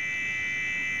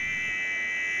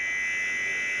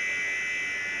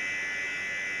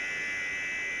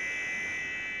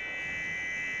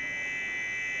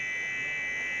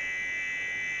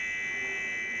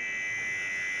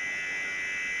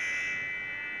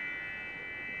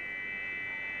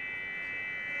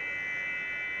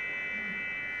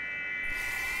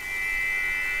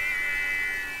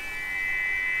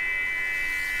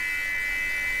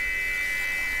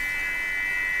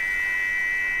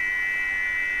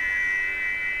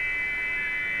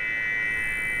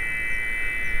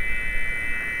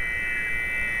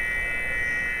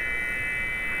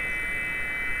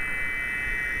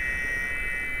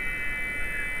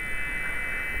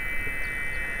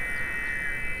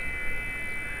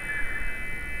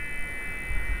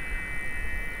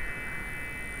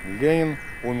 Ленин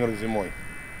умер зимой.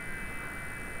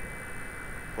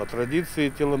 По традиции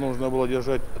тело нужно было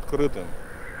держать открытым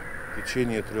в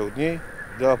течение 3 дней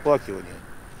для оплакивания,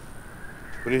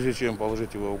 прежде чем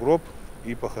положить его в гроб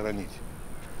и похоронить.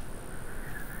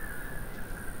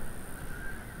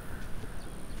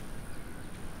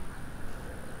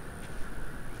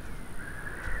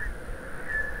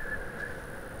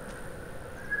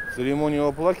 Церемонию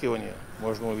оплакивания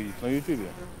можно увидеть на YouTube.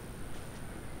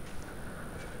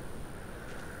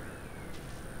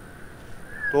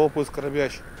 Толпы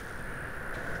скорбящих,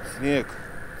 снег,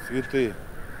 цветы,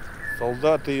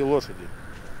 солдаты и лошади,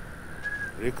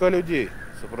 река людей,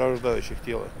 сопровождающих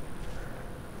тело.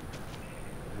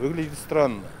 Выглядит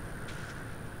странно,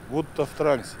 будто в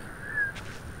трансе.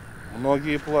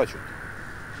 Многие плачут.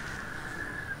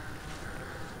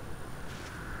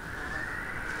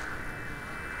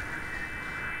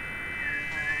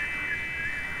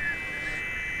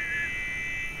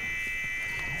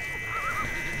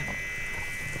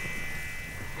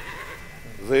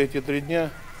 За эти 3 дня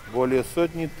более 100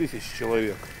 тысяч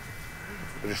человек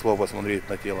пришло посмотреть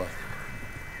на тело.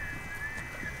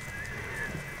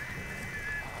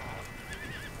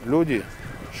 Люди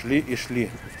шли и шли.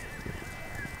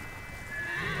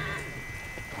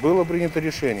 Было принято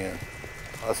решение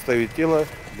оставить тело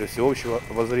для всеобщего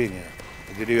обозрения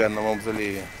в деревянном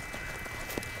мавзолее.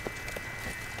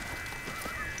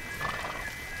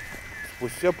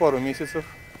 Спустя пару месяцев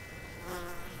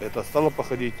это стало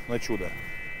походить на чудо.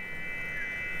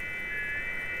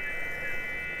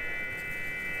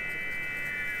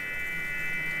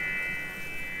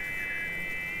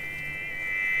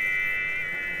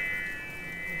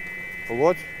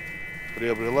 Плоть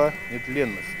приобрела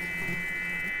нетленность.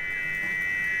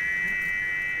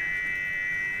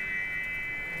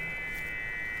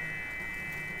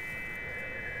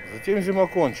 Затем зима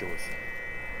кончилась,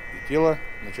 и тело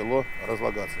начало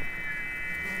разлагаться.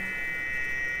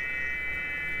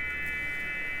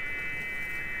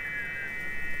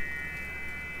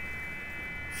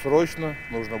 Срочно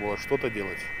нужно было что-то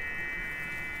делать.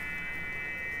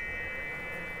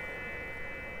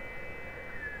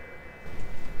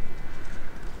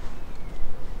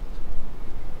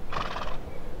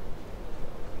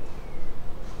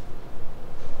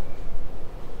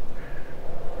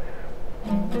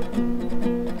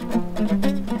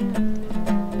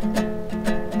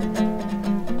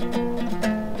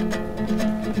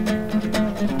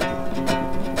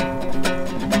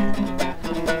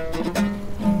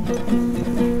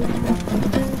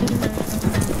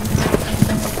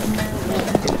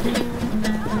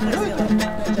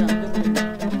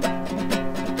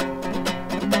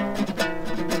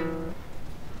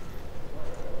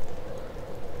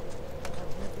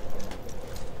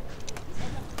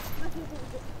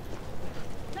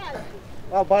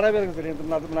 Бара беріңіздер, енді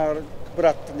мына бір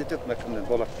атты нететін кімнен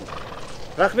болатын.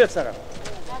 Рахмет саған.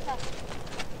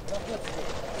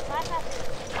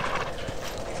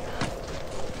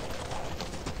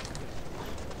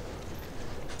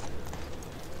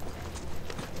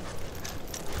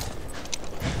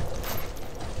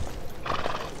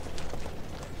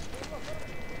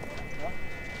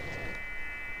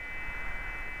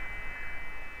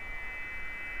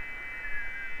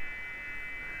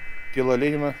 Тело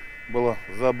Ленина было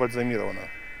забальзамировано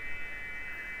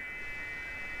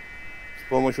с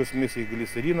помощью смеси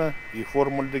глицерина и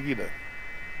формальдегида.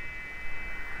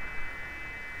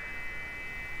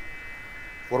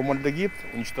 Формальдегид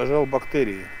уничтожал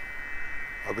бактерии,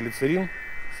 а глицерин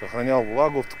сохранял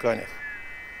влагу в тканях.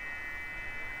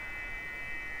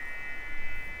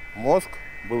 Мозг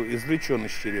был извлечен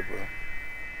из черепа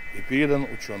и передан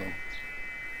ученым.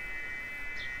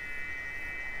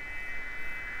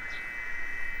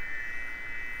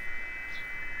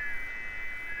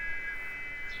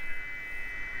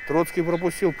 Троцкий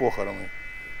пропустил похороны,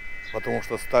 потому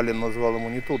что Сталин назвал ему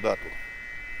не ту дату.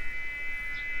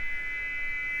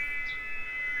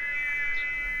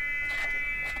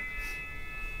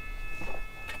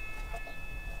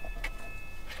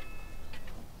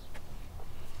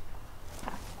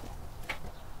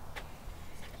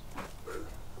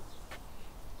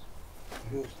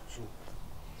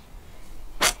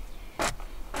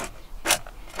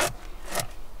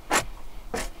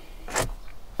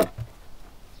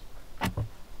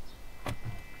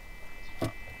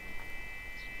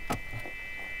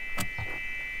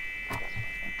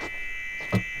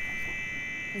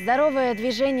 Здоровое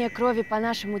движение крови по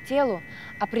нашему телу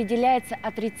определяется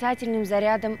отрицательным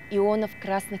зарядом ионов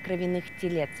красных кровяных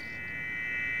телец.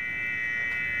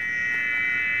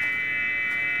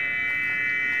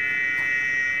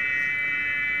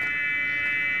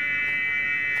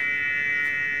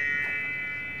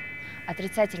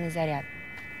 Отрицательный заряд.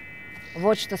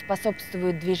 Вот что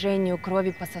способствует движению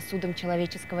крови по сосудам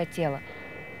человеческого тела,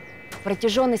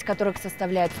 протяженность которых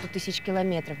составляет 100 000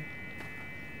 километров,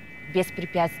 без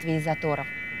препятствий и заторов.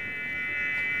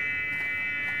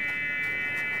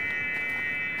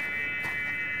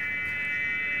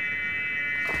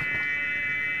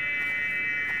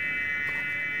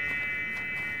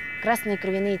 Красные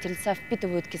кровяные тельца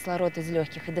впитывают кислород из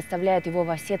легких и доставляют его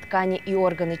во все ткани и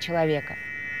органы человека.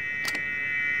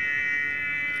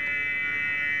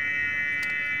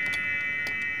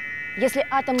 Если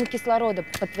атомы кислорода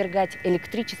подвергать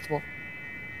электричеству,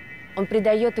 он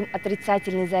придает им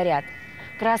отрицательный заряд.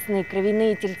 Красные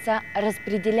кровяные тельца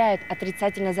распределяют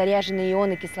отрицательно заряженные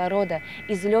ионы кислорода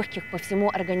из легких по всему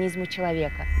организму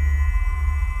человека.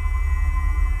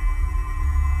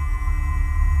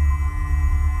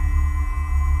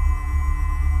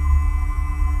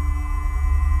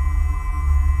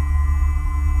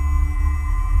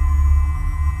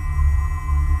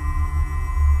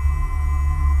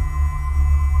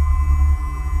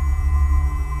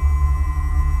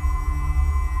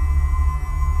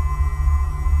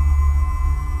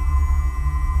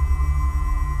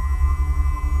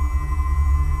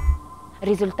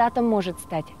 Результатом может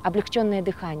стать облегченное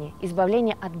дыхание,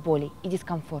 избавление от болей и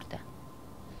дискомфорта.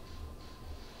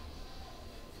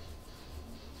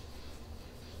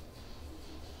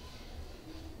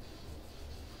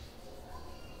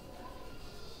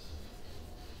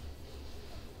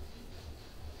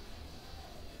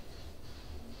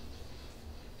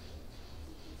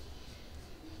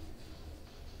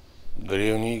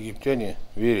 Древние египтяне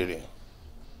верили,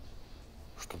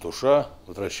 что душа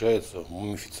возвращается в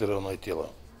мумифицированное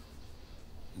тело.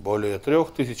 Более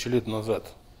 3000 лет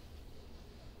назад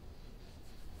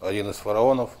один из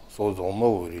фараонов создал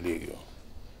новую религию,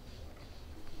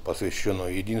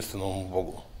 посвященную единственному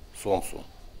богу – Солнцу.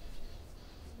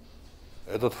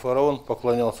 Этот фараон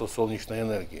поклонялся солнечной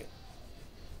энергии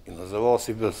и называл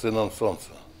себя сыном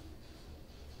Солнца.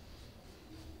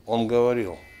 Он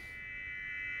говорил: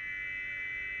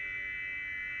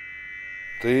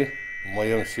 «Ты в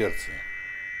моем сердце.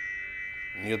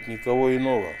 Нет никого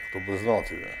иного, кто бы знал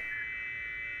тебя,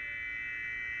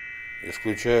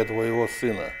 исключая твоего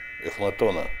сына,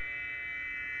 Эхнатона.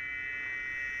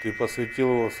 Ты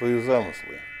посвятил его в свои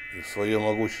замыслы и в свое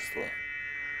могущество.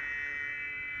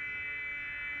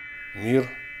 Мир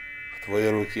в твоей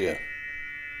руке.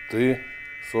 Ты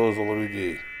создал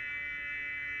людей.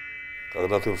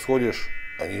 Когда ты всходишь,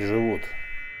 они живут.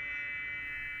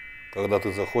 Когда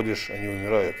ты заходишь, они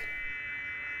умирают.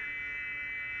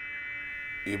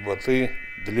 Ибо ты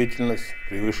 – длительность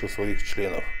превыше своих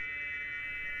членов.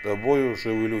 Тобою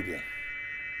живы люди.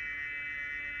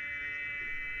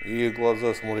 И их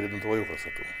глаза смотрят на твою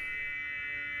красоту».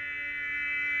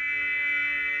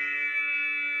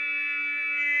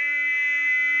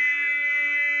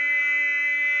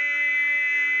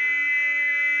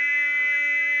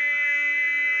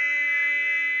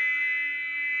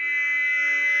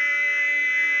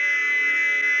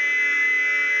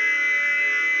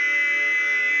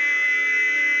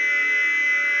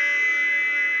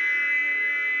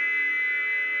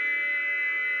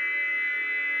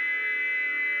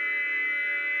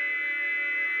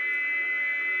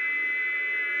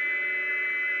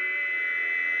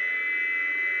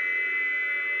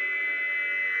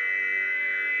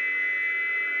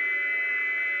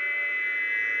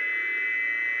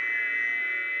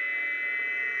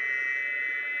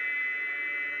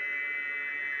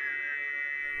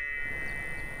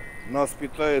 Нас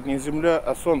питает не Земля,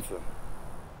 а Солнце.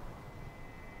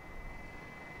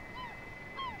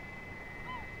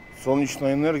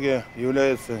 Солнечная энергия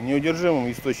является неудержимым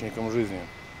источником жизни.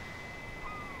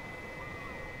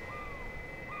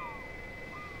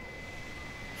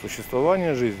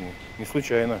 Существование жизни не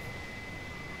случайно.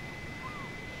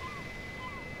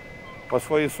 По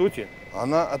своей сути,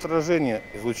 она отражение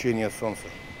излучения Солнца.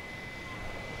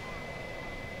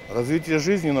 Развитие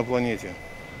жизни на планете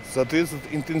соответствует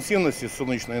интенсивности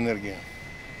солнечной энергии.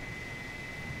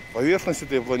 Поверхность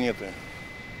этой планеты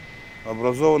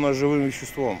образована живым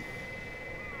веществом.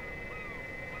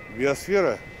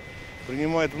 Биосфера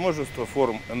принимает множество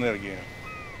форм энергии.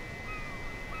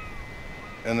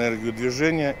 Энергию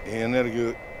движения и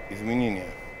энергию изменения.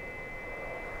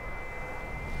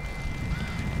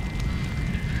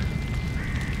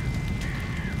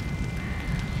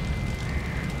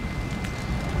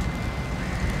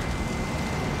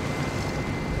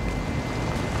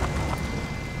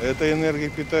 Эта энергия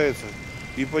питается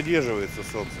и поддерживается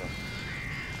Солнцем.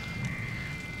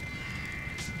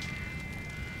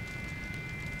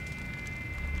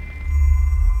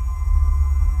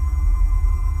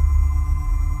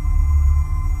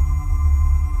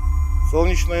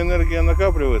 Солнечная энергия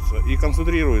накапливается и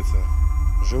концентрируется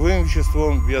живым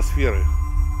веществом биосферы.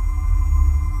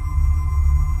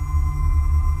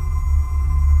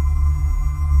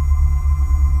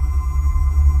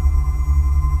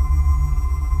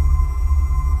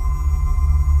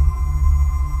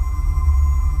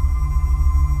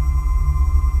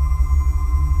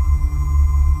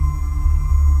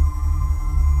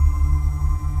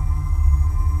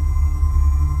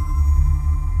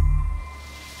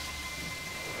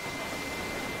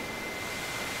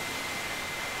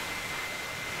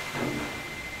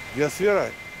 Биосфера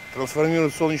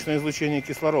трансформирует солнечное излучение в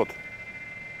кислород,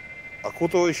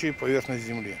 окутывающий поверхность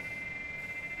Земли.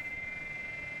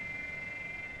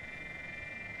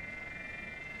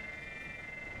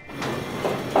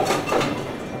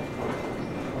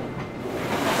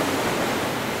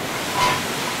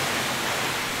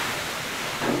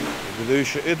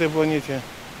 Придающая этой планете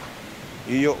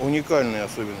ее уникальные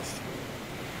особенности.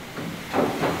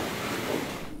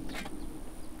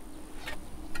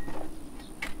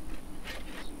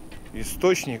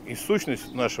 Источник и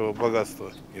сущность нашего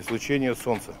богатства – излучение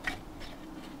Солнца.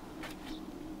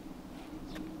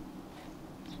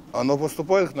 Оно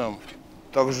поступает к нам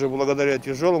также благодаря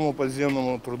тяжелому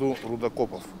подземному труду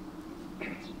рудокопов.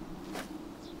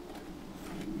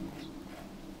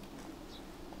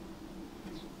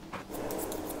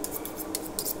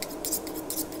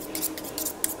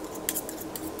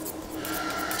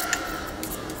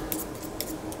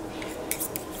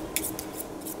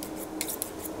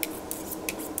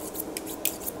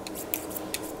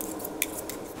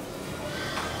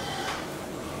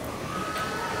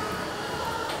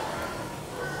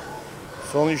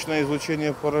 Солнечное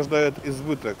излучение порождает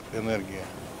избыток энергии,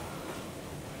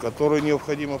 которую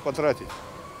необходимо потратить.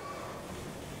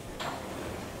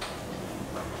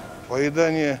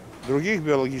 Поедание других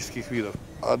биологических видов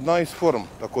 – одна из форм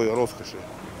такой роскоши.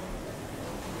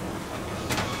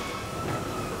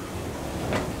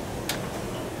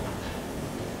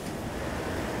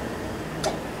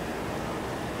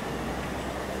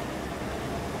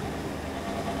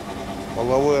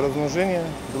 Половое размножение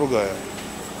 – другая.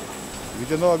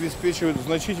 Ведь оно обеспечивает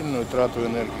значительную трату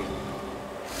энергии.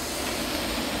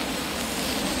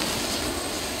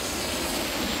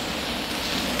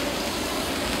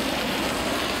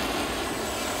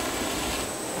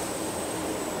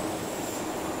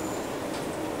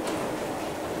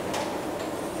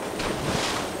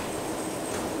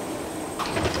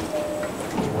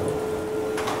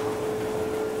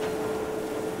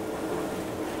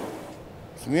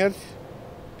 Смерть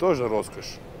тоже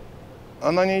роскошь.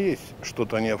 Она не есть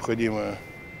что-то необходимое.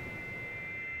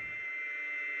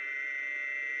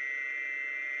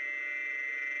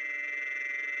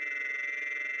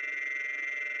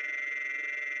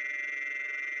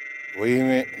 Во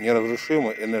имя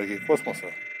неразрушимой энергии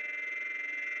космоса,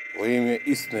 во имя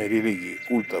истинной религии,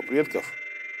 культа предков,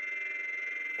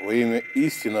 во имя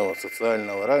истинного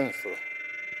социального равенства,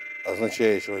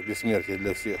 означающего бессмертие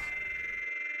для всех,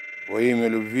 во имя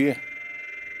любви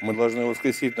мы должны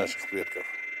воскресить наших предков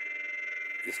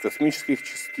из космических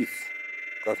частиц,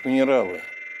 как минералы,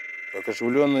 как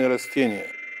оживленные растения,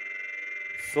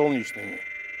 солнечными,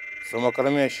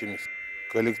 самокормящимися,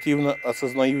 коллективно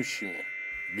осознающими,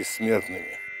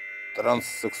 бессмертными,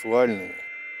 транссексуальными,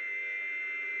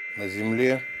 на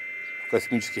Земле, в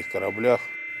космических кораблях,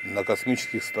 на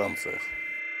космических станциях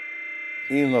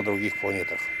и на других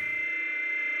планетах.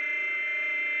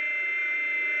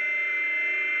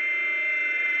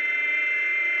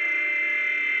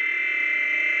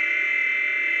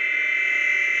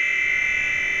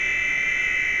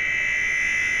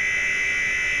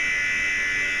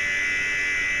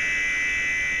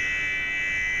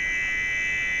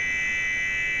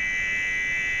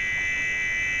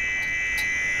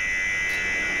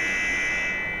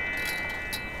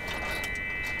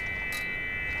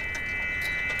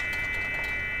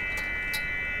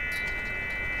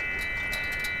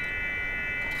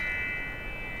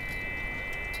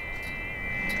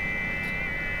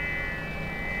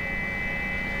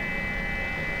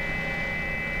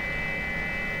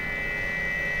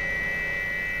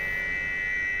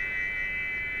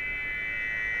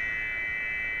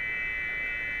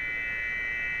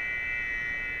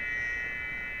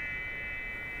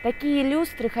 Такие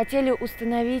люстры хотели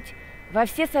установить во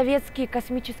все советские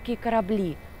космические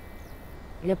корабли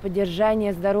для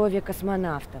поддержания здоровья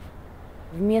космонавтов.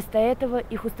 Вместо этого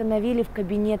их установили в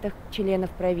кабинетах членов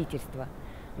правительства,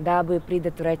 дабы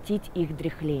предотвратить их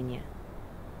дряхление.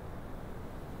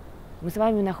 Мы с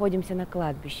вами находимся на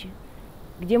кладбище,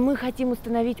 где мы хотим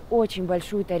установить очень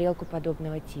большую тарелку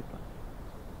подобного типа.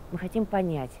 Мы хотим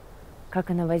понять, как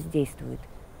она воздействует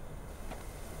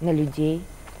на людей,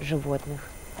 животных,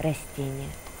 растения,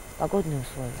 погодные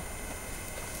условия.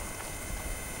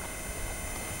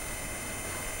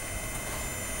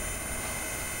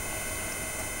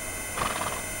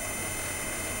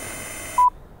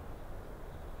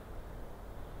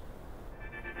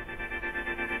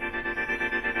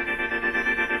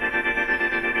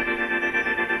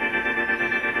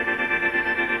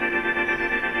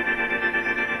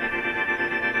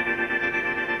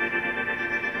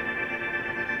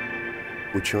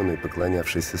 Ученый,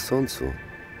 поклонявшийся Солнцу,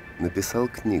 написал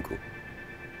книгу,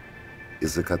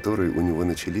 из-за которой у него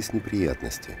начались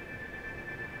неприятности.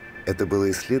 Это было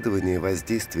исследование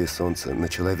воздействия Солнца на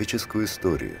человеческую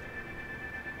историю.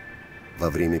 Во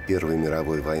время Первой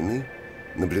мировой войны,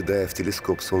 наблюдая в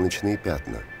телескоп солнечные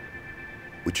пятна,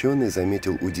 ученый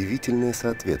заметил удивительное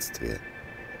соответствие.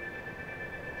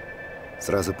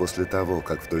 Сразу после того,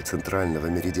 как вдоль центрального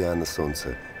меридиана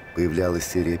Солнца появлялась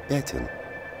серия пятен,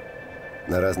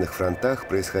 на разных фронтах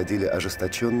происходили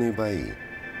ожесточенные бои.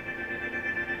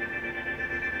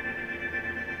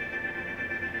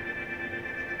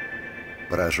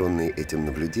 Пораженный этим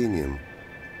наблюдением,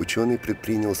 ученый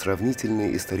предпринял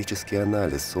сравнительный исторический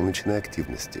анализ солнечной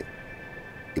активности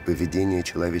и поведения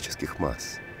человеческих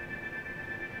масс.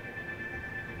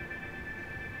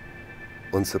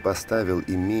 Он сопоставил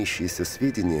имеющиеся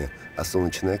сведения о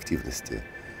солнечной активности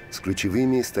с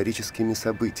ключевыми историческими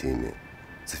событиями,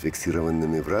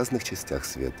 зафиксированными в разных частях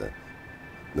света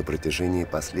на протяжении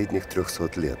последних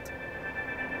 300 лет.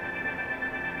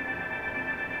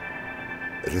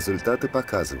 Результаты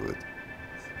показывают,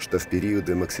 что в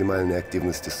периоды максимальной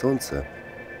активности Солнца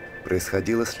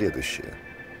происходило следующее: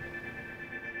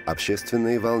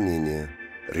 общественные волнения,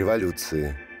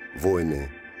 революции, войны,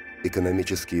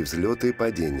 экономические взлеты и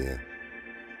падения,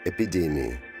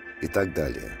 эпидемии и так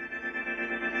далее.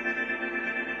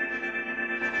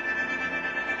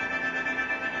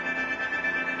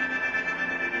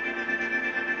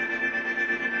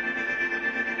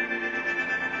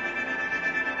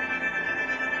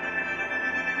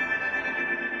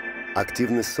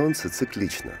 Активность Солнца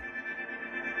циклична.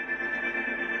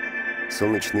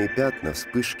 Солнечные пятна,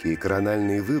 вспышки и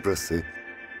корональные выбросы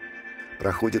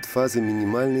проходят фазы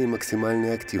минимальной и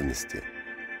максимальной активности,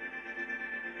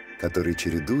 которые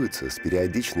чередуются с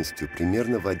периодичностью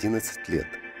примерно в 11 лет,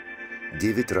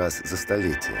 9 раз за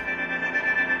столетие.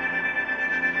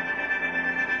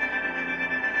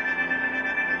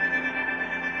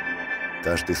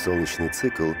 Каждый солнечный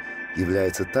цикл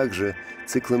является также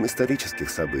циклом исторических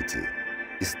событий,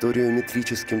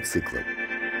 историометрическим циклом.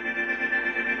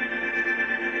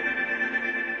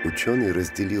 Ученый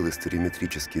разделил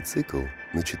историометрический цикл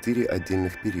на 4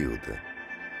 отдельных периода,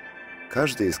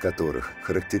 каждый из которых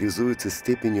характеризуется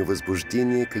степенью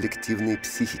возбуждения коллективной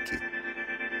психики.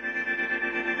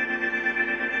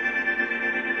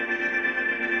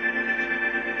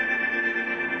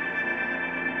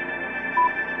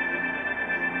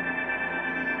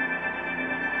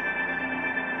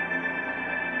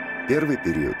 Первый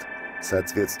период,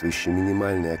 соответствующий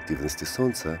минимальной активности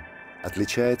Солнца,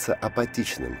 отличается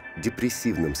апатичным,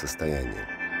 депрессивным состоянием.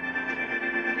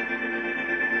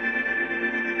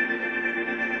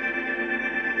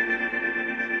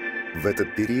 В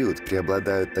этот период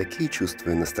преобладают такие чувства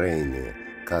и настроения,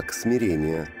 как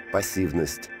смирение,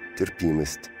 пассивность,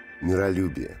 терпимость,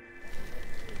 миролюбие.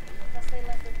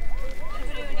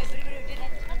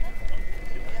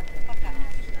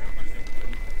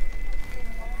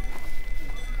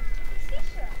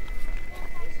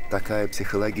 Такая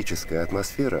психологическая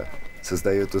атмосфера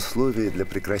создает условия для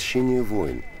прекращения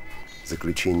войн,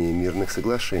 заключения мирных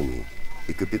соглашений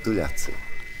и капитуляции.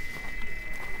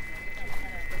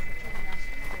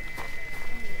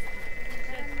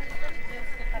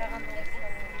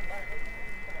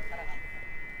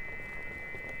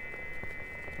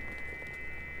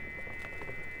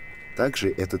 Также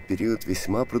этот период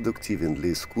весьма продуктивен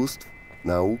для искусств,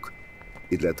 наук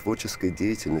и для творческой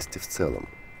деятельности в целом.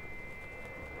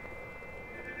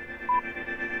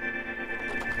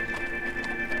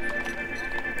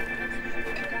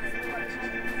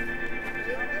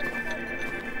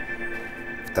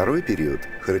 Второй период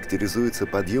характеризуется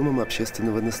подъемом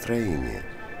общественного настроения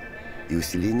и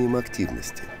усилением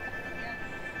активности.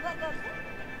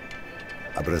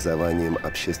 образованием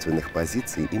общественных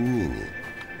позиций и мнений,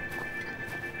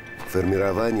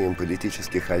 формированием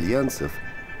политических альянсов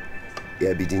и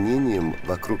объединением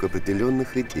вокруг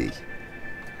определенных идей.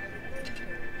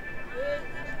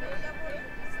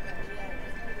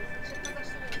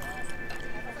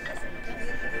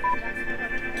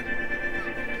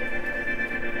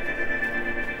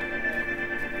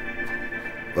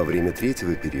 Во время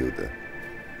третьего периода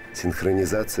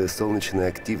синхронизация солнечной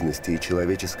активности и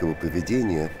человеческого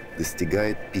поведения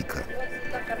достигает пика.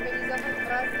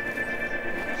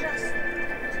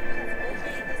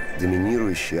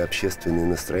 Доминирующие общественные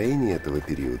настроения этого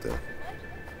периода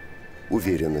 –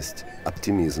 уверенность,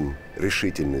 оптимизм,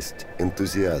 решительность,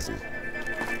 энтузиазм.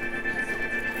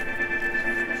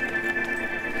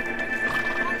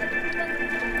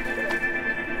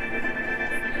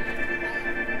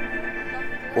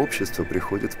 Общество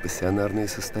приходит в пассионарные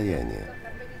состояния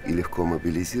и легко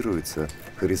мобилизируется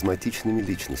харизматичными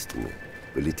личностями,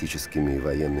 политическими и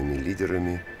военными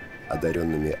лидерами,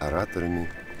 одаренными ораторами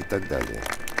и так далее.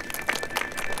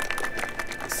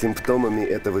 Симптомами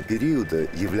этого периода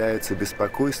являются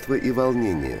беспокойство и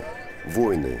волнение,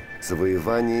 войны,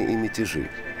 завоевания и мятежи.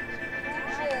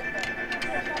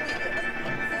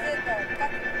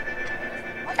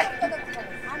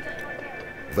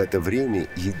 В это время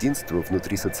единство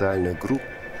внутри социальных групп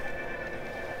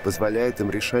позволяет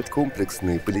им решать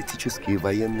комплексные политические и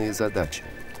военные задачи.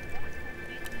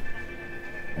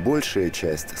 Большая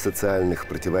часть социальных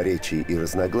противоречий и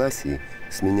разногласий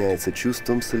сменяется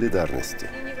чувством солидарности.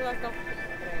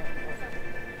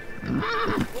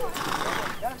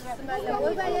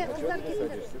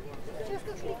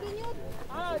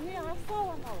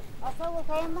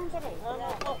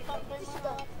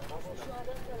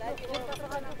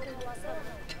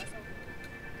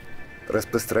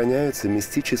 Распространяются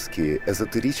мистические,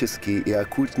 эзотерические и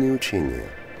оккультные учения,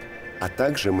 а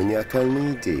также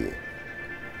маниакальные идеи.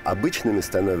 Обычными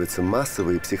становятся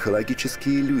массовые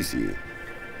психологические иллюзии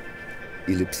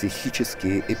или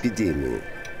психические эпидемии.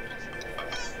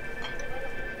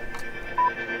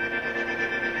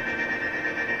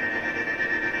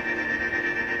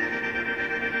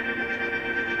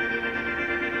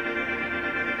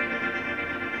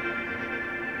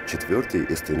 Четвертый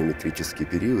эстонометрический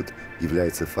период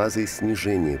является фазой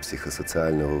снижения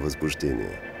психосоциального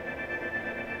возбуждения.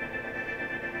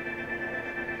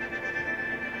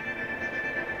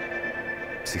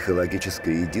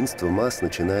 Психологическое единство масс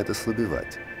начинает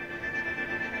ослабевать.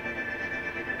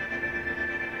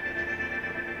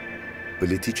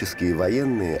 Политические и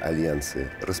военные альянсы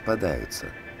распадаются.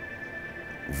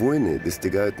 Войны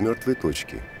достигают мертвой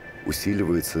точки,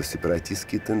 усиливаются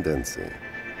сепаратистские тенденции.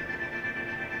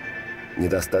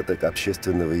 Недостаток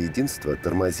общественного единства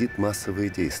тормозит массовые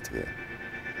действия.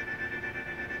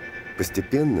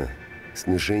 Постепенно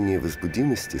снижение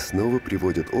возбудимости снова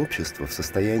приводит общество в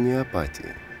состояние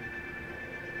апатии.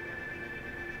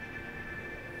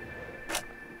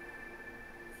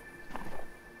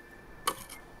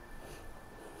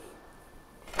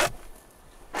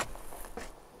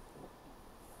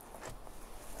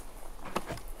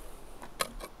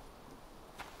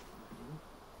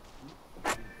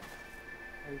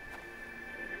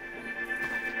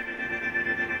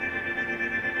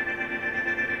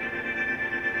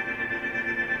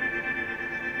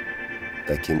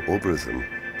 Таким образом,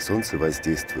 Солнце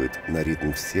воздействует на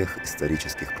ритм всех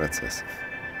исторических процессов.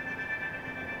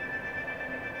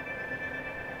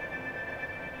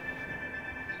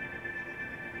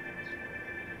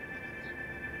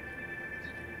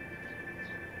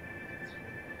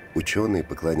 Ученый,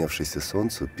 поклонявшийся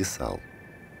Солнцу, писал: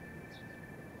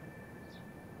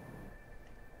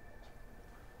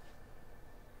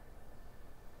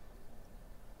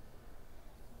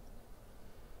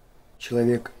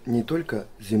 человек не только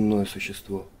земное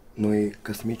существо, но и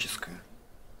космическое.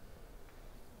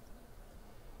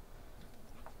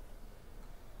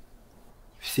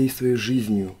 Всей своей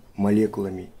жизнью,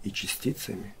 молекулами и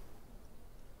частицами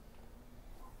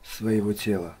своего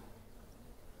тела,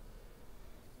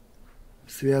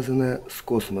 связанное с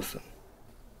космосом,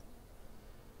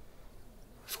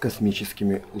 с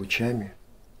космическими лучами,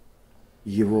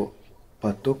 его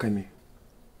потоками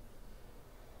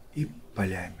и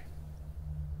полями.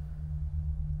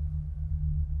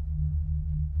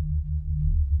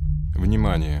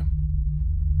 Внимание!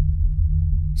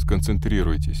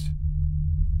 Сконцентрируйтесь.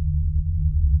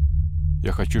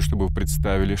 Я хочу, чтобы вы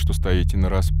представили, что стоите на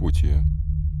распутье.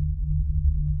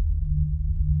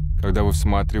 Когда вы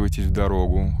всматриваетесь в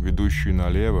дорогу, ведущую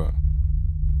налево,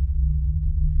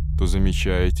 то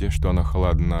замечаете, что она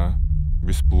холодна,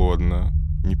 бесплодна,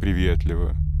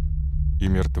 неприветлива и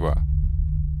мертва.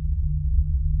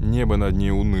 Небо над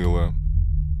ней уныло,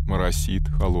 моросит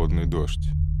холодный дождь.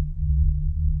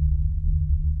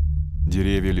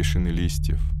 Деревья лишены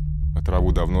листьев, а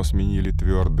траву давно сменили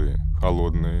твердые,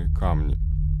 холодные камни.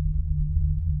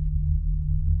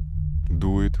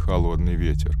 Дует холодный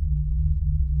ветер.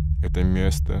 Это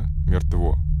место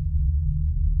мертво.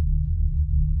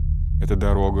 Это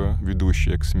дорога,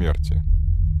 ведущая к смерти.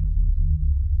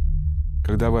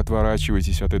 Когда вы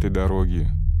отворачиваетесь от этой дороги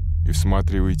и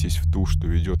всматриваетесь в ту, что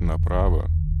ведет направо,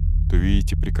 то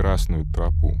видите прекрасную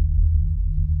тропу.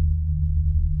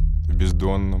 В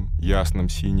бездонном, ясном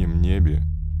синем небе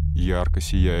ярко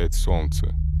сияет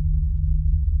солнце.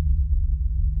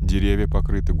 Деревья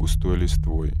покрыты густой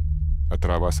листвой, а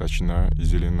трава сочна и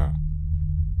зелена.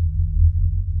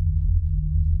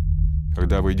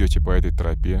 Когда вы идете по этой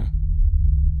тропе,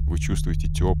 вы чувствуете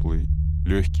теплый,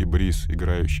 легкий бриз,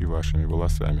 играющий вашими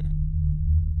волосами.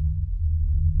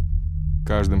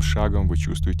 Каждым шагом вы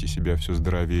чувствуете себя все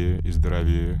здоровее и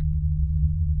здоровее,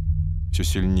 все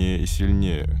сильнее и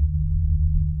сильнее.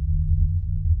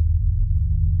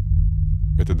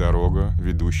 Это дорога,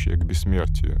 ведущая к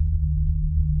бессмертию.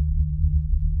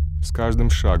 С каждым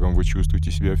шагом вы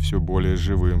чувствуете себя все более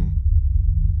живым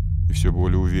и все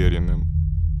более уверенным,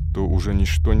 то уже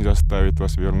ничто не заставит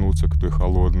вас вернуться к той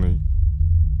холодной,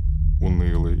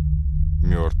 унылой,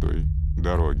 мертвой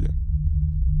дороге.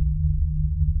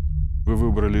 Вы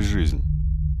выбрали жизнь.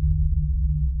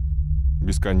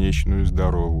 Бесконечную,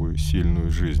 здоровую, сильную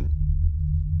жизнь.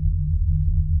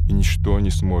 И ничто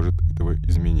не сможет этого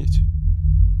изменить.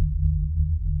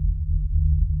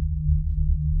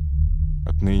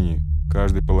 Отныне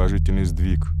каждый положительный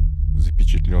сдвиг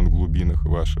запечатлен в глубинах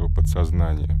вашего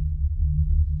подсознания.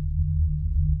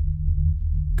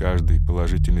 Каждый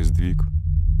положительный сдвиг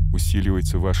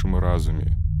усиливается в вашем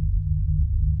разуме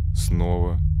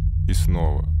снова и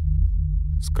снова,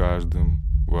 с каждым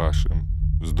вашим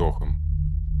вздохом.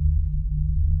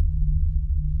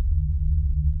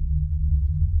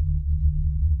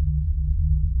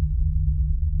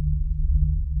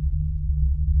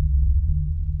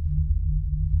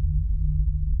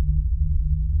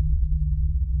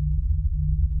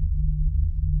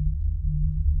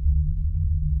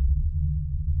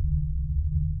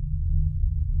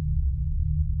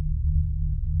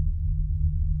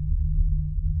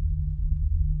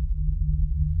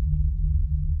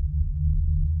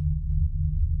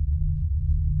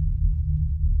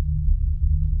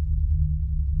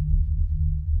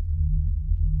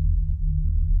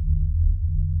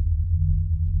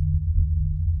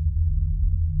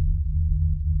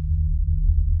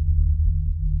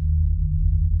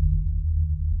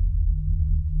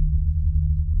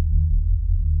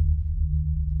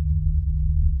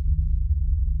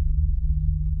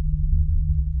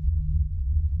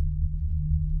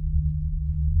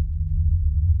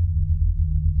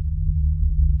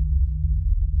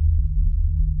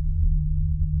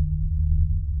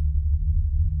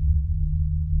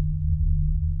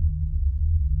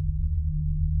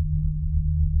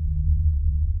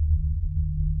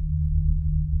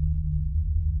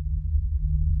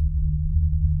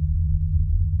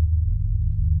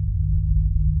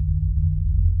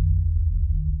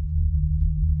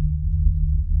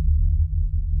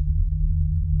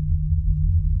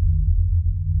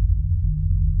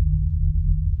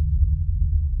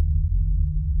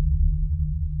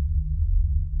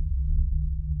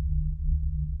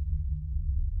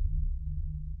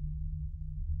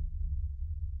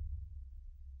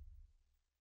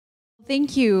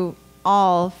 Thank you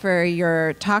all for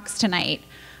your talks tonight.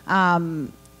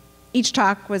 Each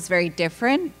talk was very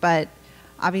different, but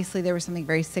obviously there was something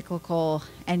very cyclical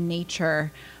and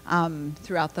nature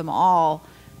throughout them all.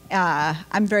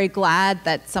 I'm very glad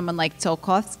that someone like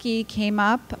Tsiolkovsky came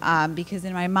up because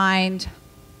in my mind,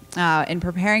 in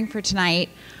preparing for tonight,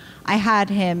 I had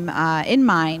him in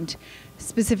mind,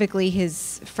 specifically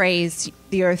his phrase,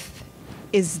 "The earth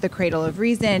is the cradle of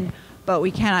reason, but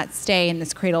we cannot stay in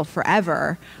this cradle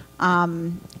forever,"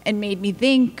 and made me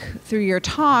think through your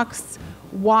talks,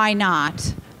 why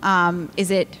not?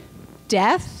 Is it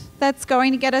death that's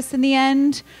going to get us in the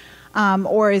end?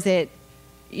 Or is it,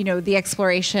 you know, the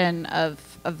exploration of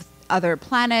other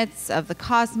planets, of the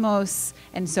cosmos,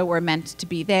 and so we're meant to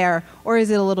be there? Or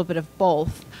is it a little bit of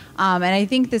both? And I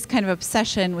think this kind of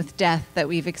obsession with death that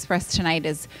we've expressed tonight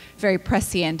is very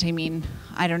prescient. I mean,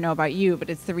 I don't know about you, but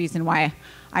it's the reason why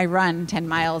I run 10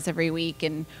 miles every week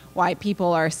and why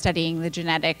people are studying the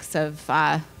genetics of,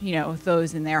 you know,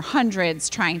 those in their hundreds,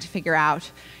 trying to figure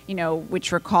out, you know,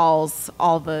 which recalls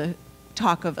all the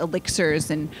talk of elixirs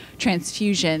and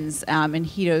transfusions, and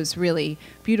Hito's really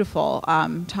beautiful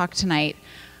talk tonight.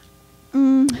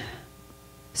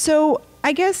 So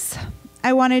I guess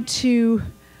I wanted to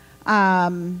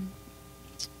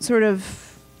sort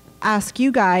of ask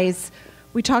you guys,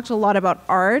 we talked a lot about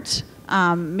art.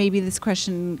 Maybe this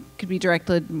question could be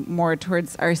directed more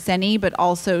towards Arseny, but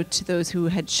also to those who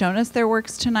had shown us their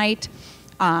works tonight.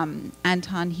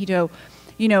 Anton, Hito,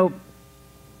 you know,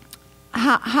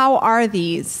 how are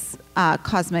these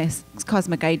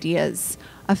cosmic ideas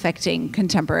affecting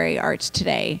contemporary art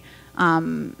today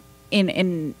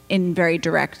in very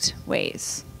direct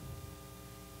ways?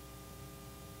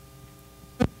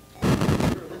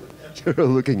 You're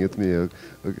looking at me.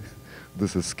 Okay.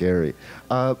 This is scary.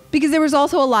 Because there was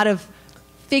also a lot of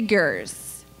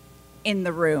figures in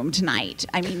the room tonight.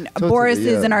 I mean, totally,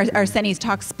 Boris's and Arseny's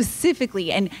talk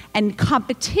specifically, and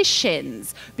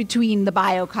competitions between the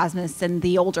biocosmists and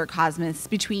the older cosmists,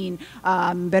 between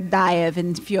Berdayev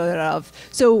and Fyodorov.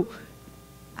 So,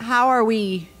 how are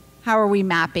we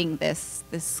mapping this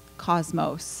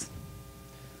cosmos?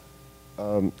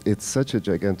 It's such a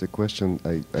gigantic question.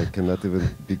 I cannot even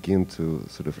begin to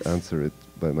sort of answer it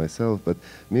by myself, but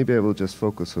maybe I will just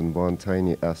focus on one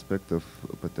tiny aspect of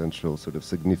potential sort of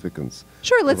significance.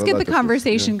 Sure, let's get the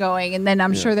conversation going, and then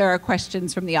I'm sure there are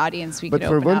questions from the audience we could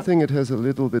open up. But for one thing, it has a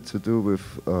little bit to do with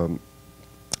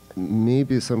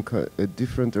maybe a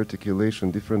different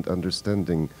articulation, different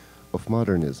understanding of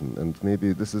modernism. And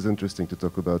maybe this is interesting to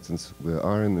talk about since we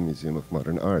are in the Museum of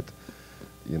Modern Art,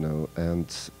 you know,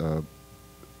 and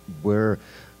where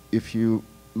if you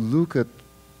look at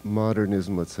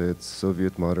modernism, let's say it's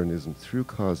Soviet modernism through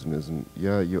cosmism,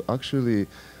 you actually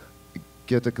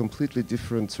get a completely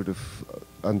different sort of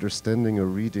understanding or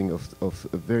reading of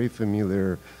very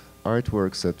familiar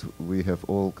artworks that we have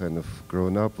all kind of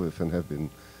grown up with and have been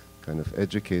kind of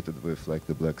educated with, like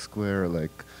the Black Square,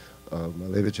 like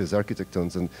Malevich's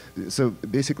Architectons. And so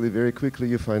basically very quickly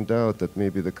you find out that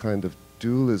maybe the kind of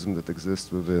dualism that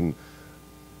exists within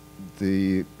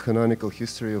the canonical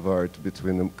history of art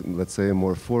between, let's say, a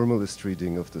more formalist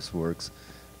reading of these works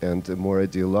and a more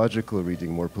ideological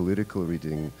reading, more political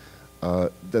reading,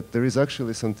 that there is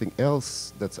actually something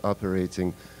else that's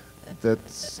operating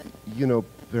that, you know,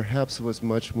 perhaps was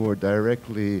much more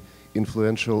directly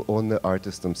influential on the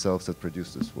artists themselves that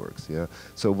produced these works,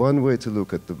 So one way to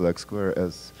look at the Black Square,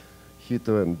 as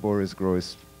Hito and Boris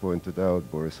Groys pointed out,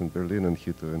 Boris in Berlin and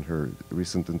Hito in her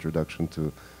recent introduction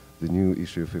to the new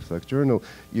issue of Fifth Flag Journal,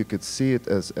 you could see it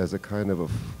as a kind of a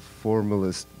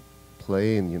formalist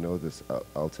plane, you know, this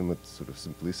ultimate sort of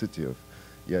simplicity of,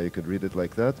 you could read it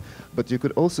like that, but you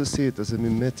could also see it as a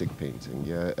mimetic painting,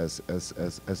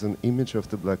 as an image of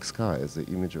the black sky, as the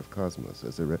image of cosmos,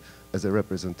 as a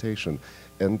representation.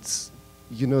 And,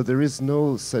 you know, there is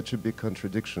no such a big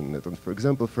contradiction in it. And for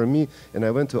example, for me, and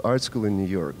I went to art school in New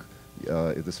York,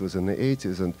 this was in the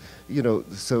 80s, and, you know,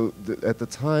 so at the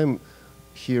time,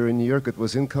 here in New York, it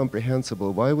was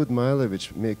incomprehensible. Why would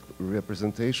Malevich make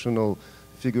representational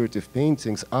figurative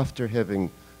paintings after having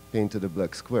painted a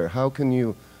black square? How can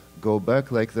you go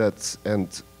back like that? And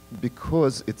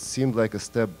because it seemed like a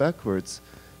step backwards,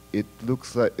 it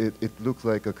looked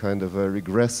like a kind of a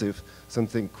regressive,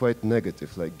 something quite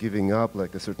negative, like giving up,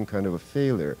 like a certain kind of a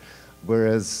failure.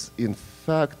 Whereas in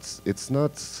fact, it's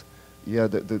not.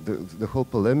 The whole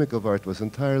polemic of art was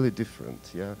entirely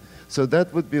different. So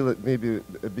that would be like maybe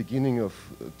a beginning of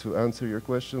to answer your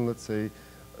question. Let's say,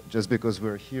 just because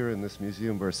we're here in this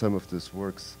museum where some of these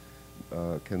works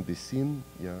can be seen.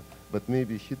 But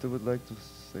maybe Hito would like to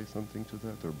say something to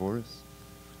that, or Boris.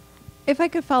 If I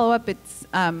could follow up, it's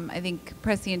I think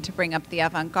prescient to bring up the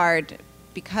avant-garde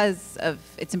because of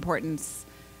its importance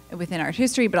within art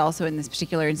history, but also in this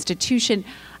particular institution.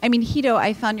 I mean, Hito,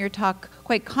 I found your talk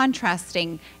quite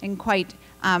contrasting and quite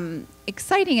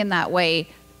exciting in that way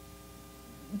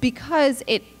because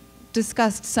it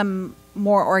discussed some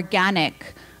more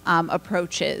organic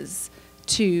approaches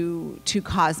to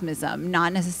cosmism,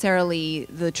 not necessarily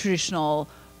the traditional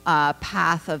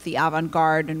path of the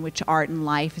avant-garde in which art and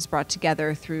life is brought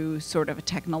together through sort of a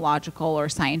technological or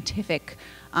scientific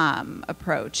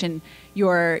approach. And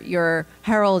your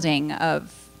heralding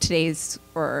of today's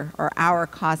or our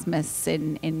cosmos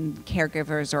in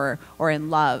caregivers or in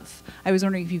love. I was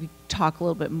wondering if you could talk a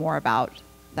little bit more about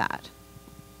that.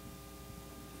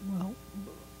 Well,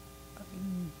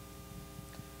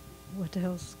 what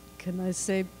else can I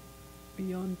say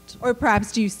beyond? Or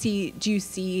perhaps do you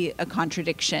see a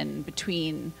contradiction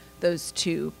between those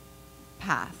two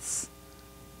paths,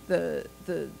 the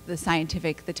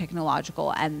scientific, the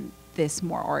technological, and this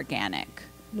more organic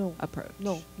approach?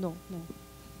 No.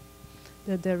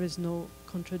 There is no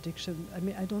contradiction. I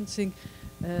mean, I don't think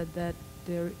that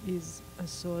there is a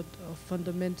sort of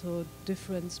fundamental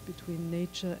difference between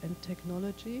nature and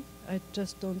technology. I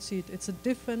just don't see it. It's a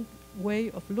different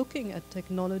way of looking at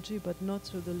technology, but not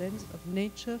through the lens of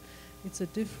nature. It's a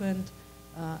different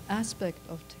aspect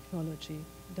of technology.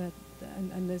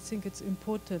 And I think it's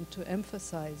important to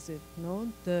emphasize it. No,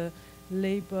 the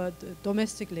labor, the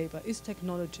domestic labor, is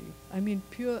technology. I mean,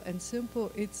 pure and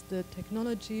simple. It's the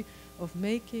technology of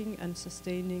making and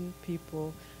sustaining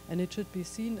people, and it should be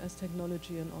seen as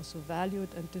technology and also valued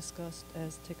and discussed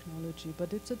as technology.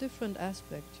 But it's a different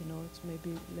aspect. You know, it's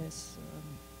maybe less.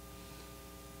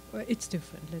 Well, it's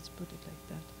different. Let's put it like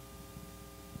that.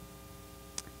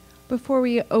 Before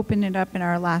we open it up in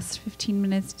our last 15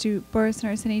 minutes, Boris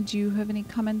and Arseny, do you have any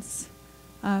comments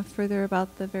further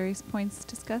about the various points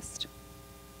discussed?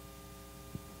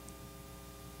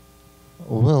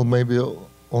 Well, maybe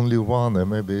only one, and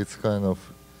maybe it's kind of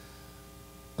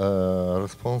a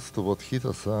response to what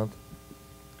Hito said.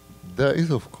 There is,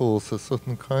 of course, a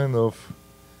certain kind of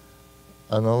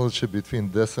analogy between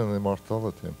death and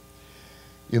immortality.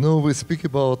 You know, we speak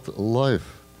about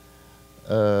life.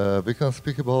 We can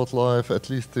speak about life at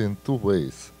least in two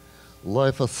ways.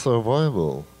 Life as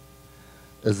survival,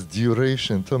 as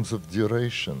duration, in terms of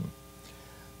duration.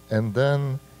 And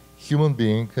then human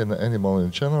being and animal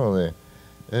in general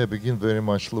begin very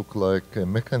much look like a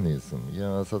mechanism.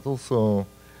 Yeah, that also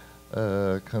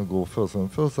can go further and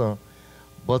further.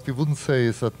 But we wouldn't say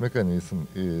that mechanism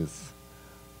is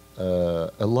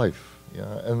a life.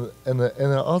 Yeah, and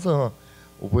another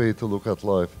way to look at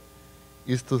life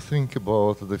is to think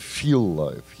about the feel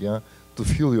life, yeah, to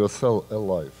feel yourself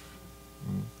alive.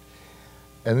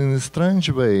 And in a strange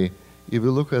way, if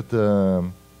you look at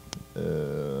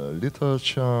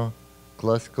literature,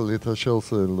 classical literature,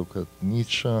 also look at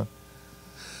Nietzsche,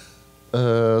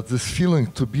 this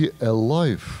feeling to be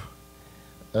alive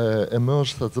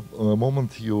emerged at the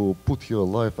moment you put your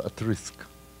life at risk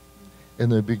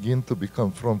and you begin to be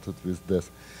confronted with death.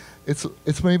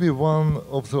 It's maybe one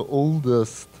of the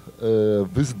oldest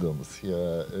wisdoms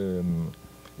here in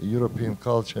European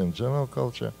culture and general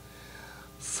culture.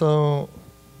 So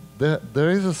there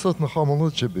is a certain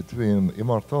homology between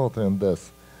immortality and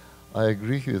death. I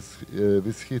agree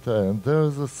with Hito, and there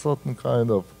is a certain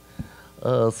kind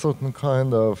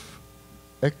of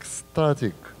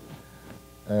ecstatic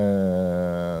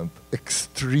and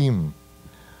extreme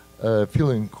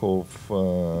feeling of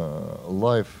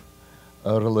life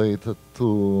related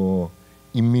to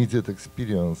immediate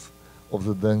experience of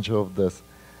the danger of death.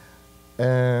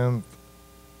 And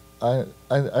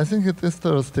I think it is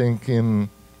interesting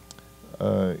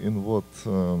in what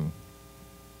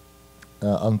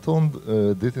Anton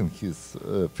did in his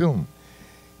film,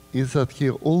 is that he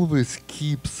always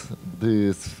keeps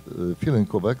this feeling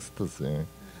of ecstasy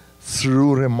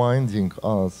through reminding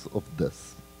us of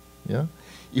death. Yeah?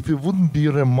 If we wouldn't be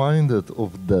reminded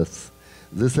of death,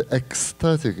 this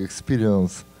ecstatic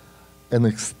experience, an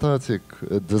ecstatic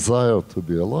desire to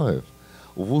be alive,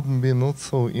 wouldn't be not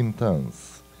so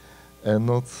intense and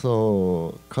not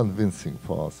so convincing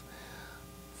for us.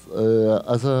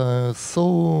 As I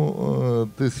saw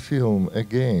this film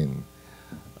again,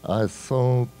 I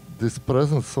saw this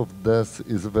presence of death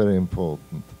is very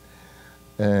important.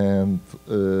 And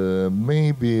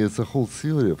maybe the whole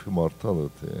theory of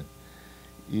immortality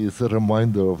is a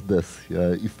reminder of death.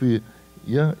 Yeah?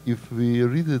 If we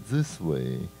read it this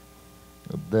way,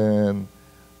 then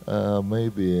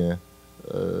maybe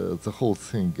the whole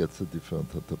thing gets a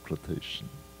different interpretation.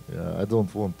 Yeah, I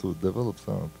don't want to develop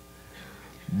that.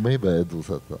 Maybe I do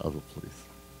that other place.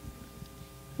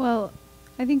 Well,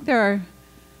 I think there are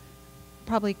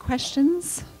probably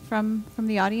questions from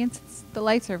the audience. The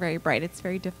lights are very bright. It's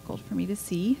very difficult for me to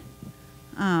see.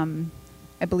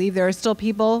 I believe there are still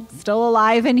people still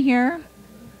alive in here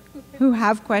who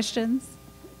have questions.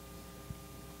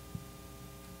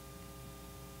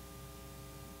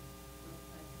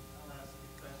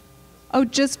 Oh,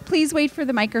 just please wait for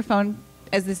the microphone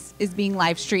as this is being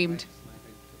live streamed.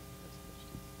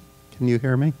 Can you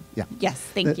hear me? Yeah. Yes,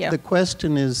 thank you. The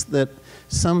question is that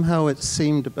somehow it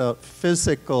seemed about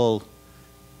physical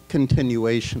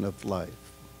continuation of life.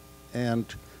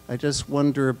 And I just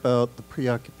wonder about the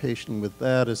preoccupation with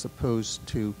that as opposed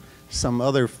to some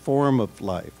other form of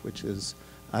life, which is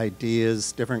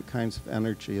ideas, different kinds of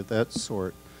energy of that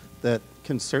sort, that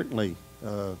can certainly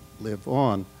live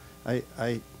on.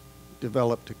 I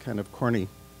developed a kind of corny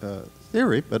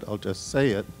theory, but I'll just say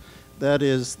it. That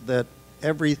is that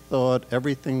every thought,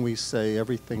 everything we say,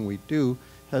 everything we do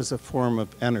has a form of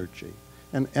energy.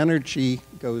 And energy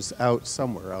goes out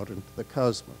somewhere, out into the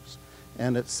cosmos.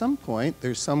 And at some point,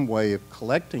 there's some way of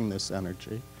collecting this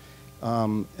energy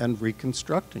and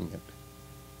reconstructing it.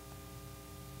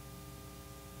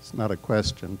 It's not a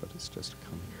question, but it's just a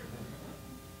comment.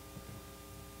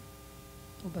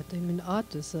 But I mean,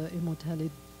 art is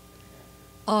immortality.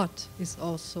 Art is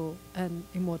also an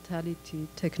immortality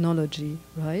technology,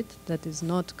 right? That is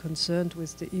not concerned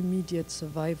with the immediate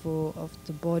survival of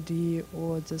the body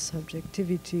or the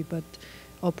subjectivity, but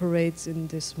operates in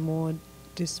this more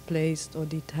displaced or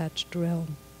detached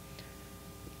realm.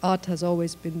 Art has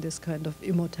always been this kind of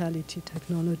immortality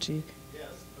technology.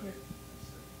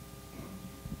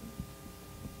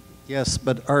 Yes,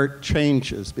 but art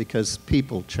changes because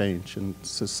people change and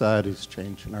societies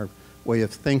change and our way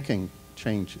of thinking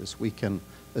changes. We can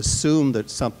assume that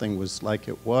something was like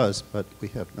it was, but we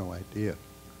have no idea.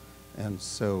 And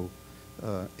so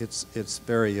it's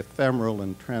very ephemeral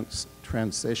and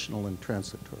transitional and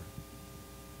transitory.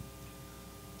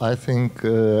 I think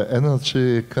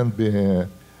energy can be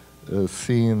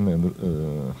seen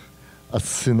as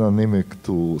synonymic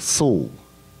to soul.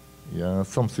 Yeah,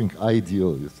 something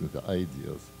ideal is the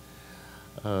ideas.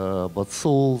 But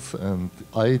souls and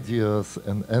ideas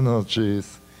and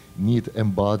energies need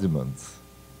embodiments.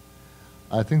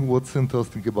 I think what's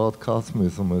interesting about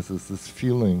Cosmism is this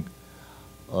feeling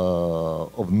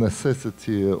of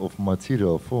necessity of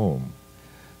material form.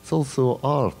 It's also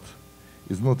art.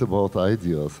 It's not about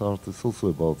ideas. Art is also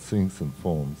about things and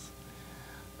forms.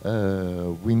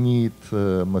 We need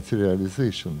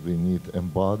materialization. We need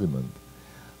embodiment.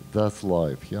 That's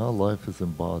life. Yeah, life is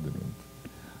embodiment.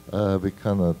 We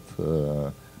cannot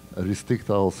restrict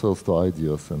ourselves to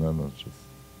ideas and energies.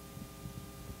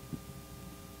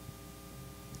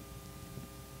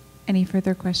 Any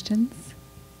further questions?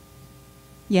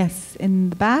 Yes, in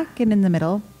the back and in the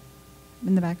middle.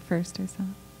 In the back first, or so.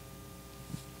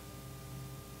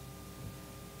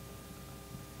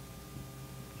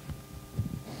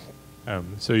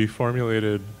 So you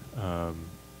formulated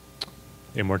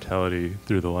immortality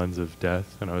through the lens of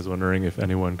death, and I was wondering if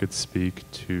anyone could speak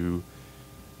to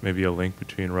maybe a link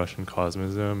between Russian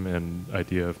Cosmism and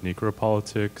idea of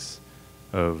necropolitics,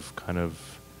 of kind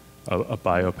of a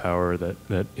biopower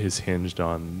that is hinged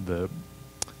on the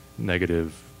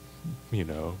negative,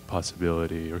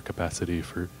 possibility or capacity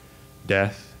for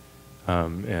death.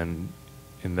 And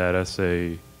in that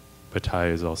essay,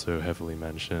 Bataille is also heavily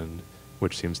mentioned,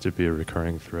 which seems to be a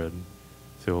recurring thread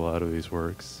through a lot of these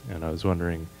works. And I was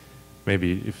wondering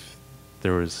maybe if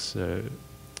there was a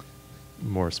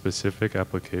more specific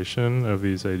application of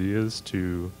these ideas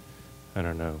to, I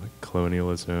don't know, like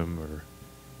colonialism or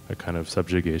a kind of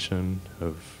subjugation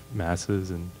of masses.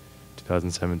 In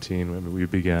 2017, when we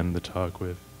began the talk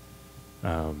with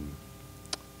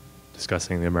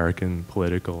discussing the American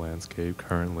political landscape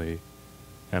currently,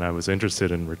 and I was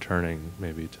interested in returning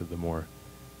maybe to the more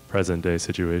present day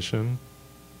situation.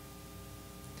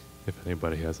 If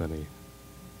anybody has anything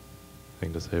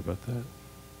to say about that.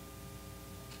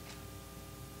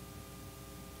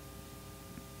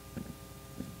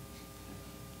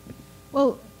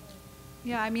 Well,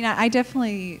 yeah, I mean, I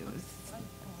definitely.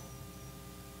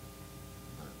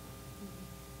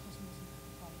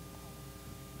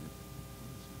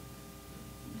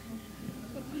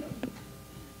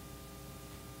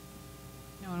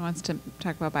 No one wants to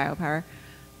talk about biopower.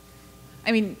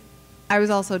 I mean, I was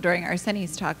also during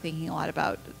Arseny's talk thinking a lot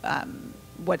about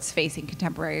what's facing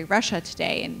contemporary Russia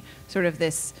today and sort of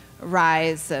this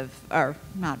rise of, or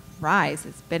not rise,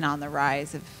 it's been on the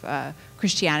rise of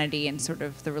Christianity and sort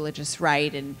of the religious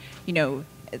right, and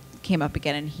it came up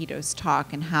again in Hito's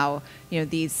talk, and how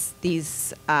these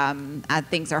things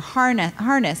are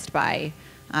harnessed by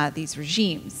these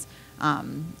regimes,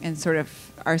 and sort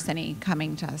of Arseny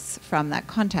coming to us from that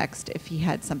context, if he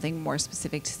had something more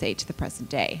specific to say to the present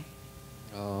day.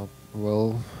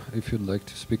 Well, if you'd like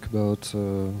to speak about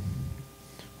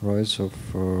rise of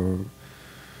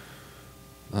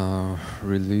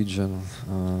religion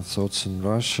thoughts in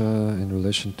Russia in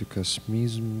relation to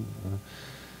Cosmism,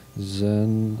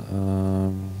 then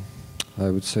I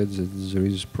would say that there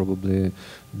is probably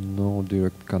no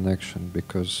direct connection,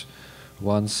 because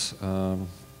once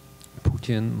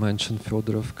Putin mentioned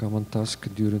Fedorov common task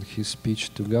during his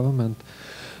speech to government,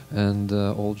 and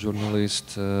all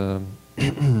journalists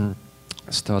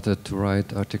started to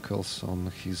write articles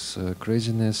on his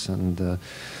craziness and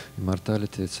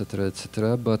immortality, etc.,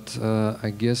 etc. But I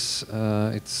guess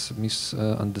it's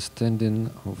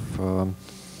misunderstanding of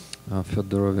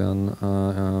Fedorovian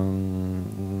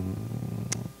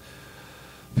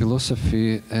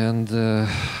philosophy, and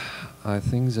I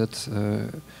think that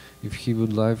if he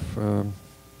would live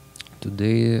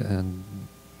today, and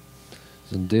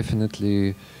then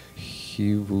definitely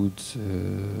he would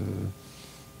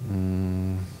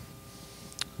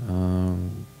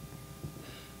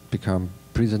become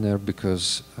prisoner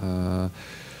because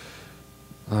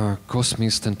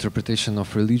cosmist interpretation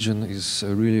of religion is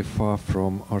really far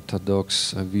from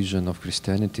orthodox vision of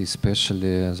Christianity,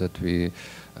 especially that we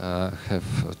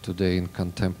have today in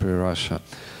contemporary Russia.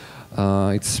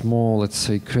 It's more, let's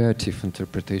say, creative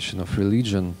interpretation of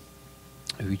religion,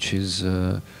 which is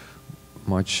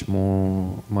much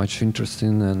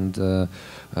interesting and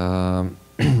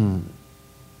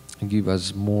give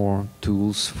us more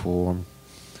tools for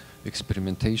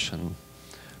experimentation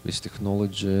with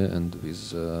technology and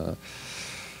with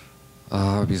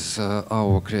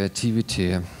our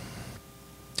creativity.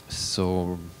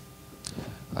 So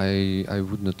I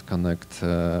would not connect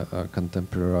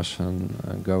contemporary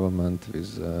Russian government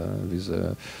with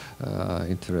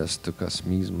interest to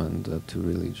cosmism and to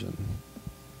religion.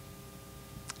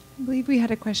 I believe we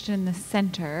had a question in the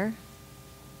center.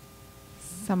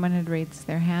 Someone had raised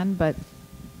their hand, but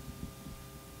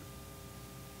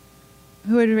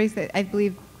who had raised it? I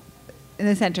believe in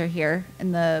the center here,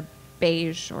 in the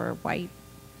beige or white.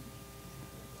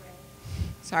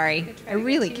 Sorry, I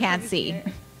really can't see.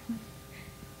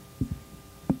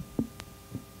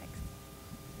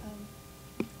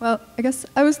 Well, I guess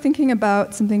I was thinking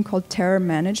about something called terror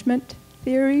management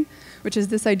theory, which is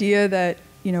this idea that,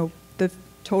 you know, the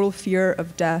total fear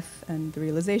of death and the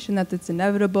realization that it's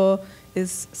inevitable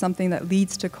is something that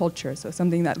leads to culture, so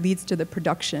something that leads to the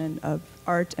production of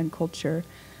art and culture.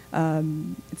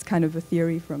 It's kind of a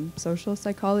theory from social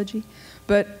psychology.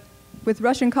 But with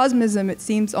Russian Cosmism, it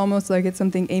seems almost like it's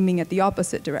something aiming at the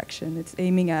opposite direction. It's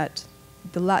aiming at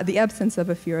the absence of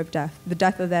a fear of death, the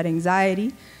death of that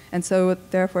anxiety. And so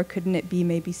therefore, couldn't it be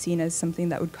maybe seen as something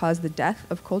that would cause the death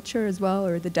of culture as well,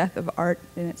 or the death of art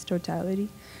in its totality?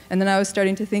 And then I was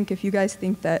starting to think, if you guys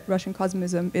think that Russian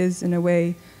Cosmism is, in a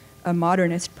way, a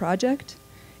modernist project,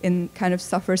 and kind of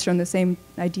suffers from the same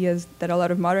ideas that a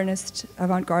lot of modernist,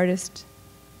 avant-gardist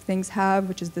things have,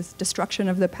 which is this destruction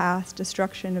of the past,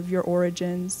 destruction of your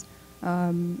origins,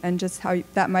 and just how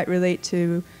that might relate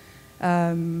to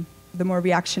the more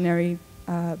reactionary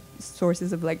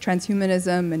sources of like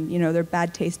transhumanism and, you know, their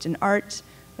bad taste in art,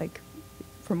 like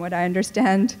from what I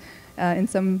understand, in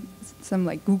some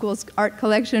like Google's art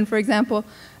collection, for example,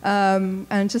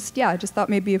 and just thought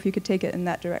maybe if you could take it in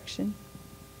that direction.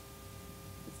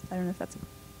 I don't know if that's.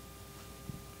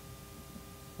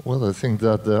 Well, I think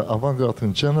that the avant-garde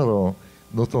in general,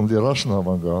 not only Russian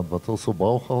avant-garde, but also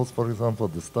Bauhaus, for example,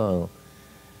 the style,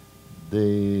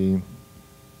 they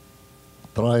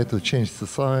try to change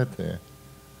society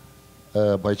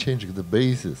by changing the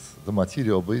basis, the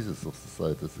material basis of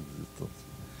society's existence.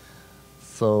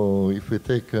 So if we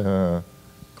take a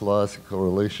classical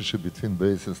relationship between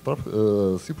base and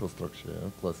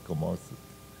superstructure, classical Marxist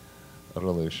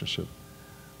relationship,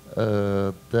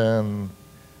 then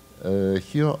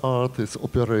here art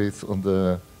operates on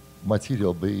the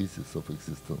material basis of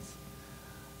existence.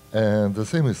 And the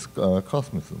same is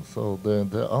cosmism. So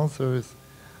the answer is,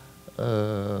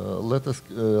 let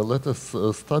us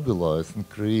stabilize and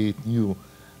create new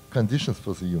conditions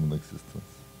for the human existence.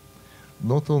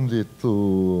 Not only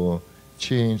to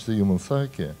change the human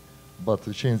psyche, but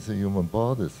to change the human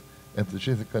bodies and to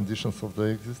change the conditions of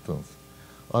their existence.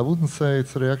 I wouldn't say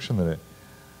it's reactionary.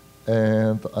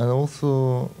 And I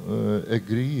also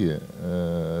agree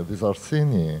with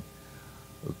Arseny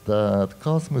that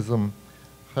cosmism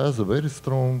has a very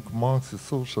strong Marxist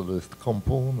socialist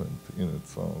component in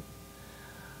itself.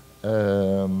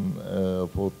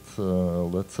 What,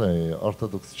 let's say,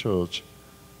 Orthodox Church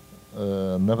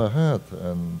never had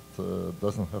and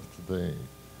doesn't have today.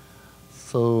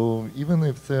 So even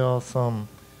if there are some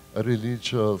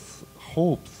religious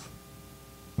hopes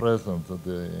present that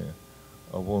they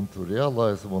want to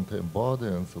realize, want to embody,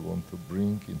 and so want to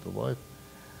bring into life,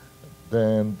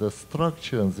 then the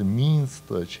structure and the means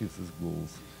to achieve these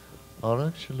goals are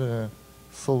actually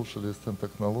socialist and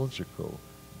technological.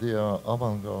 They are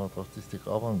avant-garde, artistic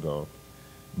avant-garde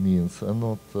means, and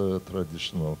not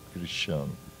traditional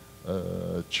Christian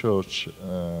church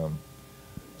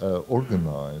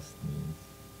organized means.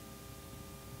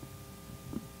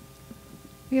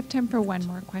 We have time for one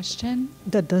more question.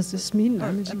 Does this mean,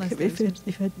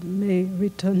 if I may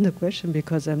return the question,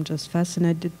 because I'm just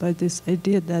fascinated by this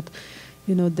idea that,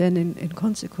 you know, then in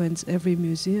consequence, every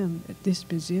museum, this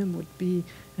museum would be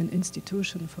an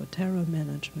institution for terror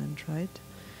management, right?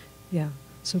 Yeah.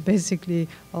 So basically,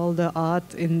 all the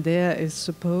art in there is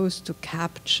supposed to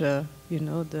capture, you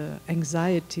know, the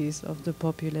anxieties of the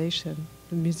population.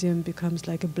 The museum becomes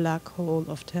like a black hole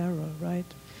of terror, right?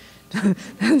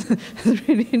 That's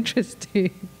really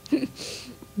interesting.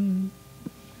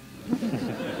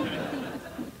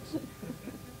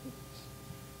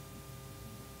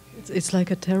 It's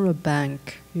like a terror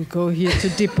bank. You go here to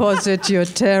deposit your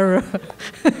terror.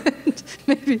 And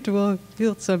maybe it will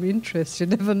build some interest. You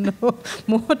never know.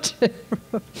 More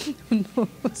terror. Who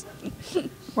knows?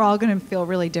 We're all going to feel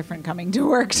really different coming to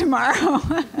work tomorrow.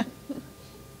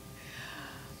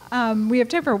 We have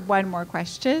time for one more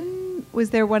question.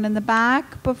 Was there one in the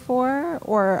back before?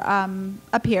 Or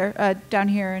up here, down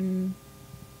here in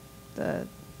the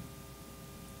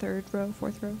third row,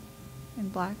 fourth row, in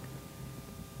black?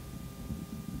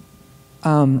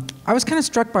 I was kind of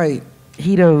struck by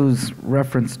Hito's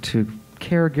reference to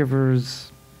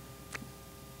caregivers,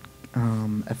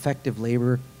 effective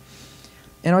labor.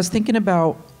 And I was thinking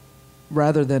about,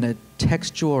 rather than a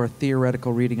textual or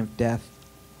theoretical reading of death,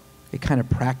 a kind of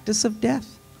practice of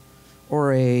death,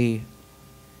 or a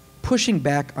pushing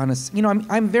back on us. You know,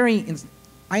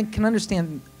 I can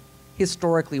understand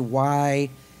historically why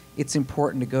it's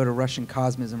important to go to Russian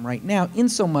Cosmism right now, in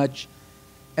so much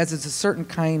as it's a certain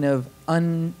kind of,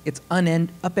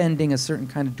 upending a certain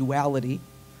kind of duality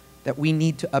that we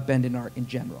need to upend in art in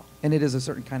general. And it is a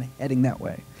certain kind of heading that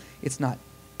way. It's not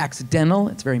accidental,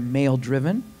 it's very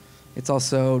male-driven. It's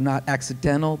also not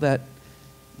accidental that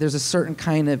there's a certain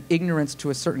kind of ignorance to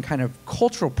a certain kind of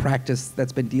cultural practice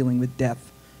that's been dealing with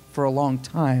death for a long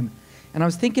time. And I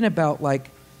was thinking about, like,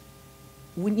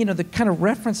 when, you know, the kind of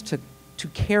reference to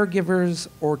caregivers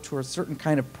or to a certain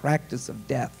kind of practice of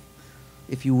death,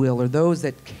 if you will, or those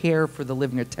that care for the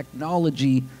living, or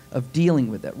technology of dealing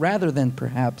with it, rather than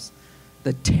perhaps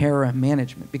the terror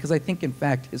management. Because I think, in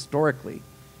fact, historically,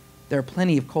 there are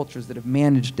plenty of cultures that have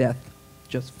managed death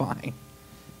just fine.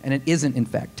 And it isn't, in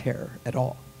fact, terror at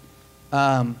all.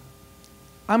 I'm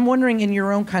wondering, in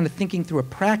your own kind of thinking through a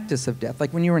practice of death,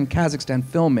 like when you were in Kazakhstan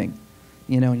filming,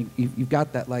 you know, you've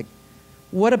got that, like,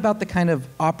 what about the kind of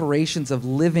operations of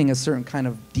living a certain kind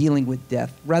of dealing with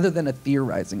death, rather than a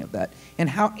theorizing of that? And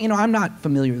how, you know, I'm not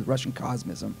familiar with Russian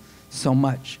Cosmism so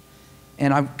much.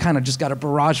 And I've kind of just got a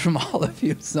barrage from all of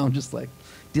you, so I'm just like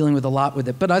dealing with a lot with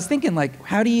it. But I was thinking, like,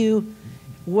 how did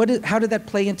that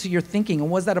play into your thinking? And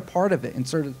was that a part of it? And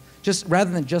sort of, just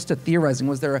rather than just a theorizing,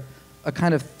 was there a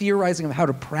kind of theorizing of how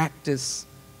to practice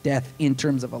death in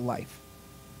terms of a life?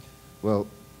 Well,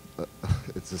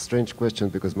 it's a strange question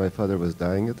because my father was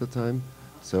dying at the time,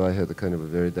 so I had a kind of a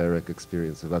very direct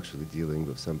experience of actually dealing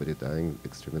with somebody dying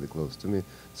extremely close to me.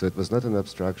 So it was not an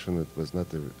abstraction, it was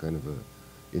not a kind of a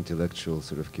intellectual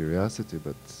sort of curiosity,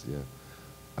 but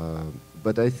yeah.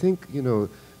 But I think, you know,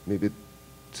 maybe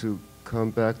to come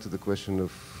back to the question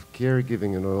of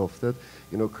caregiving and all of that,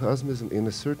 you know, Cosmism in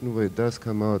a certain way does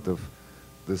come out of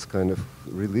this kind of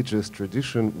religious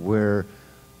tradition where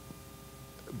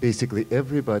basically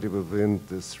everybody within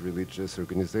these religious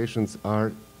organizations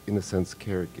are, in a sense,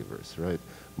 caregivers, right?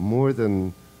 More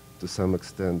than, to some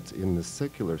extent, in the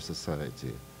secular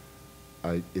society.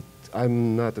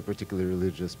 I'm not a particularly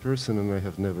religious person, and I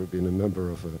have never been a member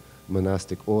of a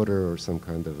monastic order or some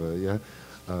kind of a,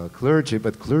 clergy,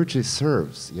 but clergy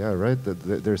serves, yeah, right?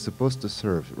 They're supposed to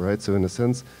serve, right? So in a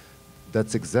sense,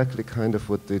 that's exactly kind of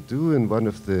what they do, and one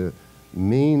of the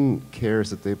main cares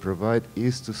that they provide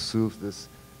is to soothe this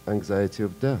anxiety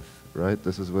of death, right?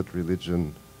 This is what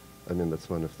religion, I mean, that's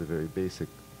one of the very basic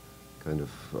kind of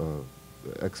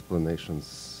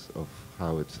explanations of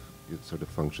how it sort of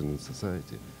functions in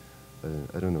society.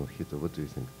 I don't know, Hito, what do you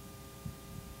think?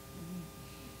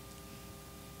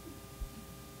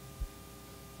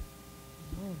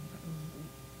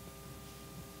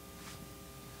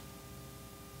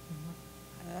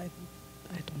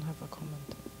 I don't have a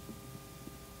comment.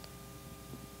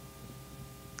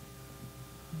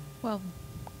 Well,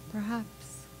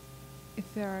 perhaps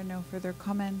if there are no further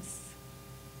comments,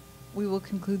 we will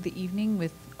conclude the evening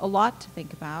with a lot to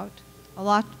think about, a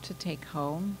lot to take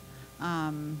home.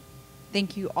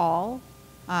 Thank you all.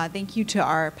 Thank you to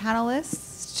our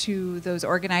panelists, to those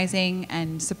organizing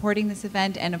and supporting this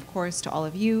event, and of course to all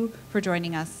of you for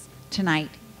joining us tonight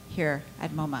here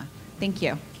at MoMA. Thank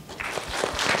you.